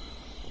intentional.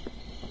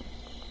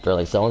 They're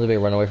like, someone's gonna be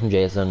run away from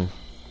Jason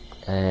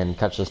and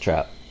catch this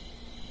trap.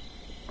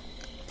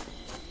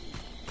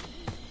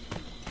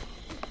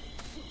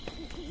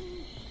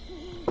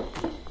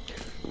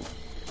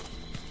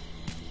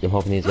 I'm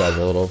hoping these guys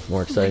are a little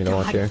more exciting to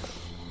watch here.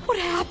 What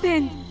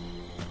happened?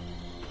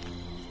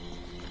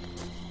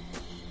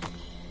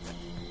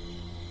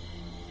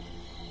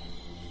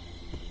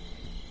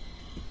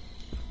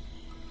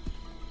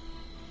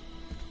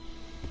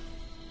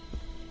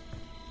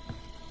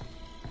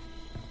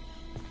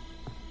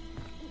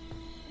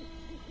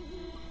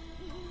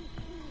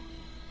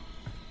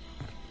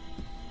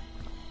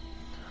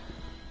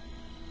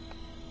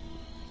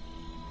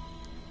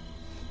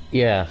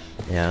 Yeah,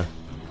 yeah.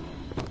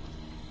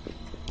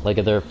 Like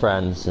if they're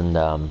friends and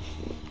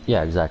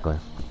yeah, exactly.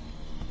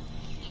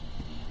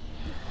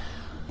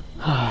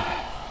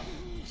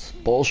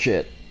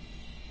 Bullshit.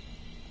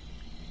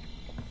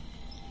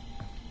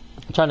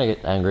 I'm trying to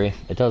get angry.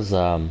 It does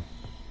kind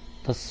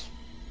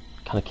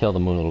of kill the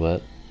mood a little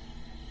bit.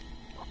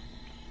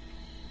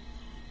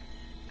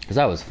 Because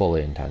that was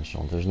fully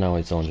intentional. There's no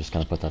way someone just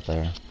kind of put that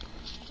there.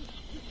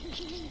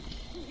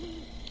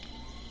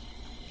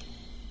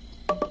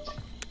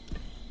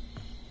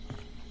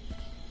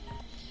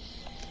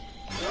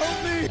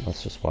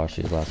 Let's just watch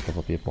these last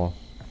couple people.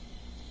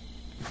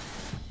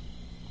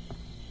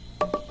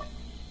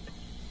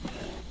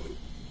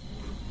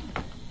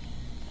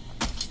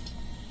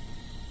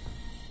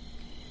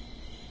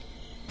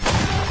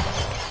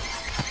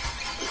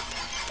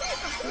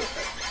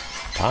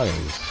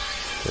 Tommy's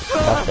just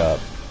fucked up.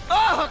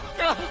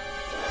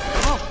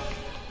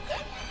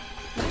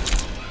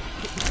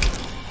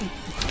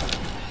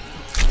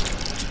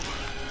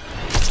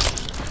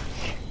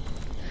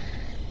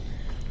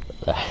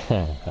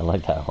 I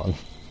like that one.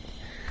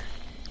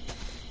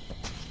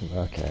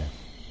 Okay.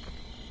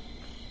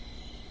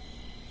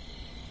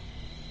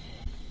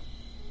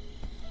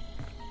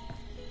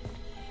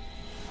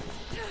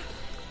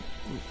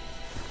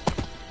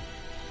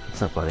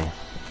 What's up, buddy?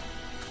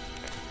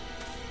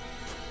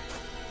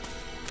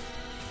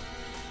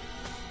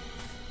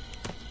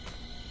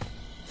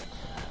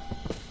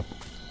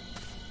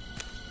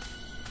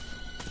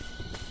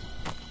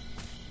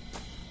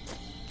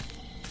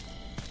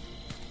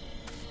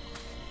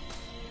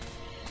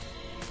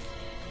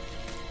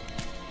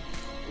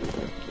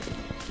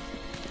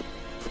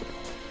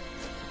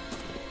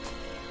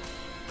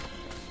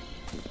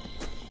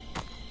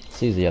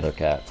 Sees the other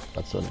cat.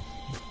 That's what.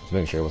 Just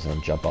making sure it wasn't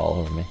gonna jump all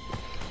over me.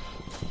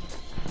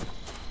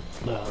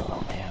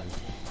 Oh man.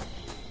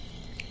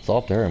 It's all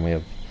up there, and we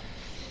have.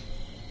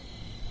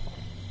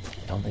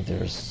 I don't think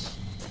there's.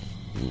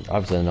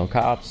 Obviously, no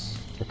cops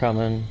are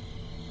coming.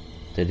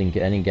 They didn't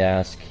get any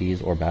gas,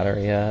 keys, or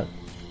battery yet.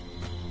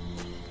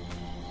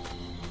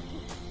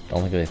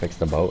 Don't think they fixed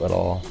the boat at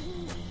all.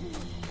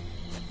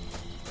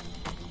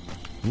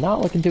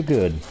 Not looking too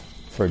good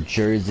for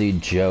Jersey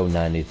Joe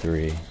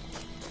 93.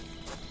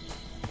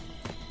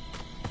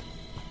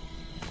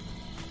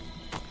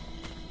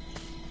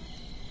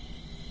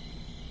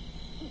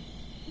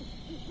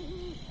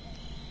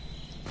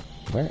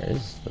 Where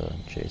is the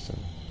Jason?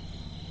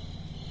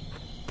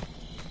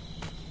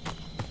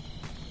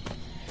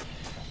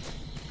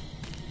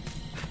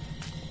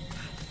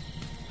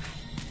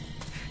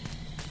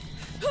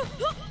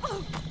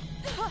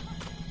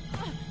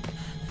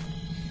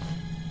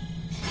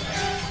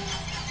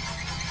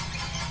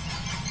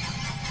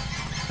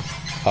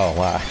 Oh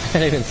wow, I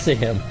didn't even see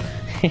him.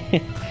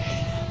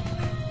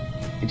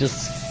 He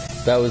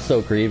just, that was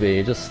so creepy.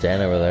 He just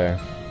stand over there.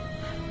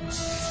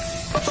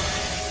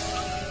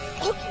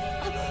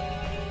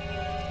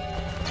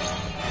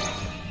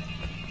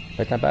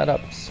 Pick that bat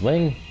up,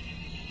 swing.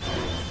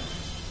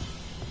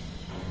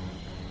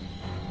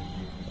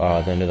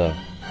 Oh, then do the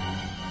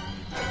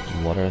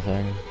water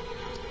thing.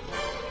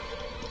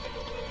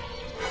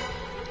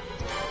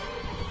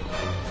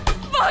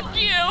 Fuck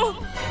you!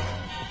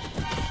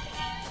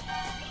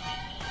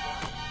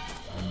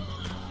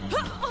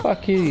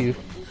 Fuck you, you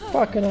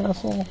fucking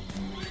asshole.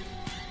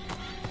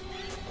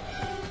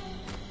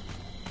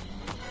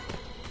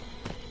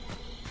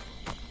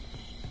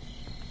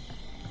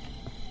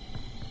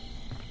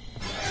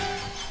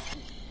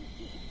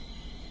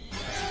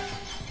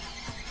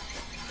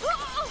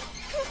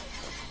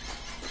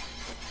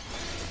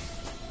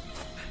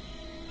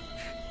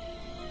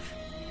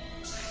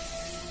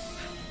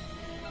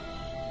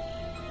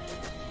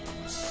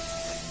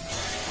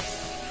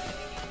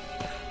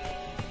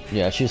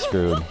 Yeah, she's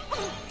screwed.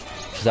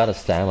 She's out of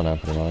stamina,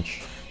 pretty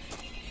much.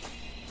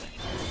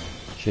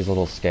 She's a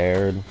little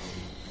scared.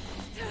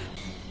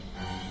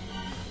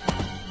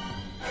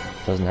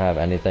 Doesn't have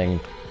anything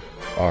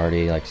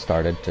already, like,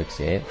 started to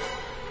escape.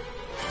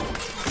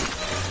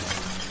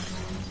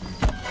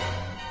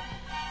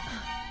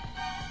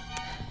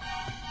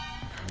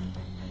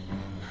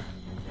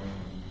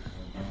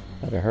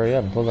 Better hurry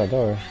up and close that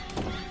door.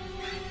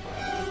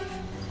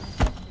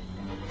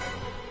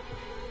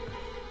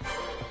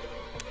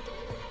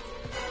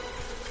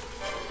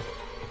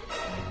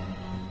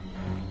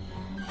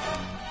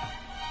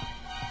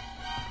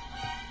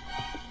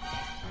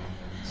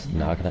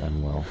 Not gonna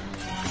end well.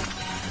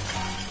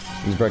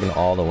 He's breaking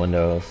all the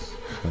windows.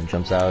 When he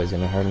jumps out, he's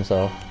gonna hurt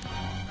himself.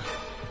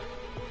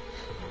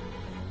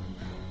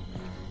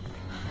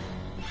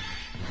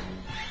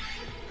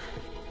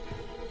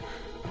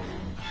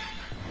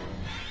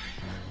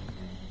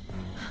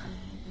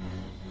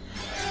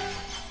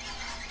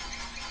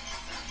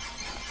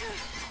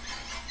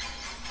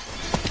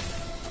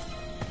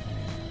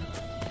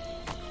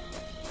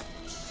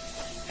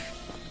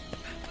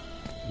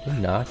 Did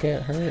he not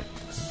get hurt?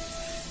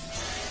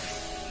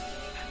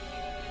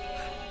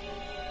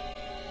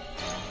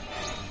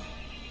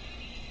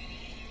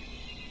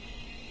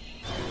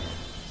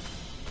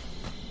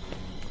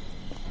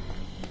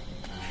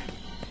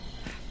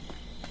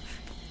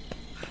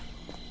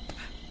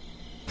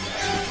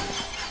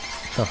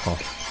 Oh.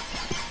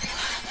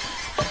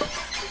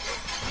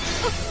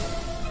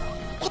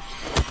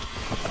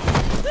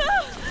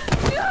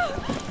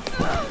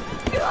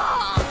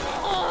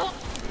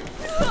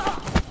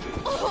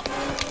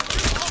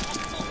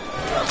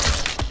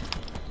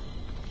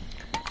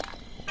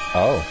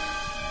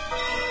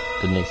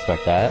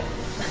 expect that.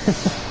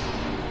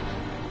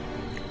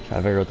 Try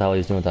to figure out what the hell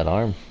he's doing with that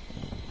arm.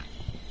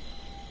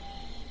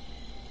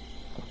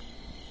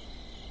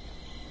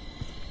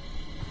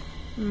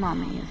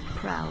 Mommy is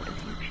proud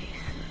of you,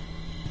 Jason.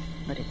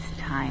 But it's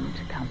time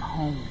to come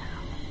home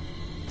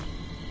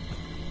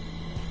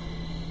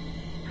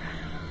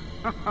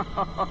now.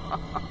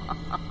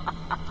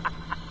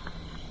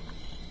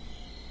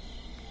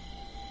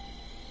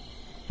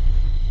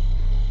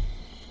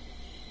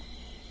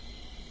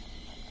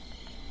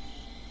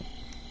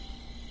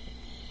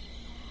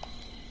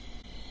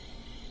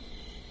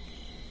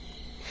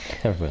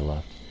 Everybody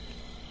left.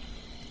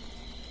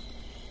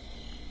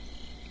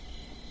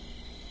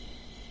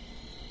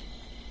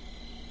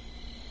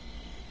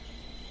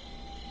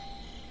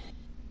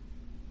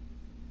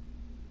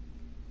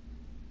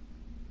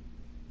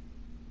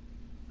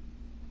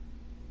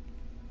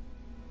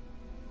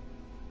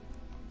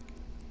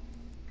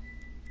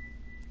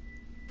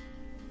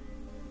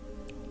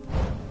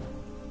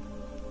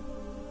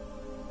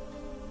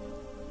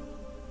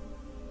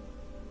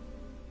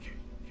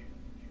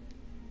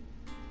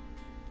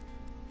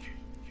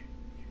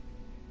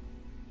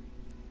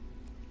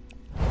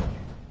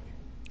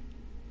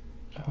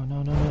 Oh,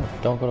 no, no, no.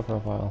 Don't go to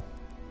profile.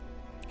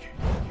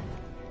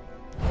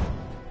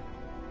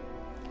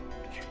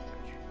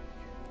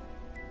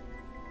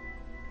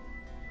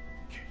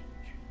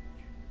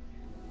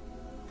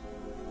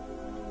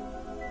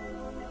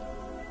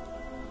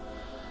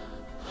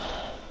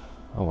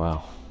 Oh,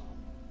 wow.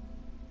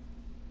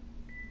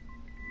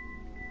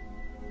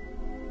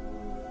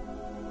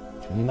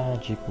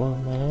 Magic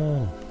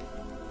woman.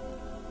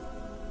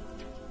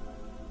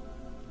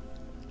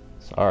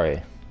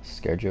 Sorry,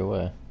 scared you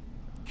away.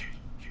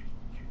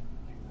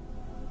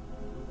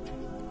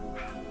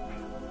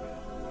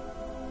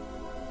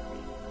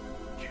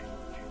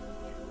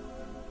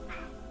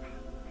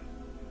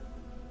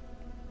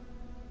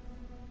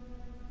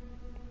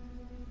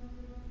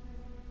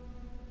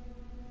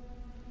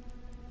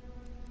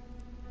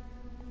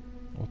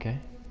 Okay.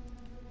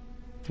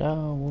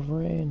 No,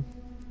 Wolverine.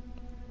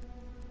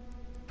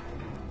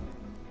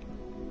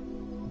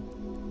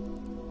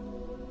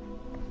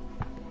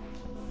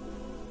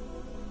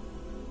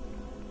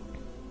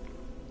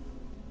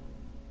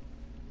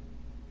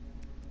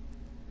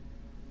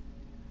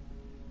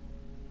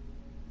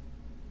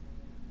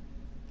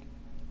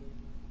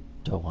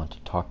 Don't want to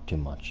talk too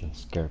much and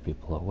scare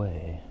people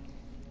away.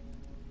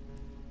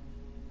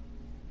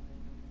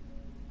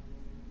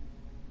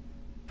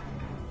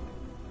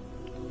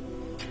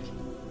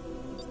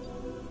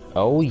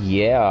 Oh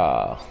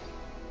yeah.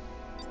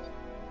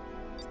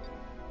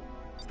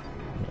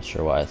 I'm not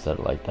sure why I said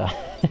it like that.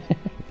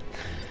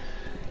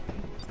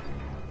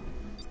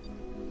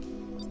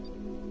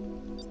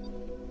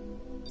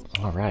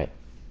 All right.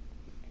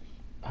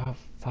 Oh,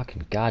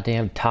 fucking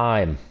goddamn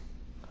time.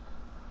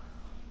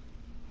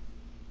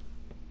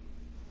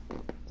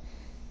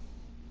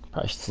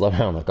 Probably should slow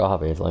down on the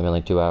coffee. It's only been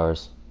like 2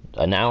 hours.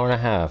 An hour and a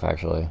half,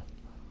 actually.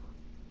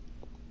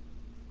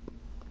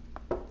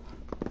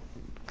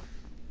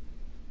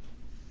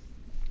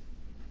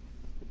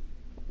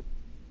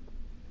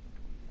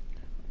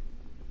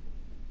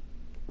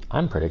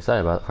 I'm pretty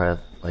excited about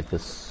like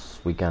this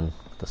weekend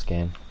with this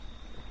game.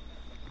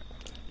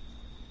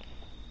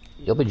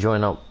 You'll be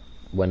joining up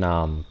when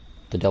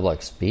the double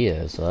XP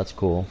is, so that's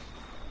cool.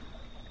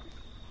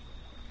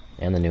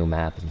 And the new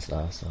map and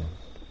stuff, so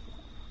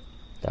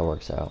that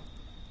works out.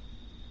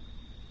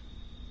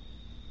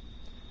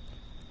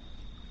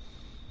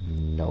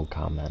 No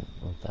comment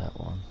with that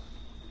one.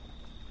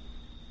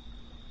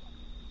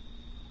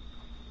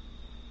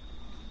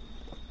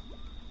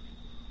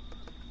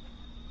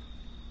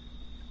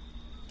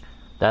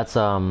 That's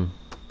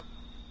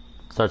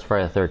starts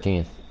Friday the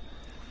 13th.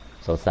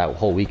 So it's that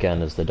whole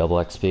weekend is the double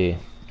XP,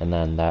 and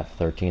then that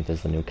 13th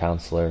is the new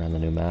counselor and the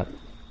new map.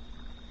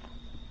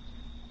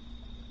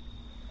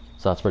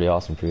 So that's pretty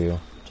awesome for you.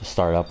 Just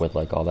start up with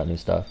like all that new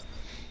stuff.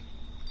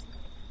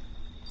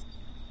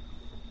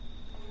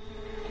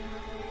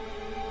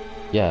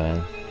 Yeah,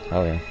 man.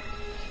 Oh yeah.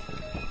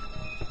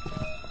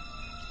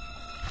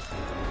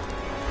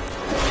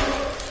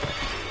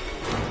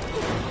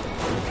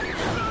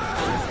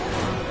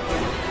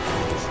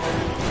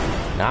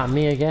 Not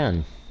me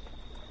again.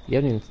 You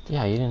haven't even,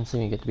 yeah, you didn't see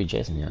me get to be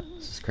Jason yet.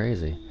 This is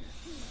crazy.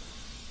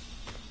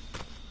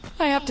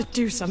 I have to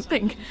do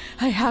something.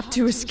 I have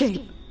to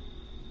escape.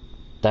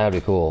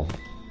 That'd be cool.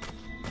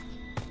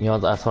 You know,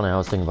 that's funny, I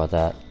was thinking about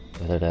that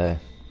the other day.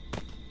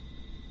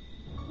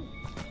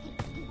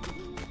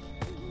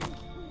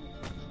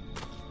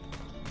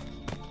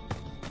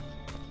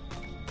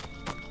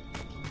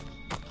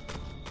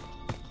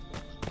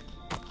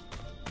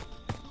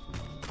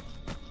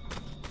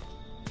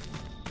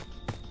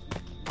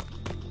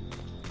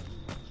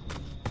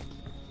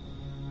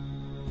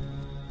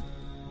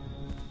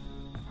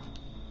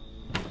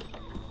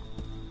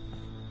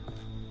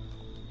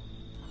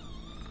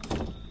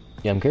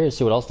 Yeah, I'm curious to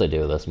see what else they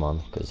do this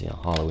month, because, you know,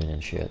 Halloween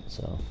and shit,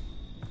 so.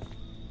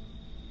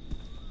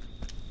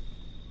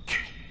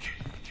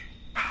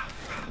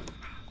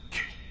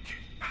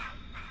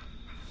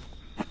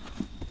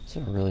 Is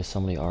there really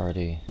somebody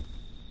already?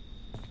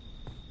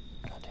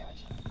 God damn it.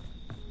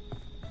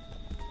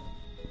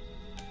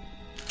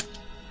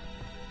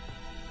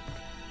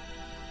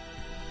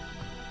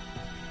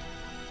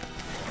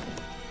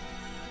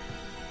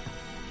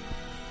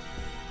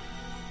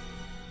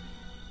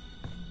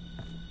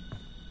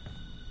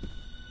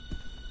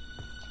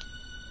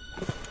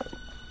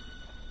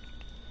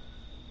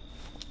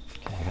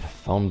 Okay, I got a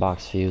phone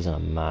box fuse and a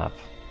map.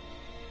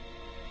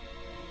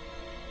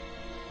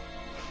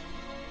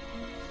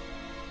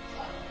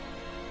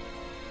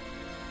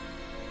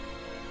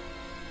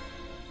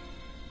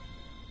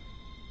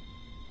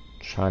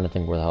 Trying to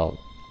think where the hell.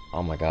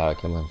 Oh my god, I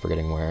can't believe I'm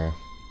forgetting where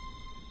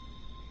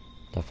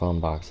the phone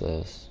box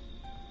is.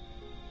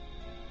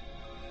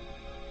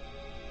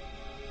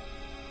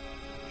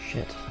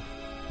 Shit.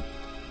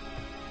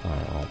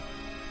 Alright, well.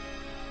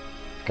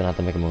 Gonna have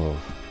to make a move.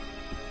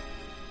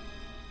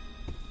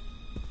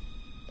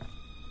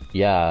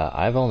 Yeah,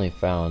 I've only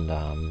found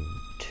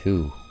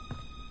 2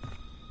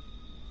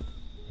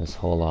 this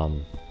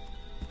whole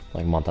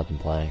like month I've been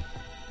playing.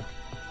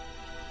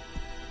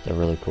 They're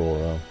really cool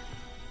though.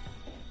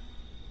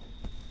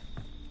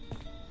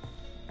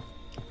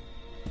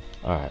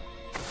 Alright.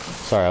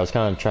 Sorry, I was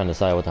kind of trying to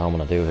decide what the hell I'm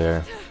gonna do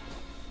here.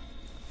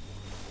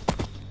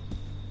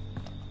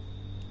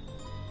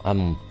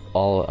 I'm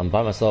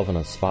by myself in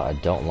a spot I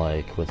don't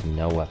like with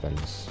no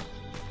weapons.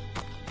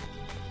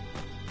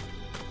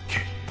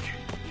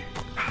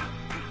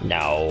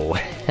 No.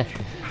 Of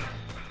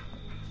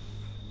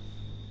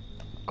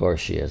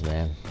course she is,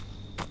 man.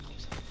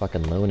 She's a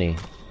fucking loony.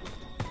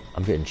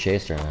 I'm getting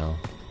chased right now.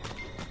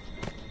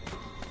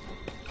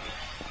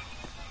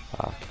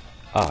 Fuck.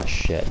 Oh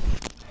shit.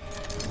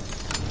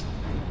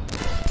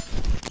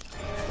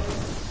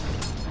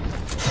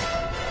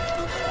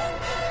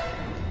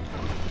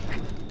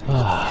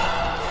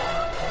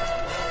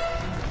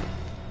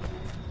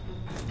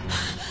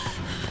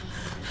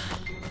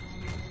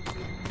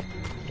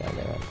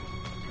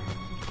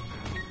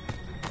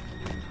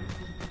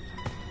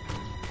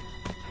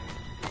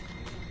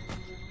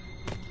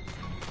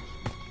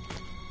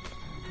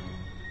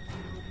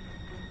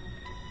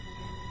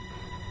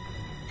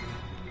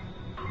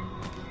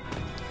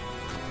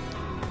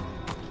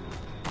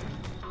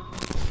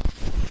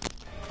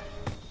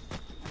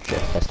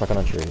 That's stuck on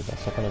a tree.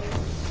 That's stuck on a tree.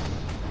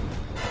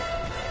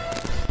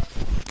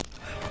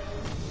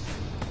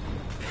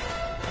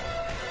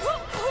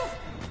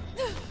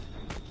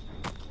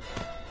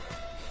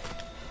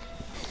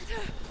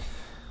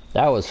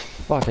 That was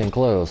fucking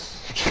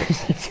close.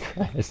 Jesus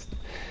Christ.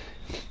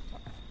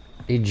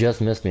 He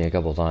just missed me a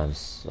couple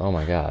times. Oh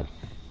my god.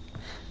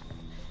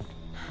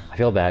 I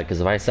feel bad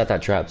because if I set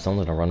that trap,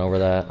 someone's gonna run over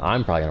that.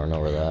 I'm probably gonna run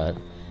over that.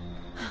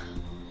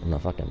 In the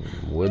fucking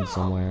woods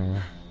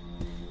somewhere.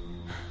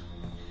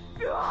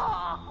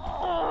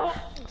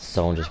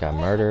 Someone just got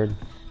murdered.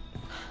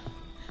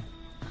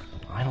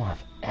 I don't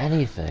have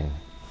anything.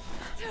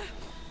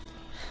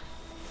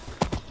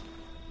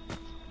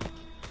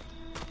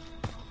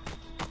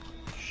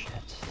 Shit.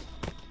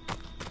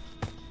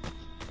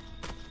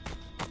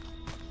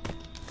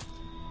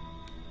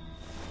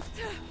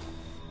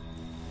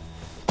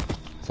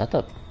 Is that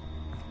the...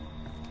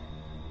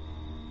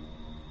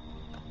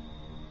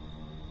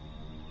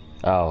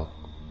 Oh.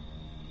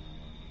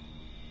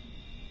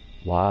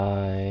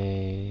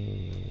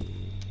 Why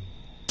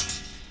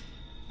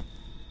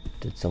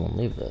did someone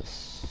leave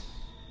this?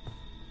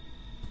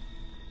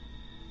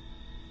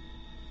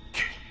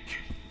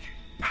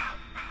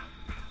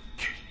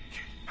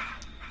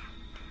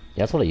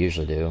 Yeah, that's what I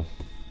usually do.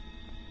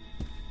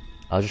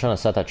 I was just trying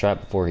to set that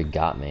trap before he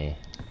got me.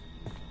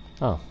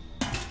 Oh.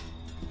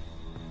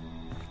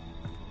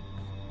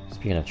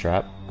 Speaking of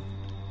trap.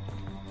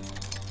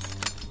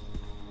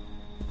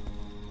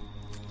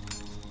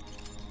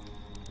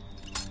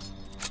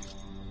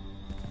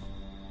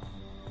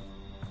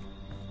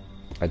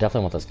 I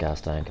definitely want this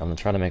gas tank. I'm gonna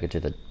try to make it to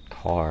the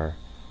car.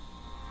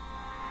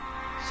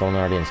 Someone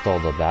already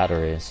installed the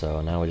battery,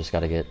 so now we just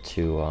gotta get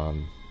to,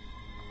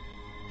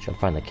 try to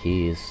find the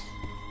keys.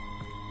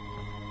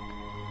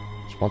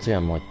 Just once again,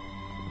 I'm like,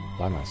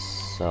 by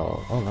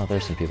myself. Oh no,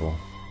 there's some people.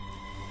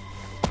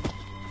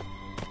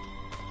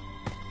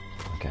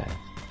 Okay.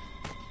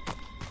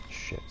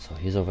 Shit, so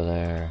he's over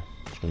there.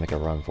 Just gonna make a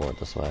run for it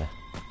this way.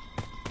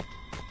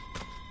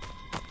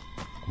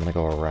 I'm gonna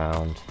go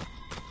around.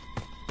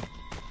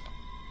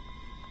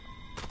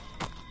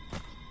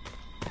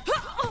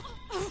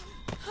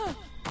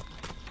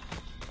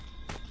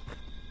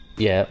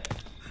 Yeah.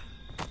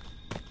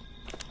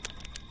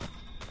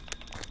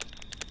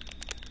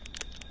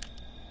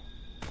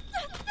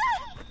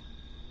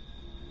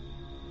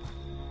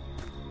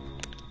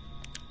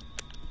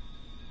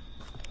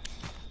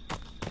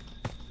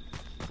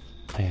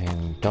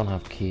 I don't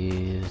have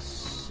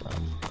keys.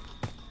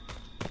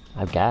 I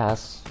have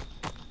gas.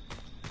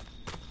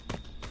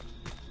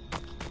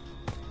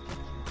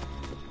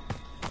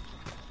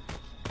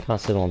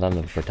 Constantly want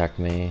them to protect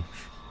me.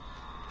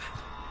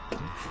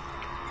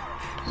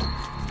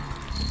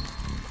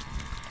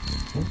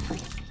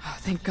 Oh,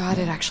 thank God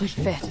it actually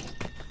fit.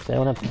 Does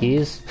anyone have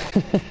keys?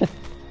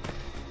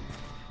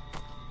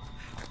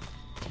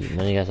 None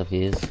of you guys have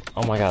keys?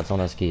 Oh my god,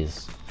 someone has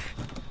keys.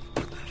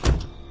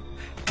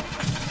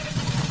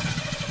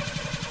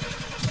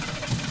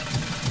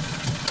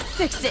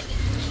 Fix it.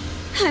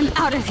 I'm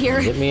out of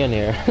here. Get me in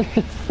here.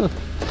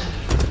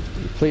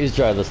 Please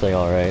drive this thing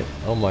alright.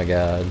 Oh my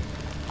god.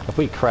 If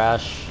we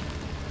crash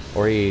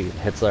or he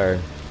hits our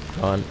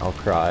gun, I'll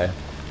cry.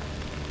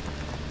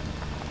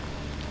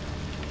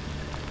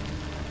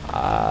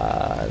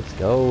 Let's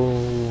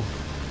go.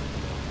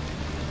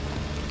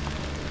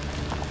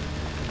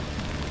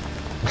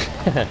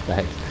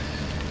 Thanks.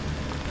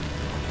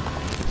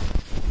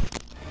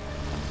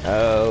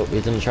 Oh,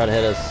 he's gonna try to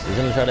hit us. He's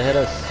gonna try to hit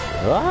us.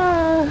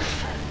 Ah!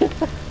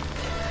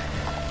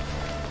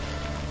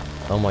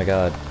 Oh my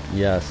god,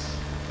 yes.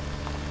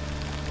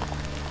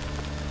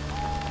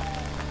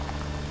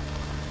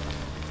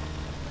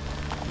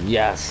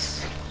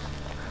 Yes!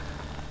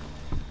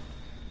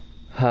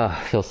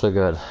 Ah, feels so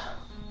good.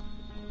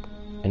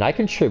 And I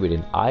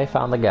contributed. I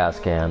found the gas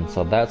can,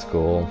 so that's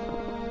cool.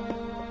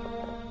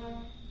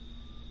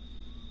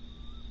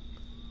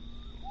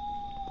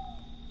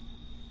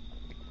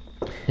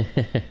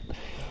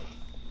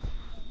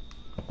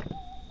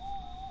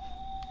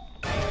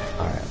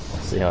 Alright,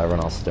 let's see how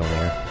everyone else is doing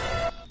here.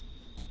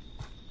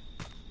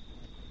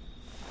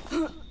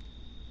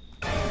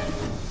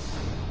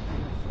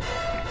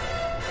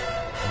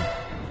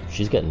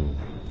 She's getting...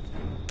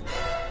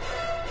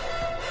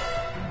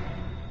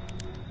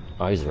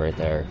 Oh, he's right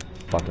there,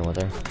 fucking with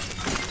her.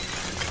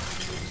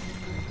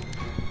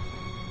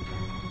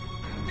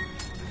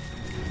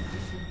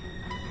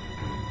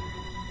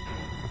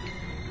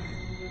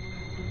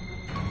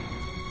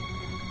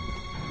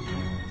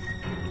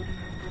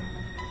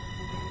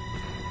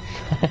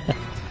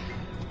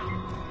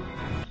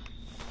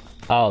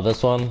 Oh,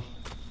 this one?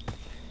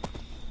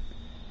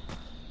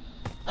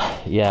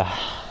 Yeah.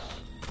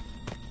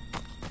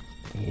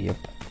 Yep.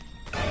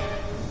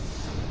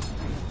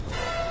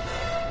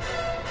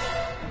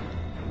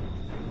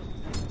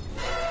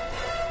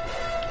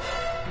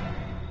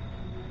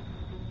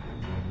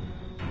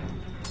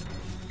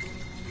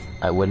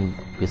 I wouldn't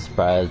be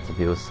surprised if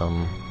he was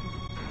some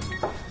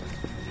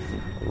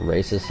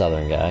racist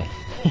Southern guy.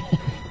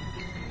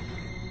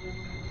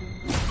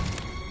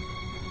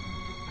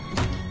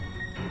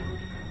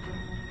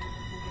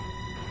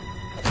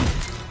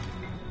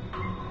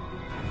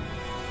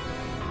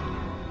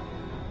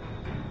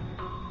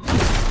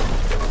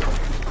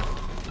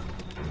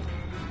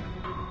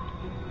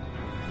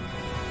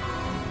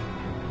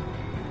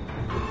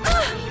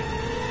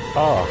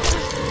 Oh.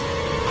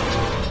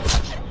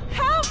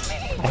 Help me!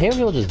 I hate when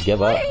people just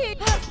give up.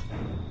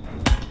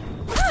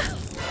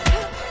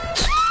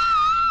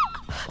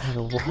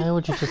 Why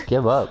would you just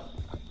give up?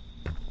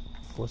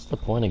 What's the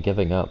point of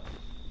giving up?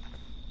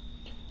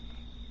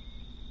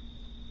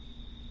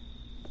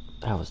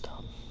 That was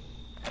dumb.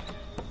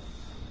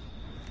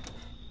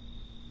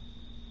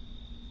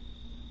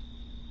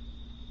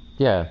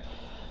 Yeah,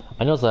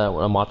 I noticed that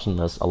when I'm watching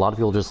this, a lot of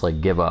people just like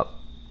give up.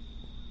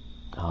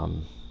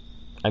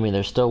 I mean,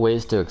 there's still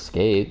ways to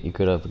escape. You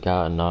could have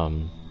gotten,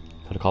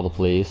 could have called the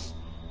police.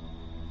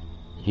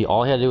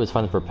 All he had to do was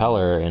find the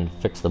propeller and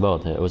fix the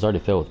boat. It was already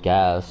filled with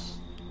gas.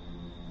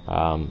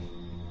 Yeah,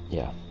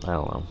 I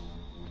don't know.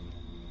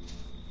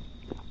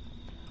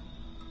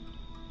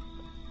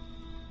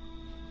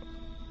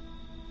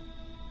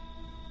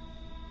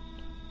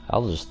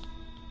 I'll just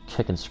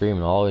kick and scream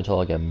all the way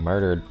until I get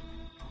murdered.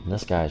 And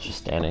this guy's just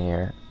standing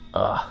here.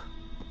 Ugh.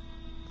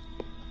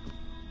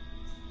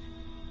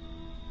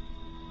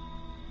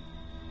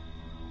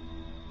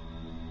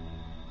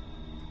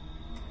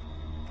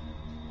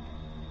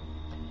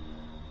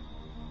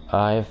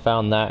 I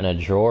found that in a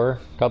drawer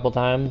a couple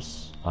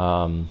times.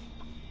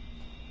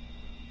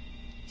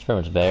 It's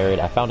pretty much varied.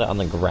 I found it on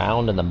the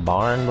ground in the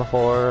barn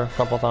before a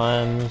couple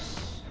times.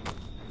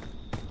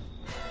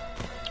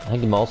 I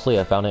think mostly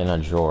I found it in a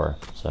drawer,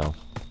 so.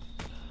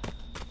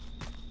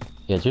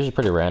 Yeah, it's usually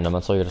pretty random.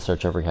 That's why you gotta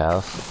search every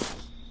house.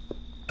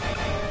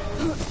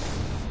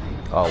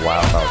 Oh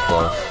wow, that was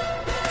close.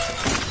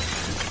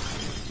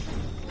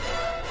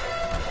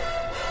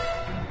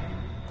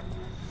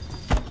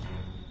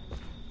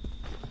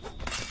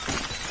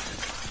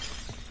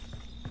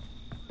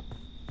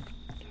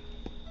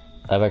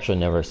 I've actually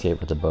never escaped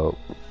with a boat.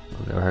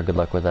 I've never had good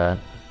luck with that.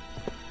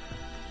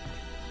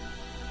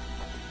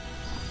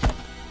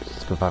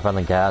 If I find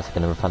the gas, I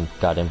can never find the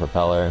goddamn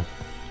propeller.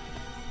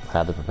 If I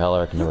had the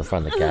propeller, I can never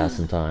find the gas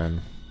in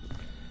time.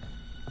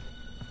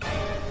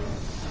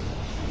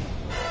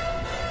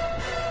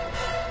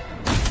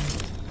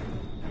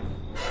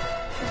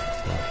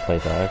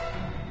 Fight back.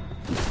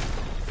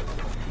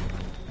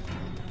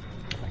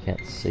 I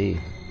can't see.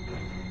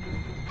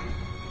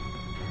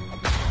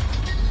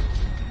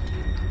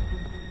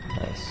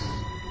 Nice.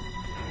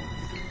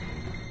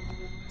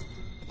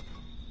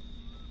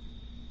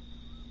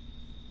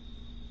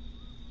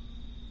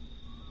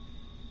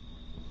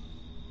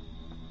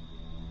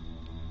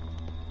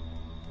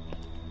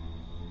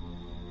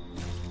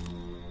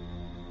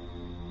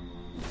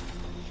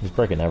 He's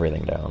breaking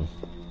everything down.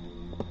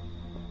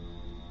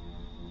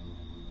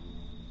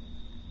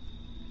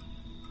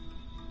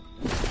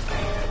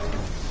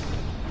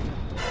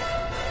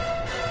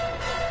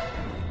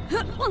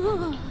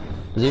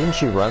 Because even if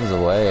she runs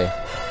away,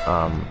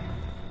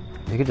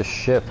 you could just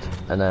shift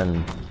and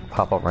then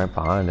pop up right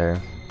behind her.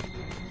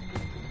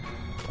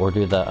 Or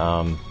do the,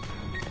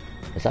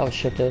 is that what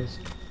shift is?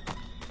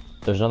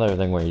 There's another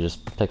thing where you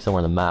just pick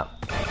somewhere on the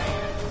map.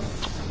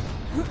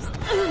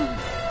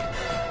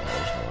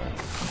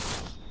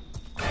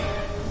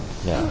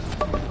 Yeah.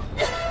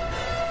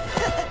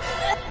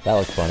 That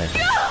was funny.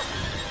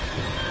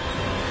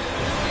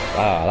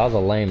 Ah, that was a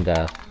lame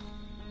death.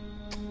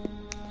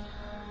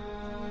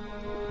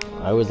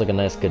 I always like a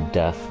nice good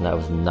death, and that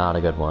was not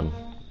a good one.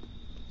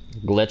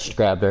 Glitched,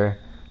 grabbed her,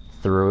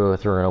 threw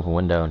her an open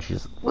window, and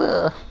she's...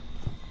 Ugh.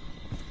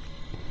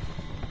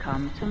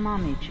 Come to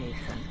mommy,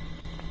 Jason.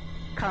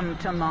 Come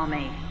to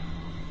mommy.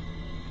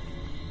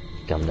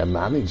 Come to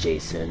mommy,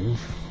 Jason.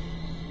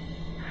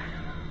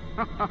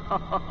 Oh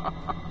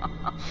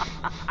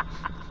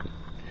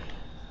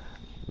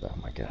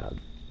my god.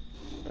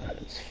 That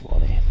is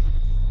funny.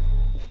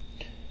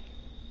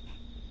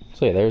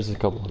 So yeah, there's an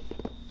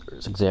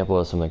example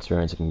of some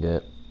experience you can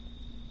get.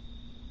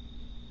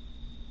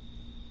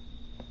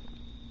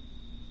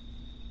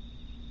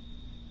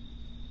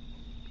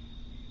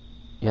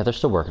 Yeah, they're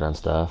still working on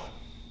stuff.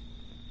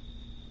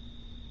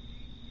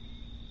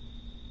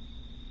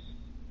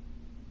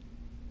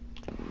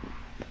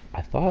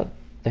 I thought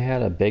they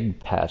had a big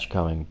patch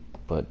coming,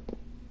 but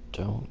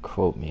don't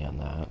quote me on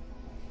that.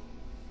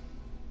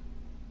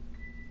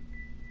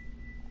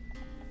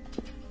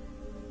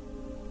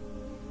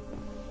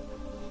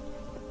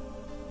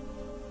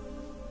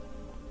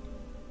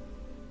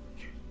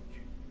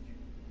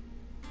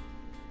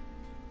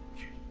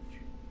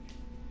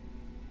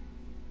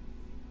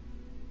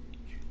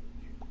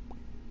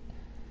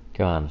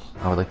 Come on,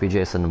 I would like to be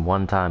Jason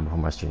one time before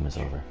my stream is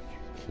over.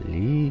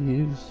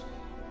 Please.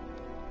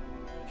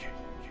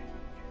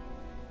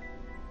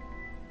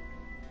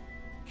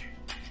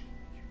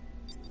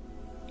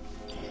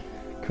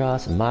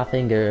 Crossing my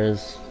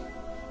fingers.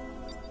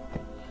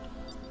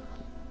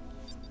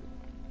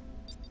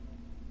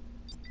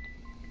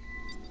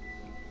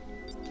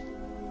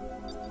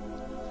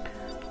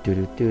 Do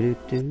do do do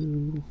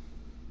do.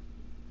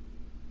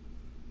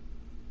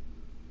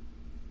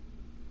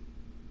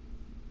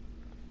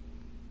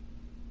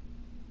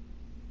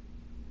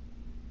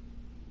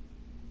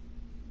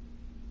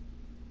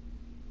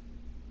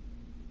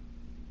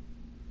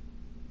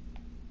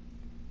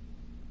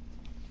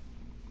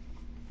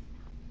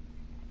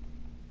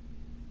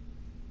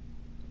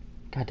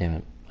 God damn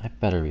it. I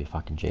better be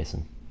fucking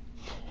Jason.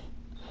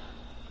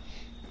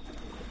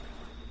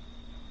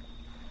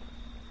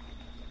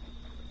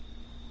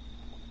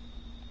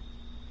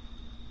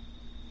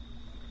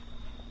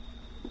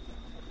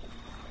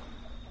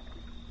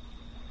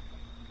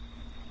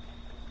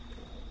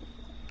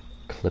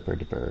 Clipper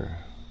Dipper.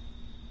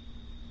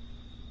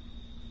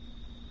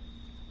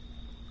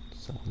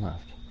 Someone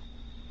left.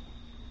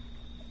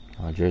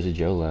 Oh, Jersey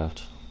Joe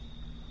left.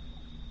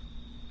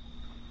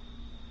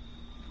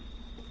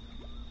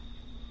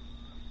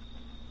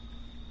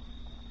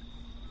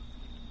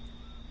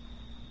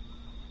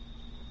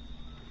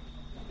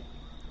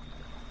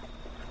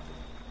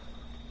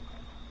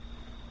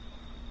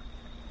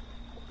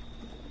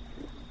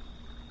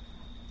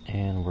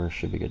 And we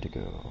should be good to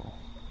go.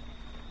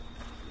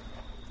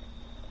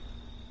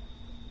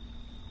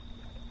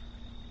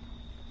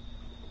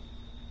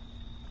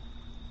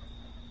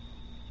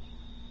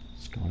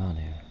 What's going on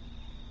here?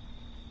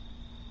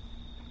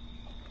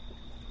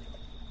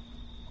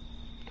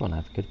 Come on, I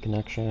have a good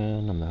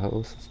connection. I'm the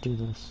host. Let's do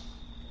this.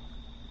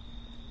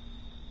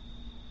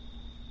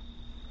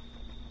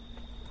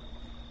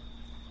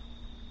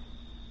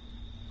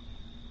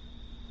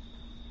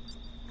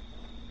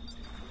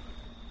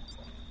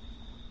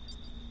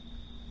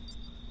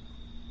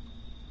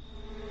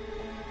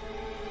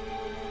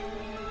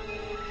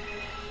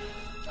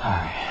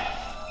 Alright.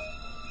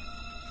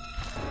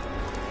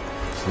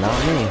 It's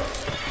not me.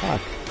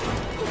 Fuck.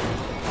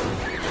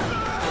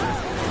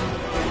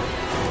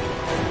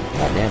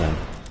 God damn it.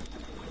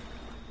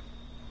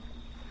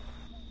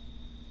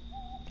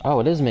 Oh,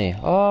 it is me.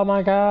 Oh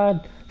my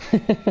god.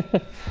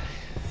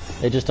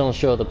 They just don't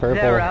show the purple.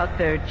 They're out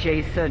there,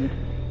 Jason.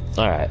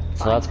 Alright,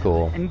 so that's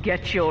cool. And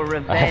get your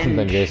revenge. I haven't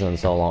been Jason in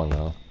so long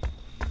though.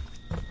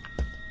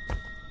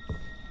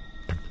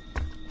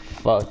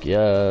 Fuck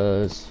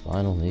yes,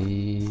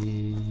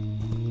 finally.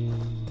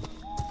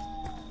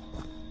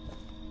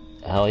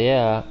 Hell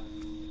yeah.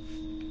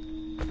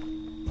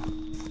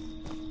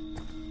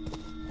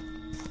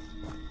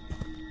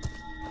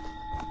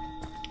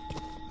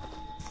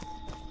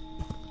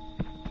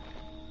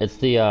 It's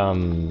the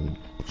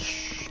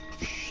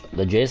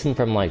Jason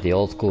from like the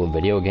old school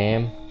video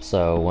game.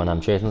 So when I'm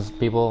chasing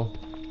people,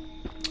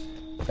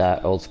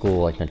 that old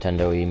school like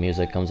Nintendo-y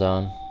music comes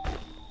on.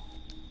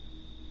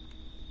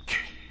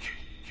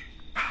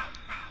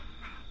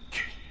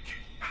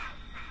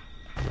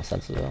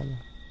 Sensitive on.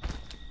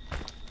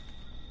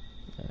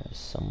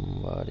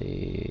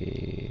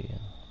 somebody.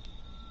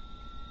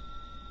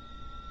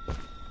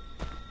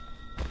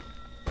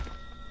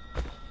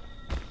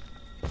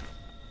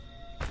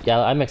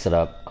 Yeah, I mix it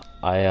up.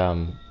 I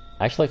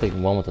actually like the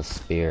one with the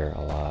spear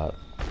a lot.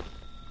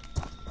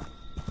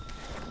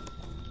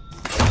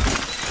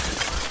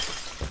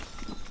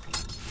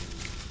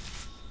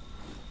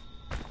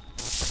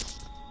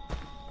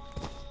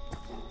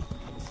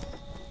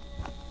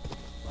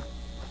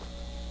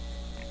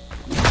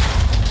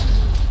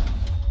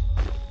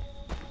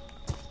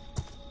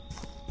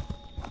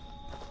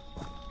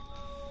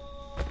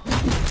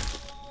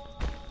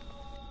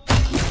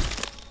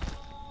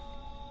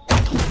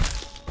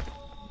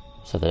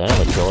 So the end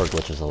of the door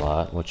glitches a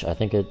lot, which I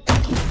think it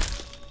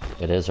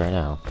is right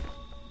now.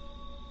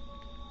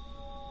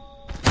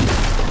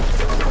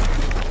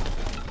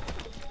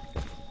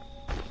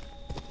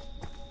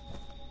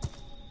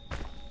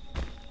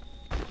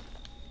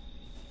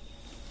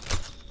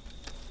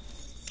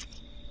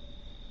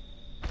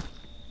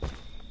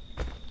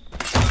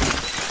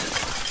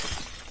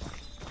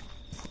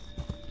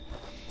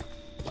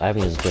 I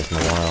haven't used this in a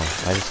while.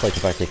 I just like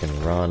the fact they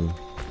can run.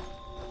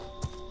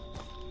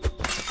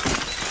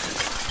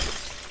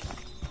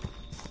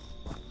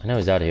 I know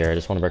he's out here, I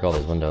just want to break all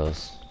these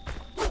windows.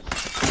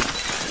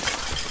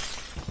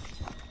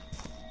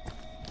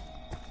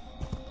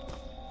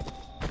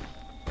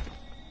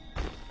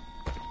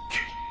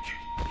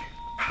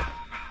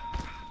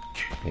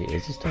 Wait,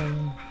 is he still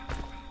in?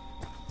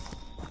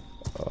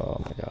 Oh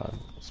my god,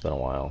 it's been a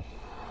while.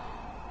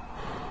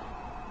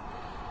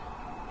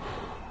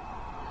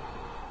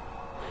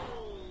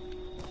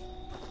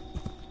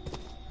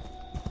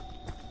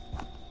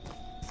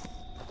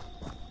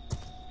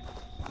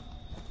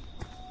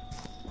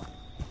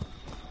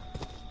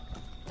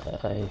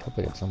 I hope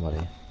I get somebody.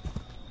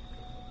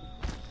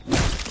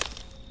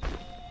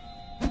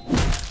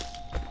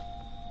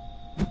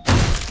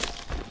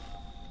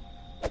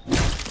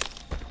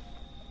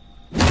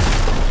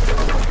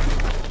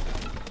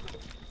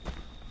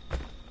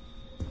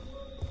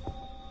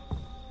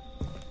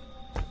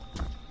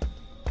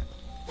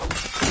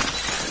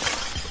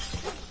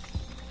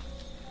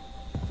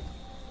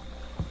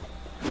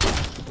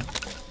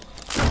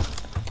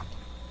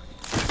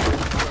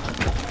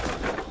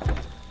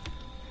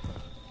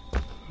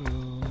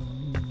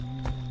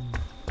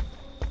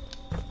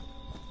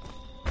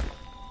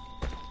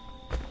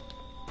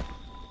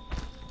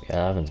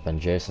 Yeah, I haven't been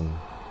Jason.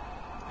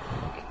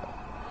 Like,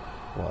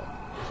 what?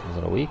 Was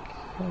it a week?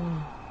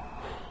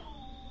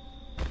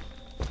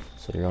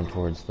 So you're going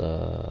towards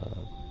the...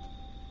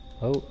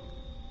 Oh.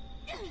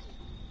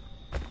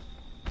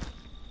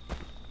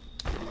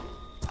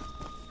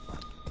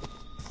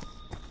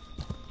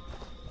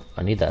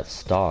 I need that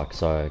stock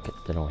so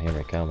they don't hear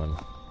me coming.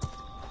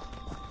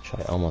 Which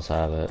I almost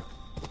have it.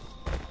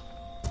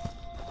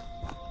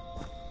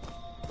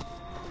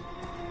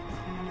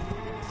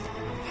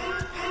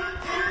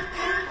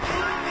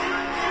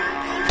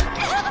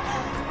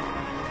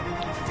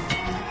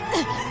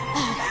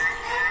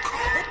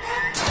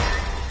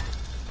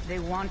 They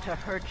want to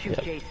hurt you,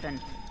 Yep.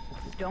 Jason.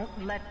 Don't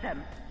let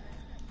them.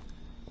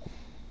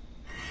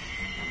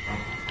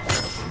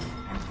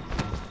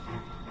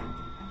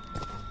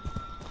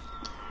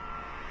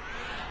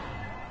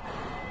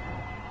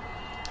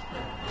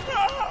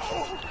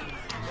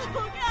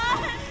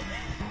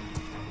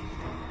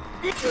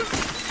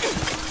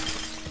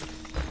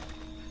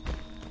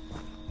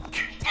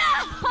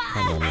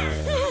 Come on,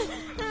 man.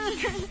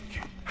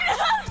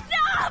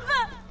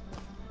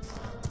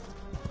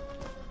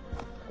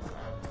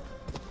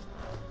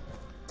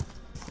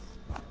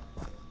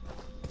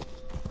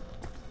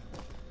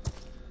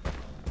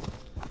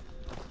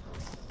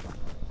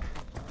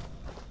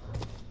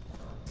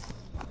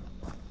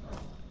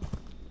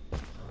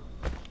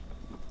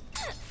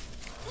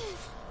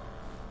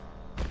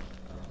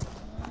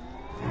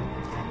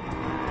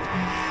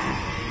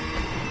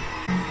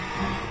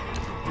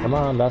 Come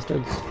on,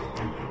 bastards.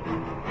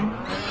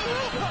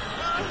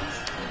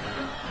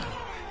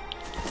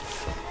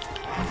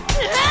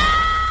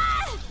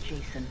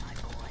 Jason, my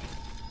boy,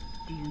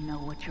 do you know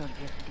what your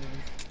gift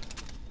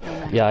is? No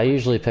matter Yeah, I what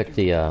usually you pick do,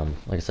 the,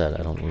 like I said,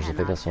 I don't usually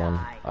pick this one.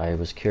 I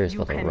was curious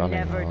you about the can running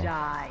never though.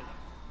 die.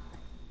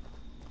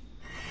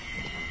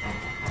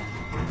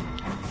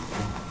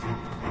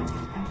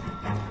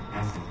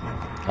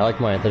 I like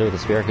my thing with the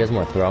spear. It gives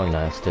more throwing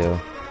knives too.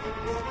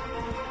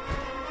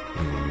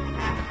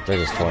 They're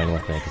just toying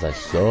with me because I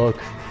suck.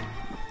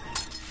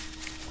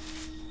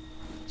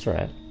 It's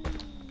alright.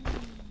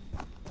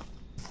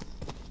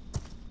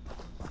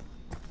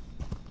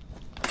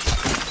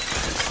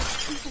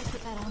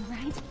 Put that on,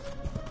 right?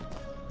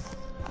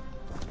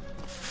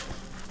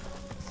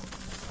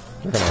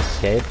 They're gonna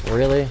escape?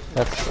 Really?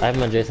 I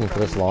haven't been Jason for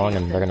this long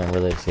and they're gonna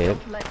really escape?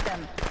 Don't let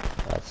them.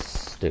 That's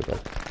stupid.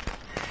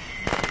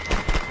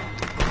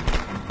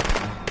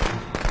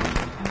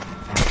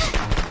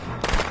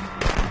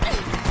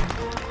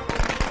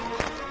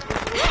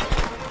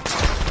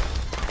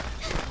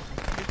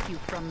 Take you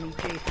from me,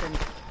 Jason.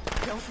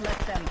 Don't let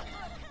them.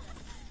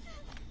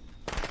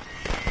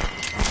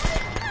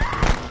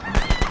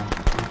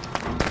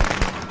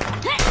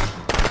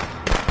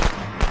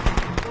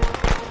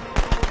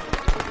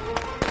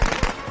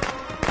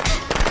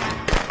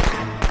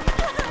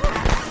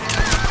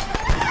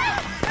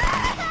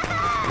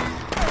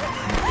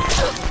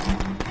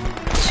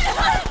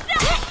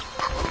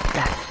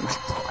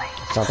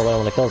 It's not the way I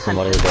want to kill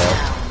somebody, but...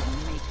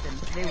 Make them.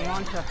 They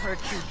want to hurt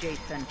you,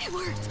 Jason.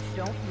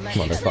 Don't let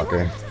them.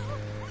 Motherfucker.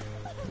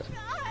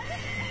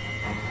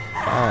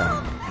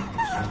 Ah.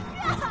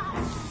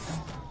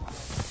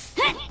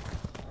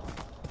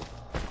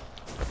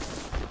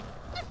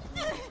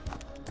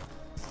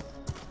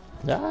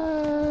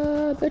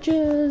 Ah,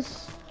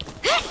 bitches!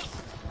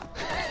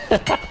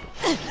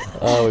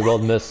 Oh, we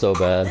both missed so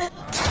bad.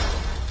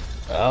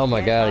 Oh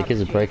my god, the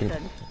kids are breaking.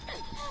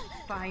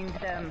 Find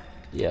them.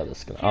 Yeah,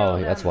 this guy. Oh,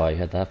 that's why he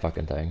had that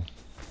fucking thing.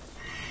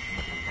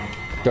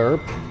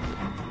 Derp.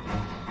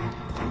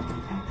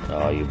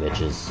 Oh, you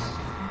bitches.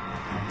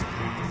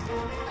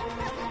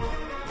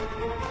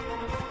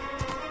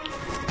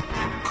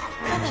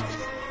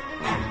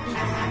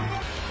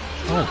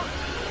 Oh,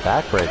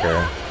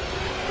 backbreaker.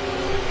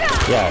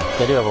 Yeah,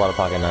 they do have a lot of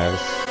pocket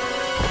knives.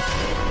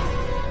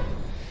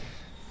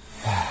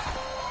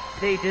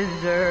 They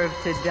deserve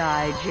to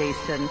die,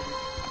 Jason.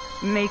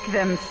 Make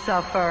them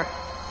suffer.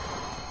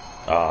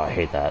 Oh, I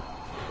hate that.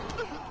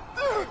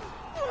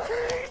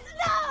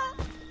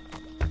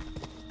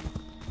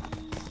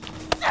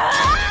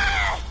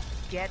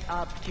 Get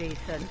up,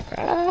 Jason.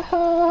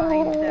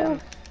 Find them.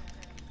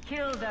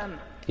 Kill them.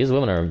 These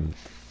women are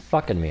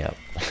fucking me up.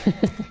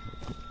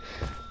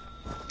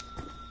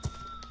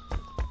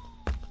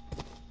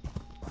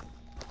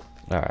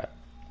 Alright.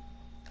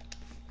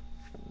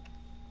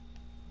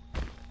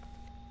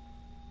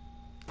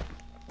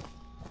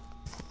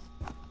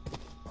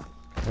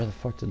 Where the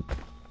fuck did...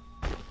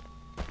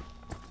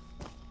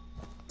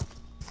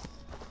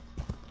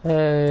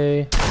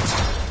 Hey!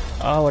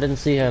 Oh, I didn't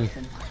see him.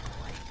 Listen, my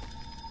boy.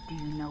 Do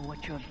you know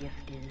what your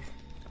gift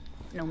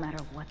is? No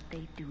matter what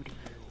they do to you.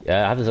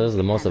 Yeah, I have to say this is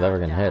the most I've ever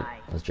cannot been hit. die.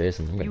 That's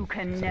Jason. I'm You getting,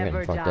 can I'm never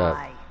getting fucked up.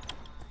 die.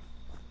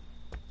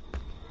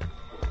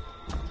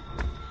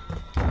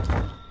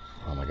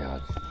 Oh my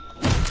god.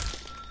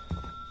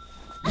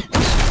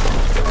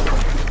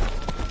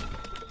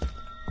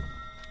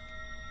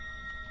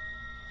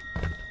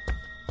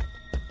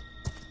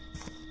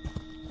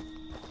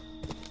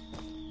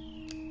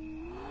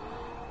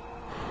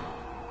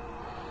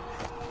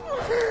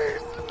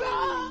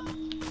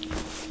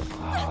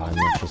 Oh,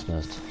 I just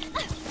missed.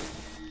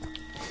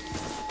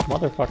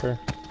 Motherfucker.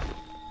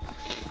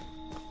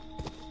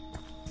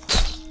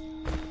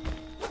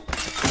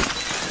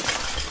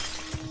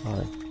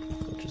 Alright,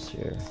 which is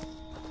here.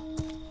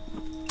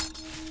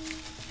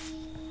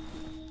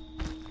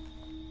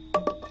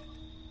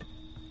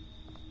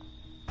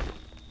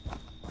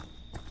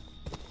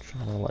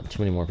 Trying to let too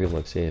many more people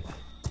escape.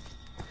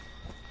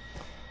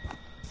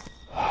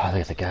 I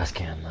think it's a gas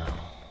can now.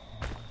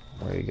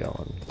 Where are you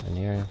going? In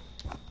here?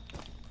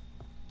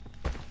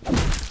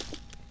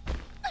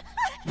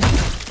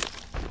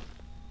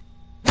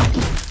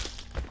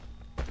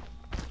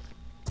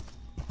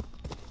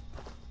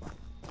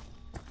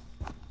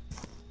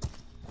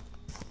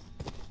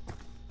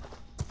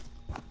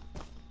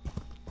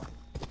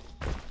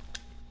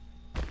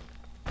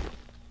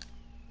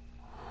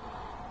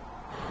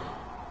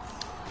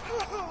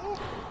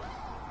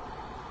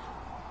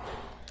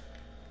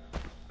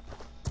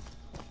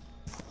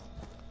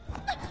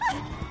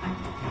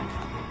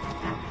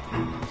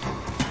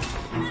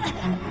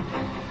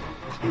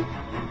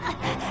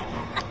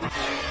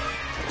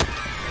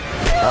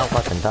 About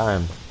fucking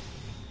time.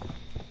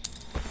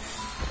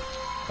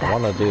 I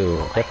want to do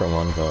a different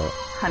one, but...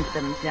 Hunt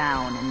them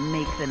down and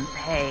make them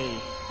pay.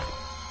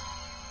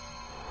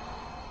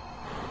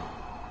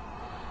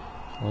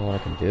 I don't know what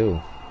I can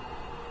do.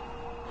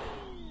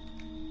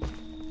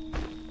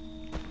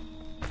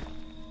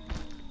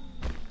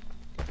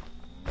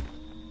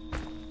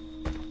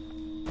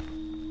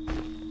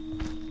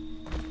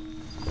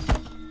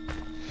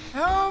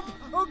 Help!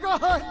 Oh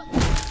god!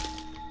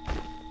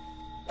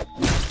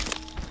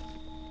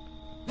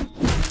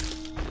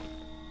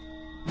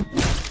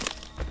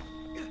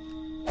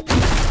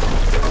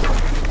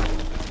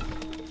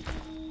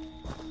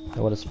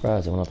 Oh, what a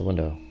surprise, I went out the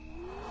window.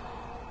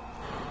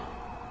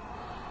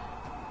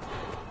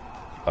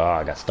 Oh,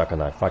 I got stuck in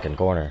that fucking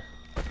corner.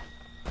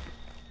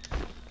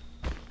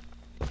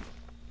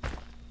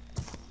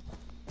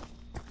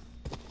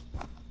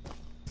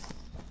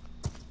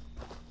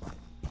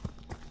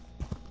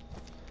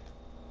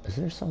 Is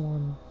there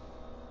someone?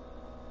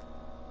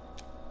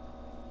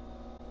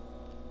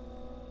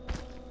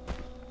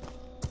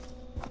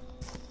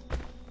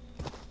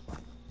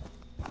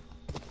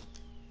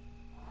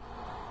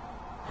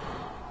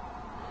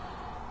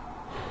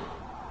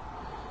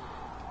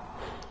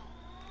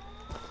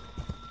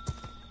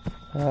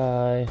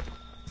 Hi.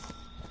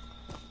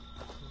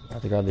 I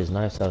have to grab these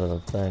knives out of the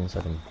thing so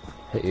I can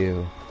hit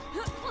you.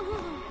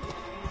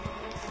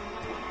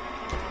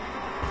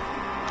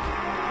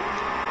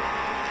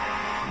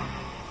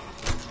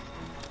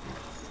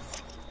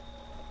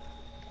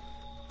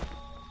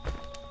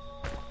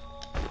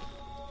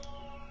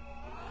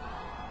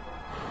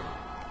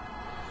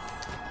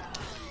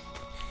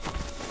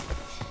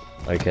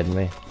 Are you kidding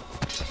me?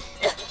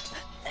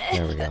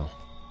 There we go.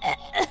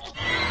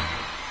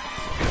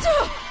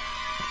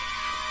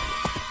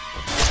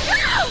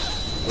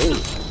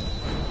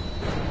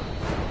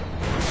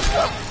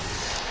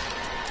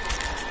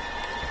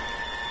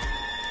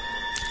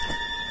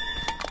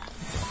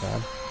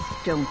 God.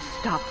 Don't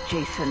stop,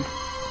 Jason.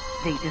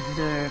 They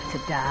deserve to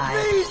die.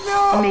 Please,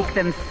 no! Make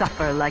them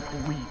suffer like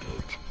we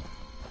did.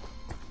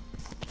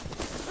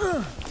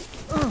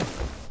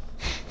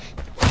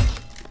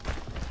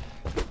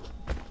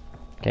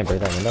 Can't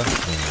break that window?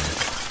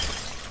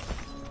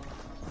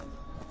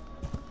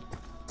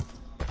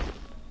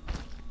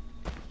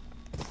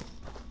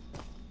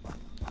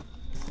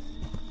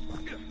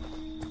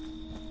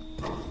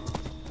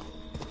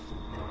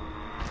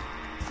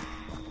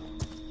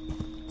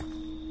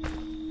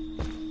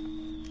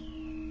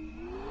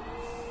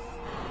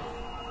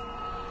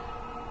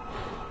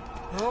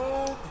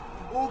 Oh,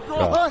 oh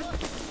God!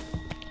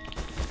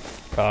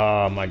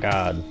 Oh my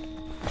god.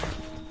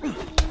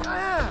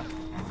 Ah!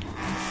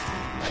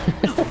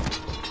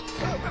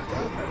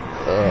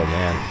 Oh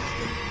man.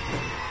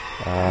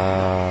 Oh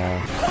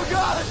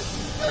God!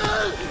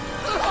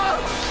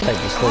 I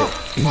just sleep.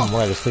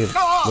 What, I just sleep?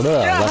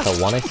 That's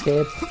a one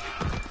escape?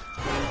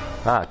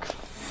 Fuck.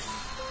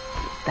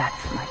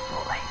 That's my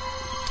boy.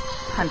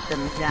 Hunt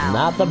them down.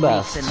 Not the and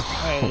best. Make them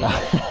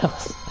pay.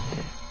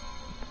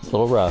 It's a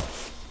little rough.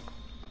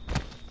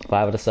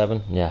 5 out of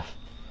 7? Yeah.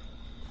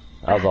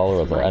 That was all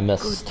over. I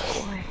missed Good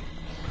boy.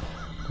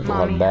 a lot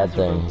Mommy of bad has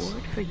a things.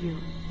 reward for you.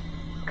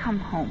 Come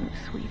home,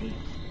 sweetie.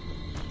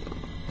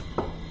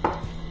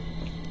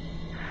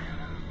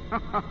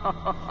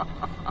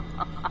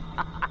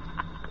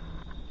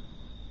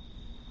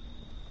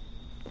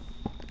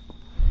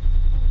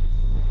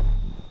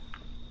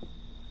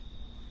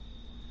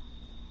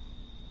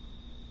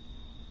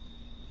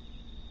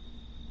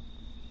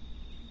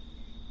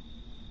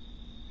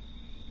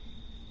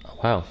 Oh,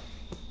 wow.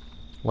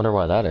 Wonder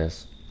why that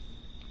is.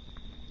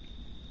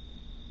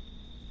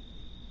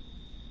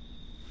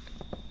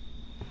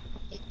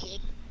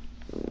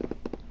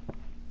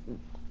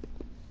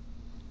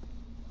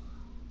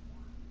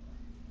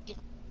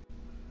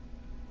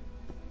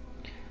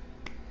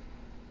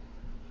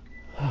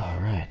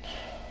 Alright.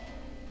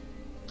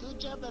 Good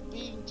job at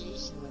being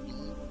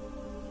Jason.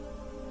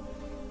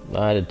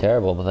 I did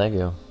terrible, but thank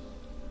you.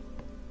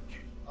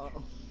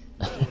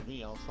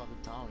 Me, I was fucking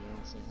Tommy. I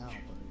don't say how,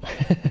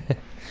 but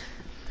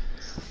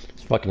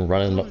Just fucking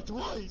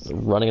twice.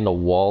 running into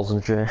walls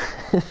and shit. I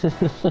was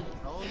the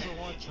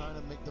one trying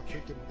to make the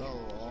freaking bell.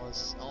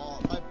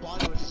 My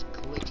body was just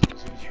glitching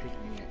as soon as you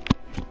picked me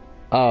up.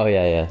 Oh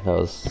yeah, yeah, that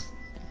was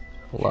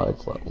a lot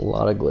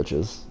of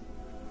glitches.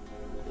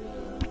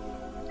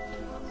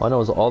 All I know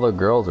is all the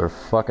girls are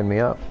fucking me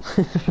up.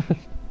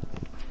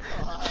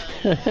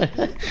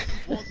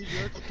 Once a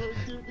year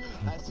character,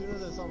 as soon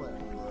as I saw that,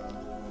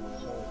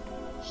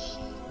 oh shit.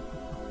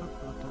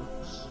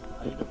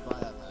 I need to buy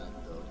that man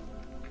though.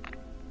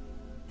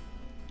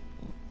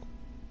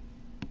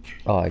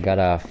 Oh, I got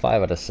a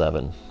 5 out of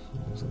 7. It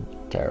was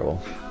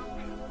terrible.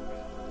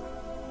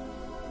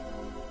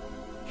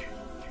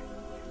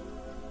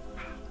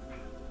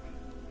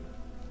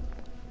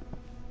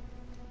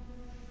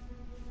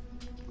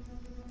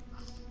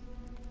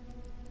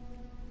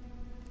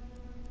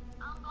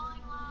 I'm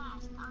going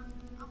last.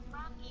 I'm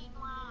running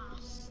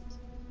last.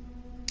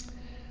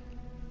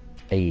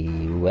 A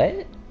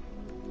what?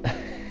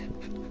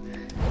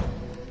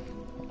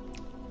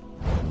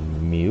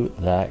 Mute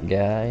that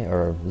guy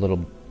or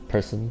little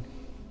person.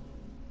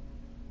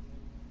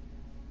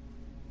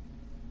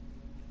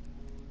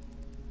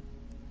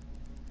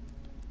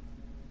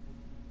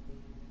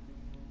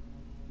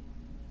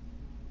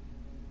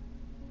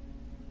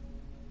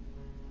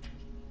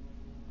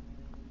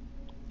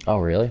 Oh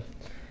really?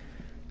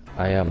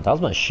 That was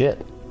my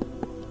shit.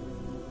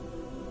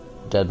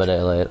 Dead by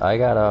Daylight. I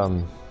got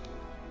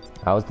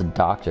I was the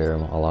doctor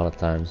a lot of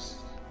times.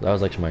 That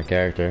was actually my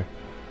character.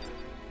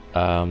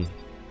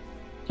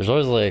 There's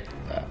always like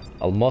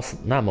a lot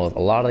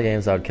of the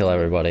games I would kill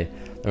everybody.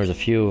 There was a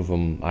few of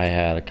them I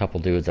had a couple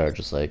dudes that were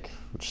just like,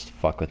 just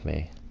fuck with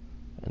me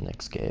and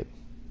escape.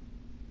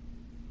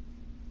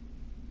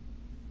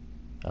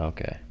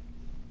 Okay.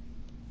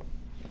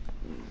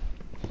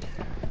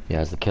 Yeah,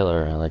 as the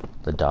killer, I like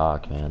the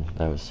doc, man.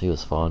 He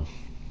was fun.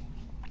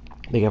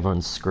 Make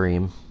everyone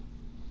scream.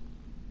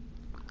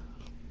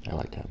 I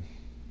liked him.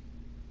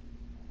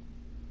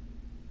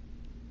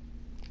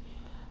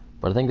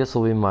 But I think this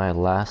will be my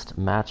last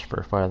match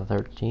for Friday the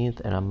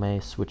 13th, and I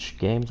may switch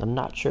games. I'm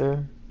not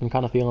sure. I'm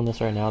kind of feeling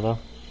this right now, though.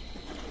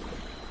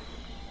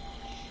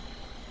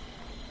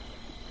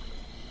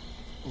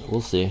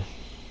 We'll see.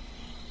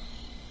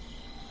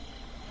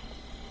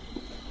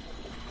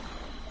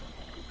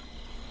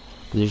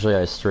 Usually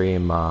I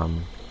stream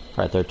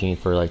Friday the 13th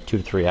for like 2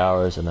 to 3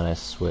 hours, and then I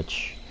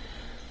switch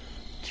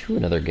to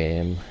another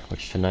game,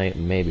 which tonight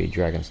may be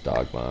Dragon's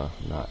Dogma.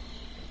 I'm not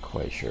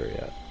quite sure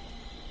yet.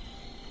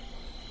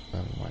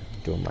 I'm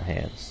doing my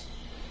hands.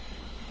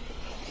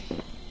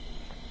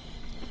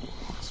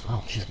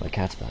 Oh, jeez, my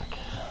cat's back.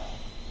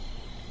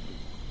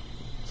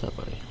 What's up,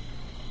 buddy?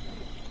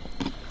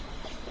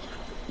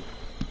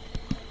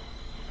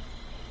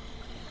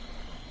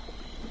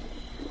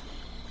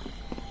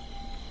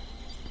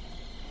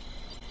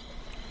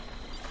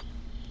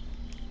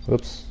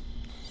 Whoops.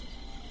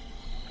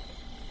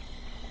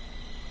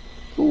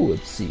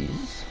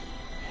 Whoopsies.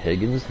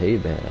 Higgins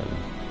Haven.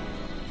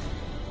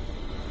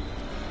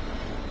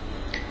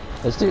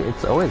 This dude,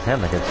 it's always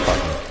him that gets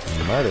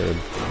fucking murdered.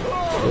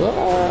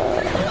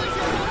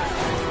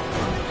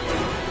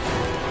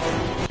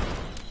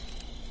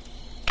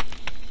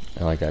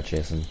 I like that,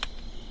 Jason.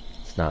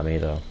 It's not me,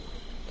 though.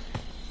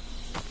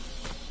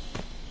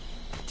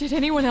 Did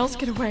anyone else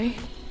get away?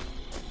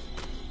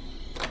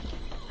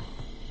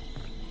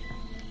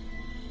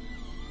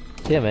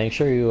 Yeah, make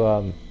sure you,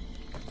 or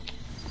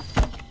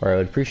I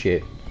would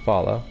appreciate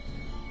follow.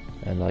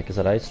 And like I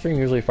said, I stream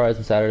usually Fridays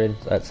and Saturdays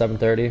at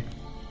 7:30.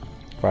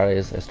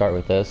 Fridays I start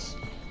with this.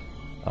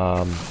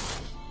 I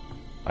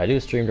do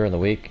stream during the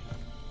week.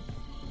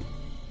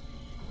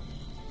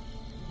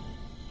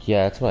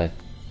 Yeah, that's what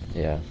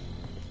yeah.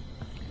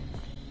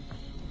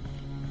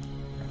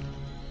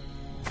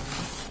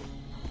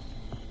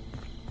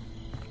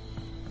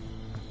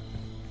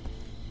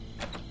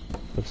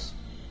 Oops.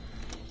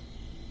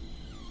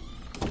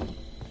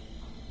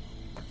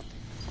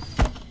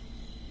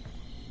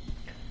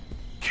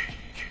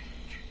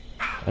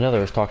 I know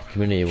there was talk in the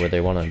community where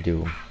they want to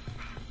do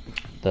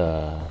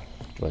the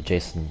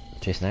Jason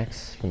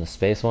X from the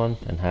space one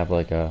and have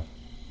like a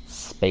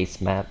space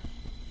map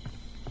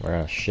or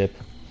a ship.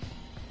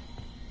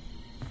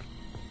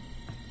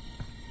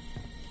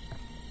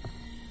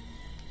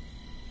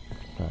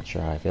 Not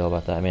sure how I feel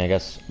about that. I mean, I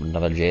guess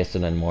another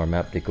Jason and more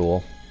map would be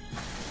cool.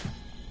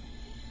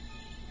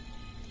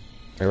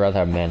 I'd rather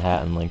have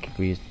Manhattan like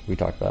we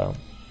talked about.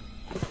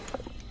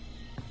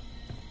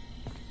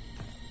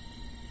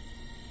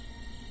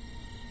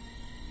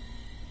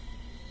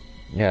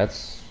 Yeah,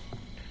 that's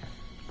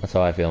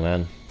how I feel,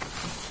 man.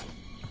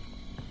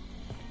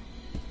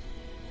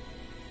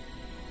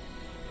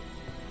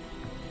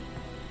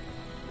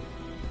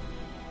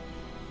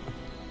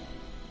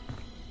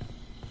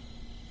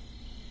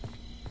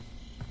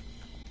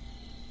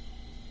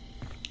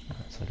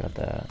 So I got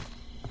that.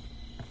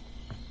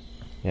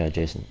 Yeah,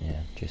 Jason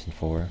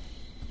 4.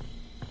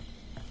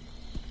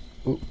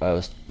 Ooh, I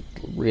was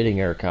reading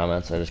your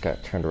comments, I just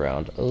got turned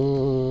around.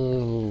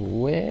 Oh,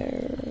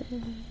 where?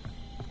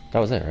 That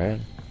was it, right?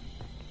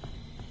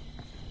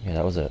 Yeah,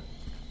 that was it.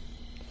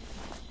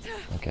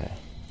 Okay.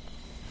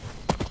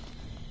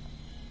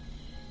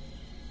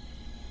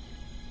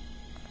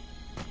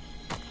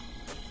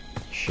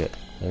 Shit,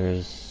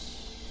 there's...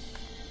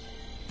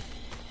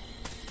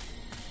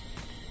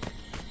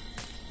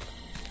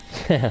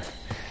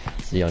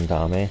 It's young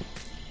Tommy.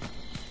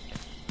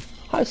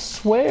 I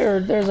swear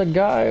there's a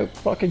guy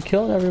fucking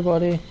killing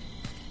everybody.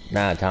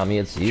 Nah, Tommy,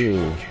 it's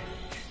you.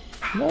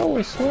 No,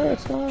 I swear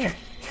it's not.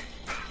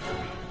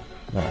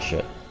 Oh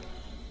shit.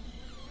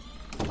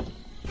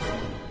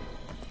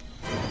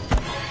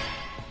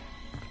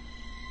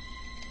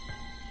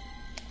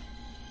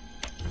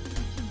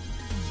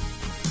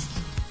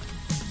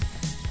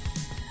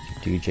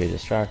 DJ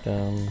distract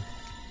him.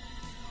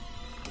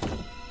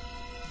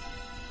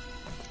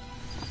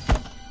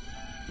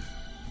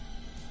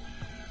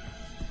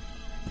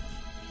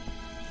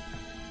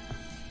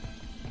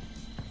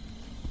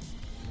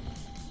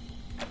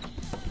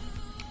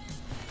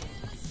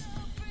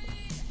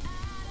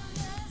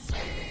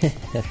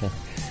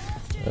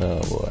 Oh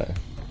boy.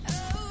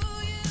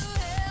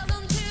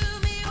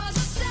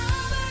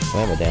 Can I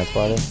have a dance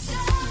party?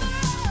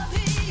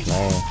 Can I...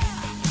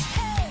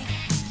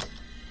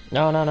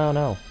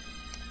 No.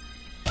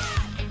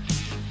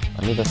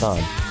 I need the song.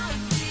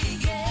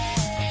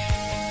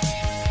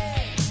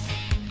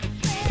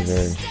 Is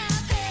there...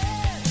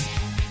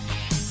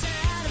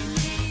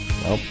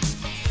 Nope.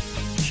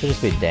 Should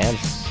just be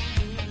dance.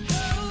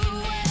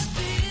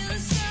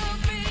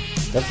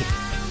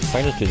 If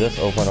I just do this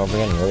over and over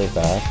again really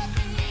fast.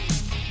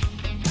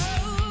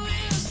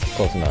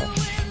 Close enough.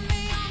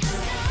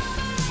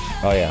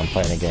 Oh yeah, I'm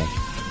playing a game.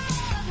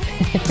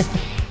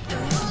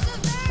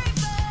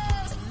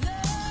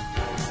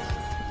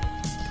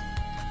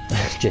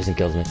 Jason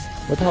kills me.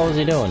 What the hell is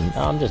he doing?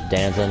 Oh, I'm just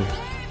dancing.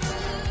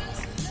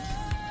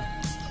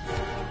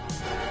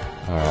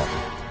 Alright.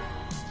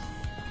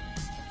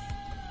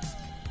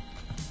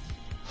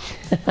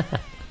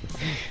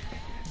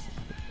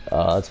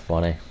 Oh, that's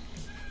funny.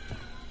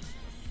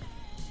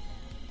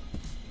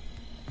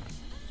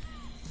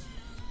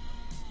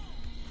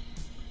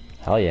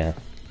 Hell yeah.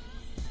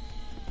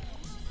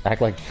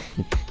 Act like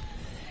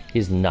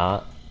he's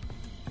not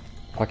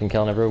fucking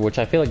killing everyone, which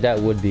I feel like that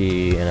would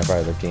be in a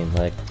Friday the 13th.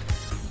 Like,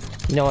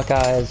 you know what,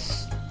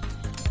 guys?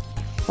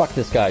 Fuck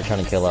this guy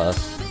trying to kill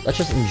us. Let's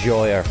just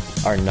enjoy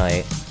our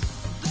night.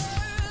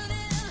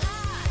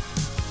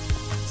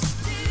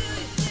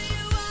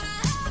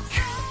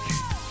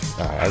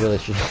 Alright, I really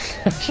should...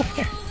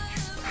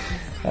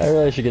 I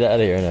really should get out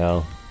of here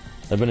now.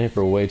 I've been here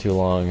for way too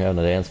long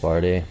having a dance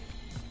party.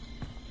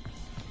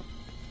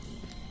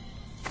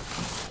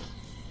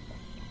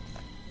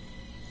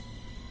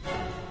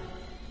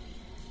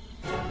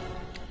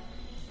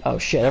 Oh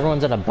shit,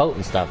 everyone's in a boat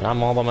and stuff, and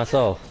I'm all by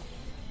myself.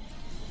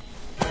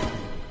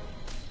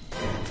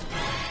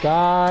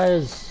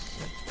 Guys!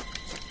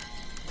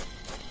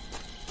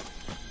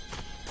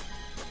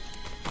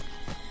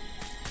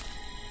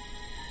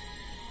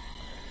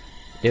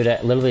 Dude,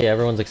 literally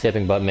everyone's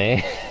escaping but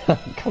me.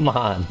 Come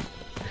on.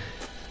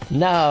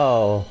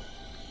 No.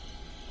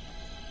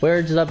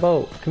 Where's that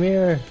boat? Come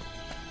here.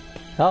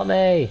 Help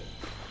me.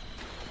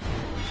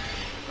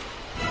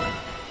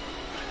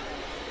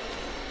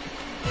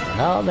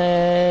 Help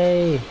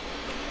me.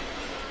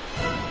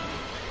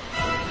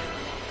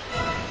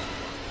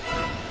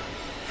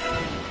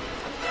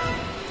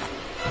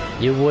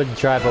 You would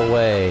drive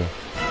away.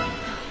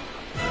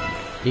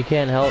 You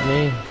can't help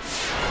me?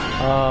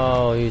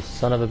 Oh, you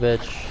son of a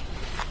bitch.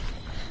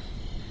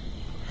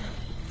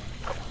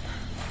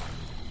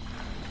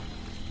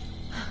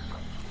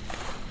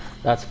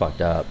 That's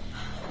fucked up.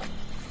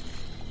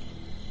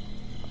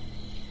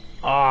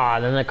 Ah,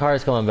 then the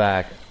car's coming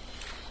back.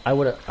 I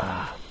would've...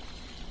 Ah.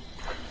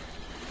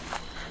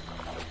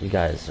 You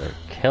guys are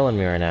killing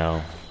me right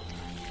now.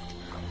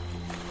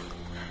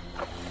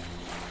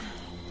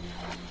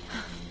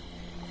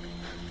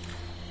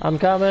 I'm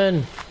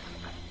coming!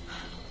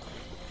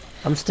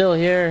 I'm still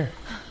here.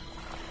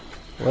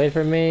 Wait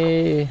for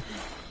me.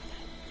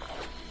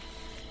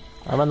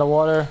 I'm in the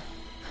water.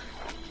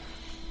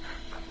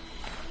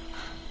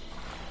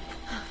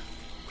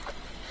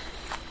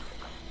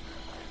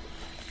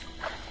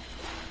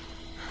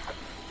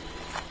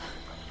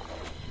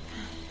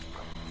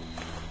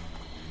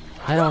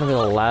 I don't want to be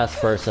the last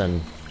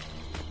person.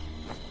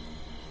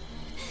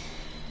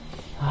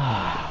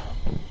 God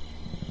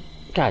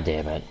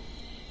damn it.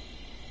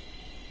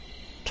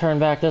 Turn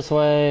back this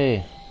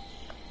way.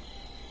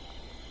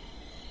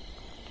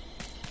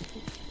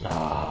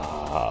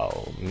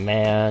 Oh,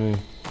 man.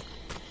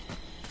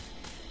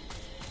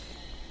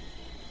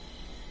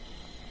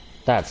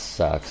 That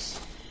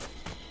sucks.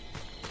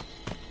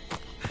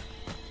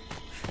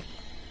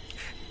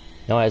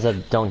 You know, I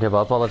said don't give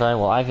up all the time.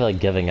 Well, I feel like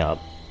giving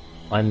up.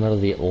 I'm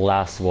literally the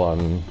last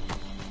one.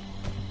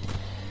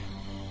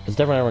 Because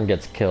everyone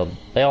gets killed.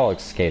 They all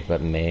escape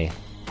but me.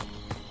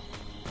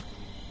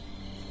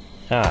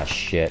 Ah,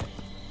 shit.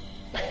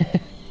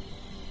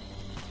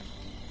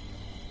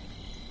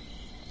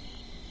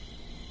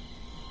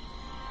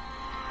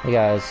 Hey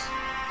guys.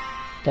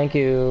 Thank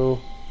you.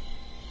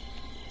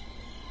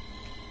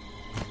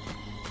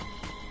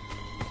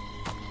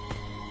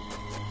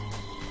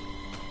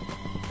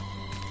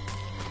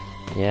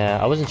 Yeah,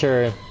 I wasn't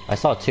sure. I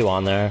saw 2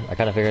 on there. I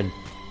kind of figured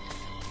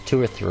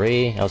 2 or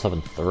 3. I was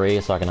hoping 3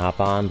 so I can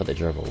hop on, but they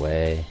drove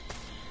away.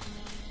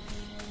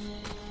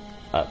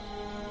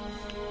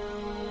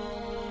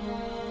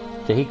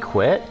 Did he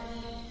quit?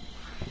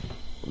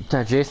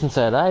 Jason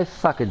said, I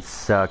fucking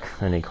suck,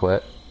 and he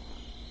quit.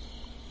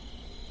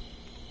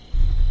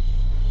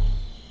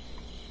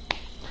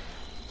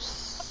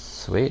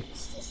 Sweet.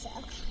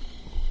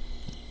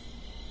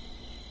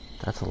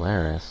 That's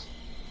hilarious.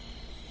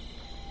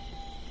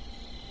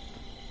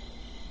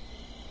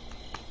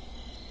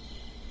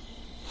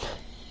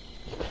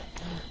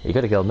 You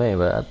could have killed me,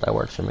 but that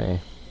works for me.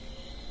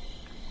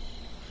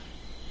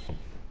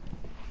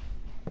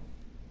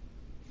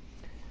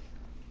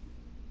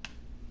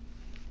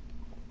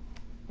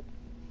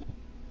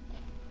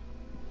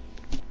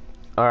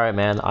 Alright,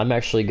 man, I'm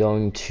actually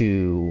going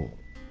to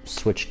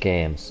switch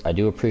games. I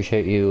do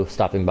appreciate you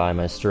stopping by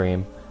my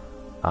stream.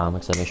 Like I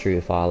said, make sure you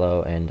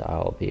follow, and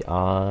I'll be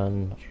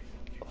on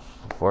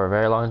for a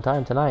very long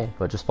time tonight,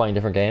 but just playing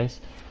different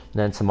games. And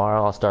then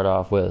tomorrow I'll start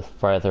off with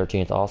Friday the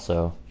 13th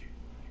also.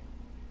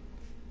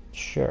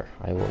 Sure,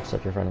 I will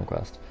accept your friend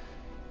request.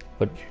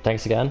 But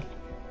thanks again.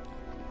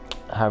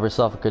 Have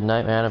yourself a good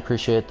night, man.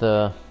 Appreciate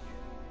the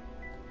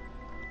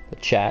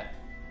chat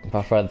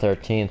about Friday the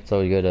 13th. It's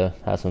always good to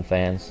have some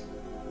fans.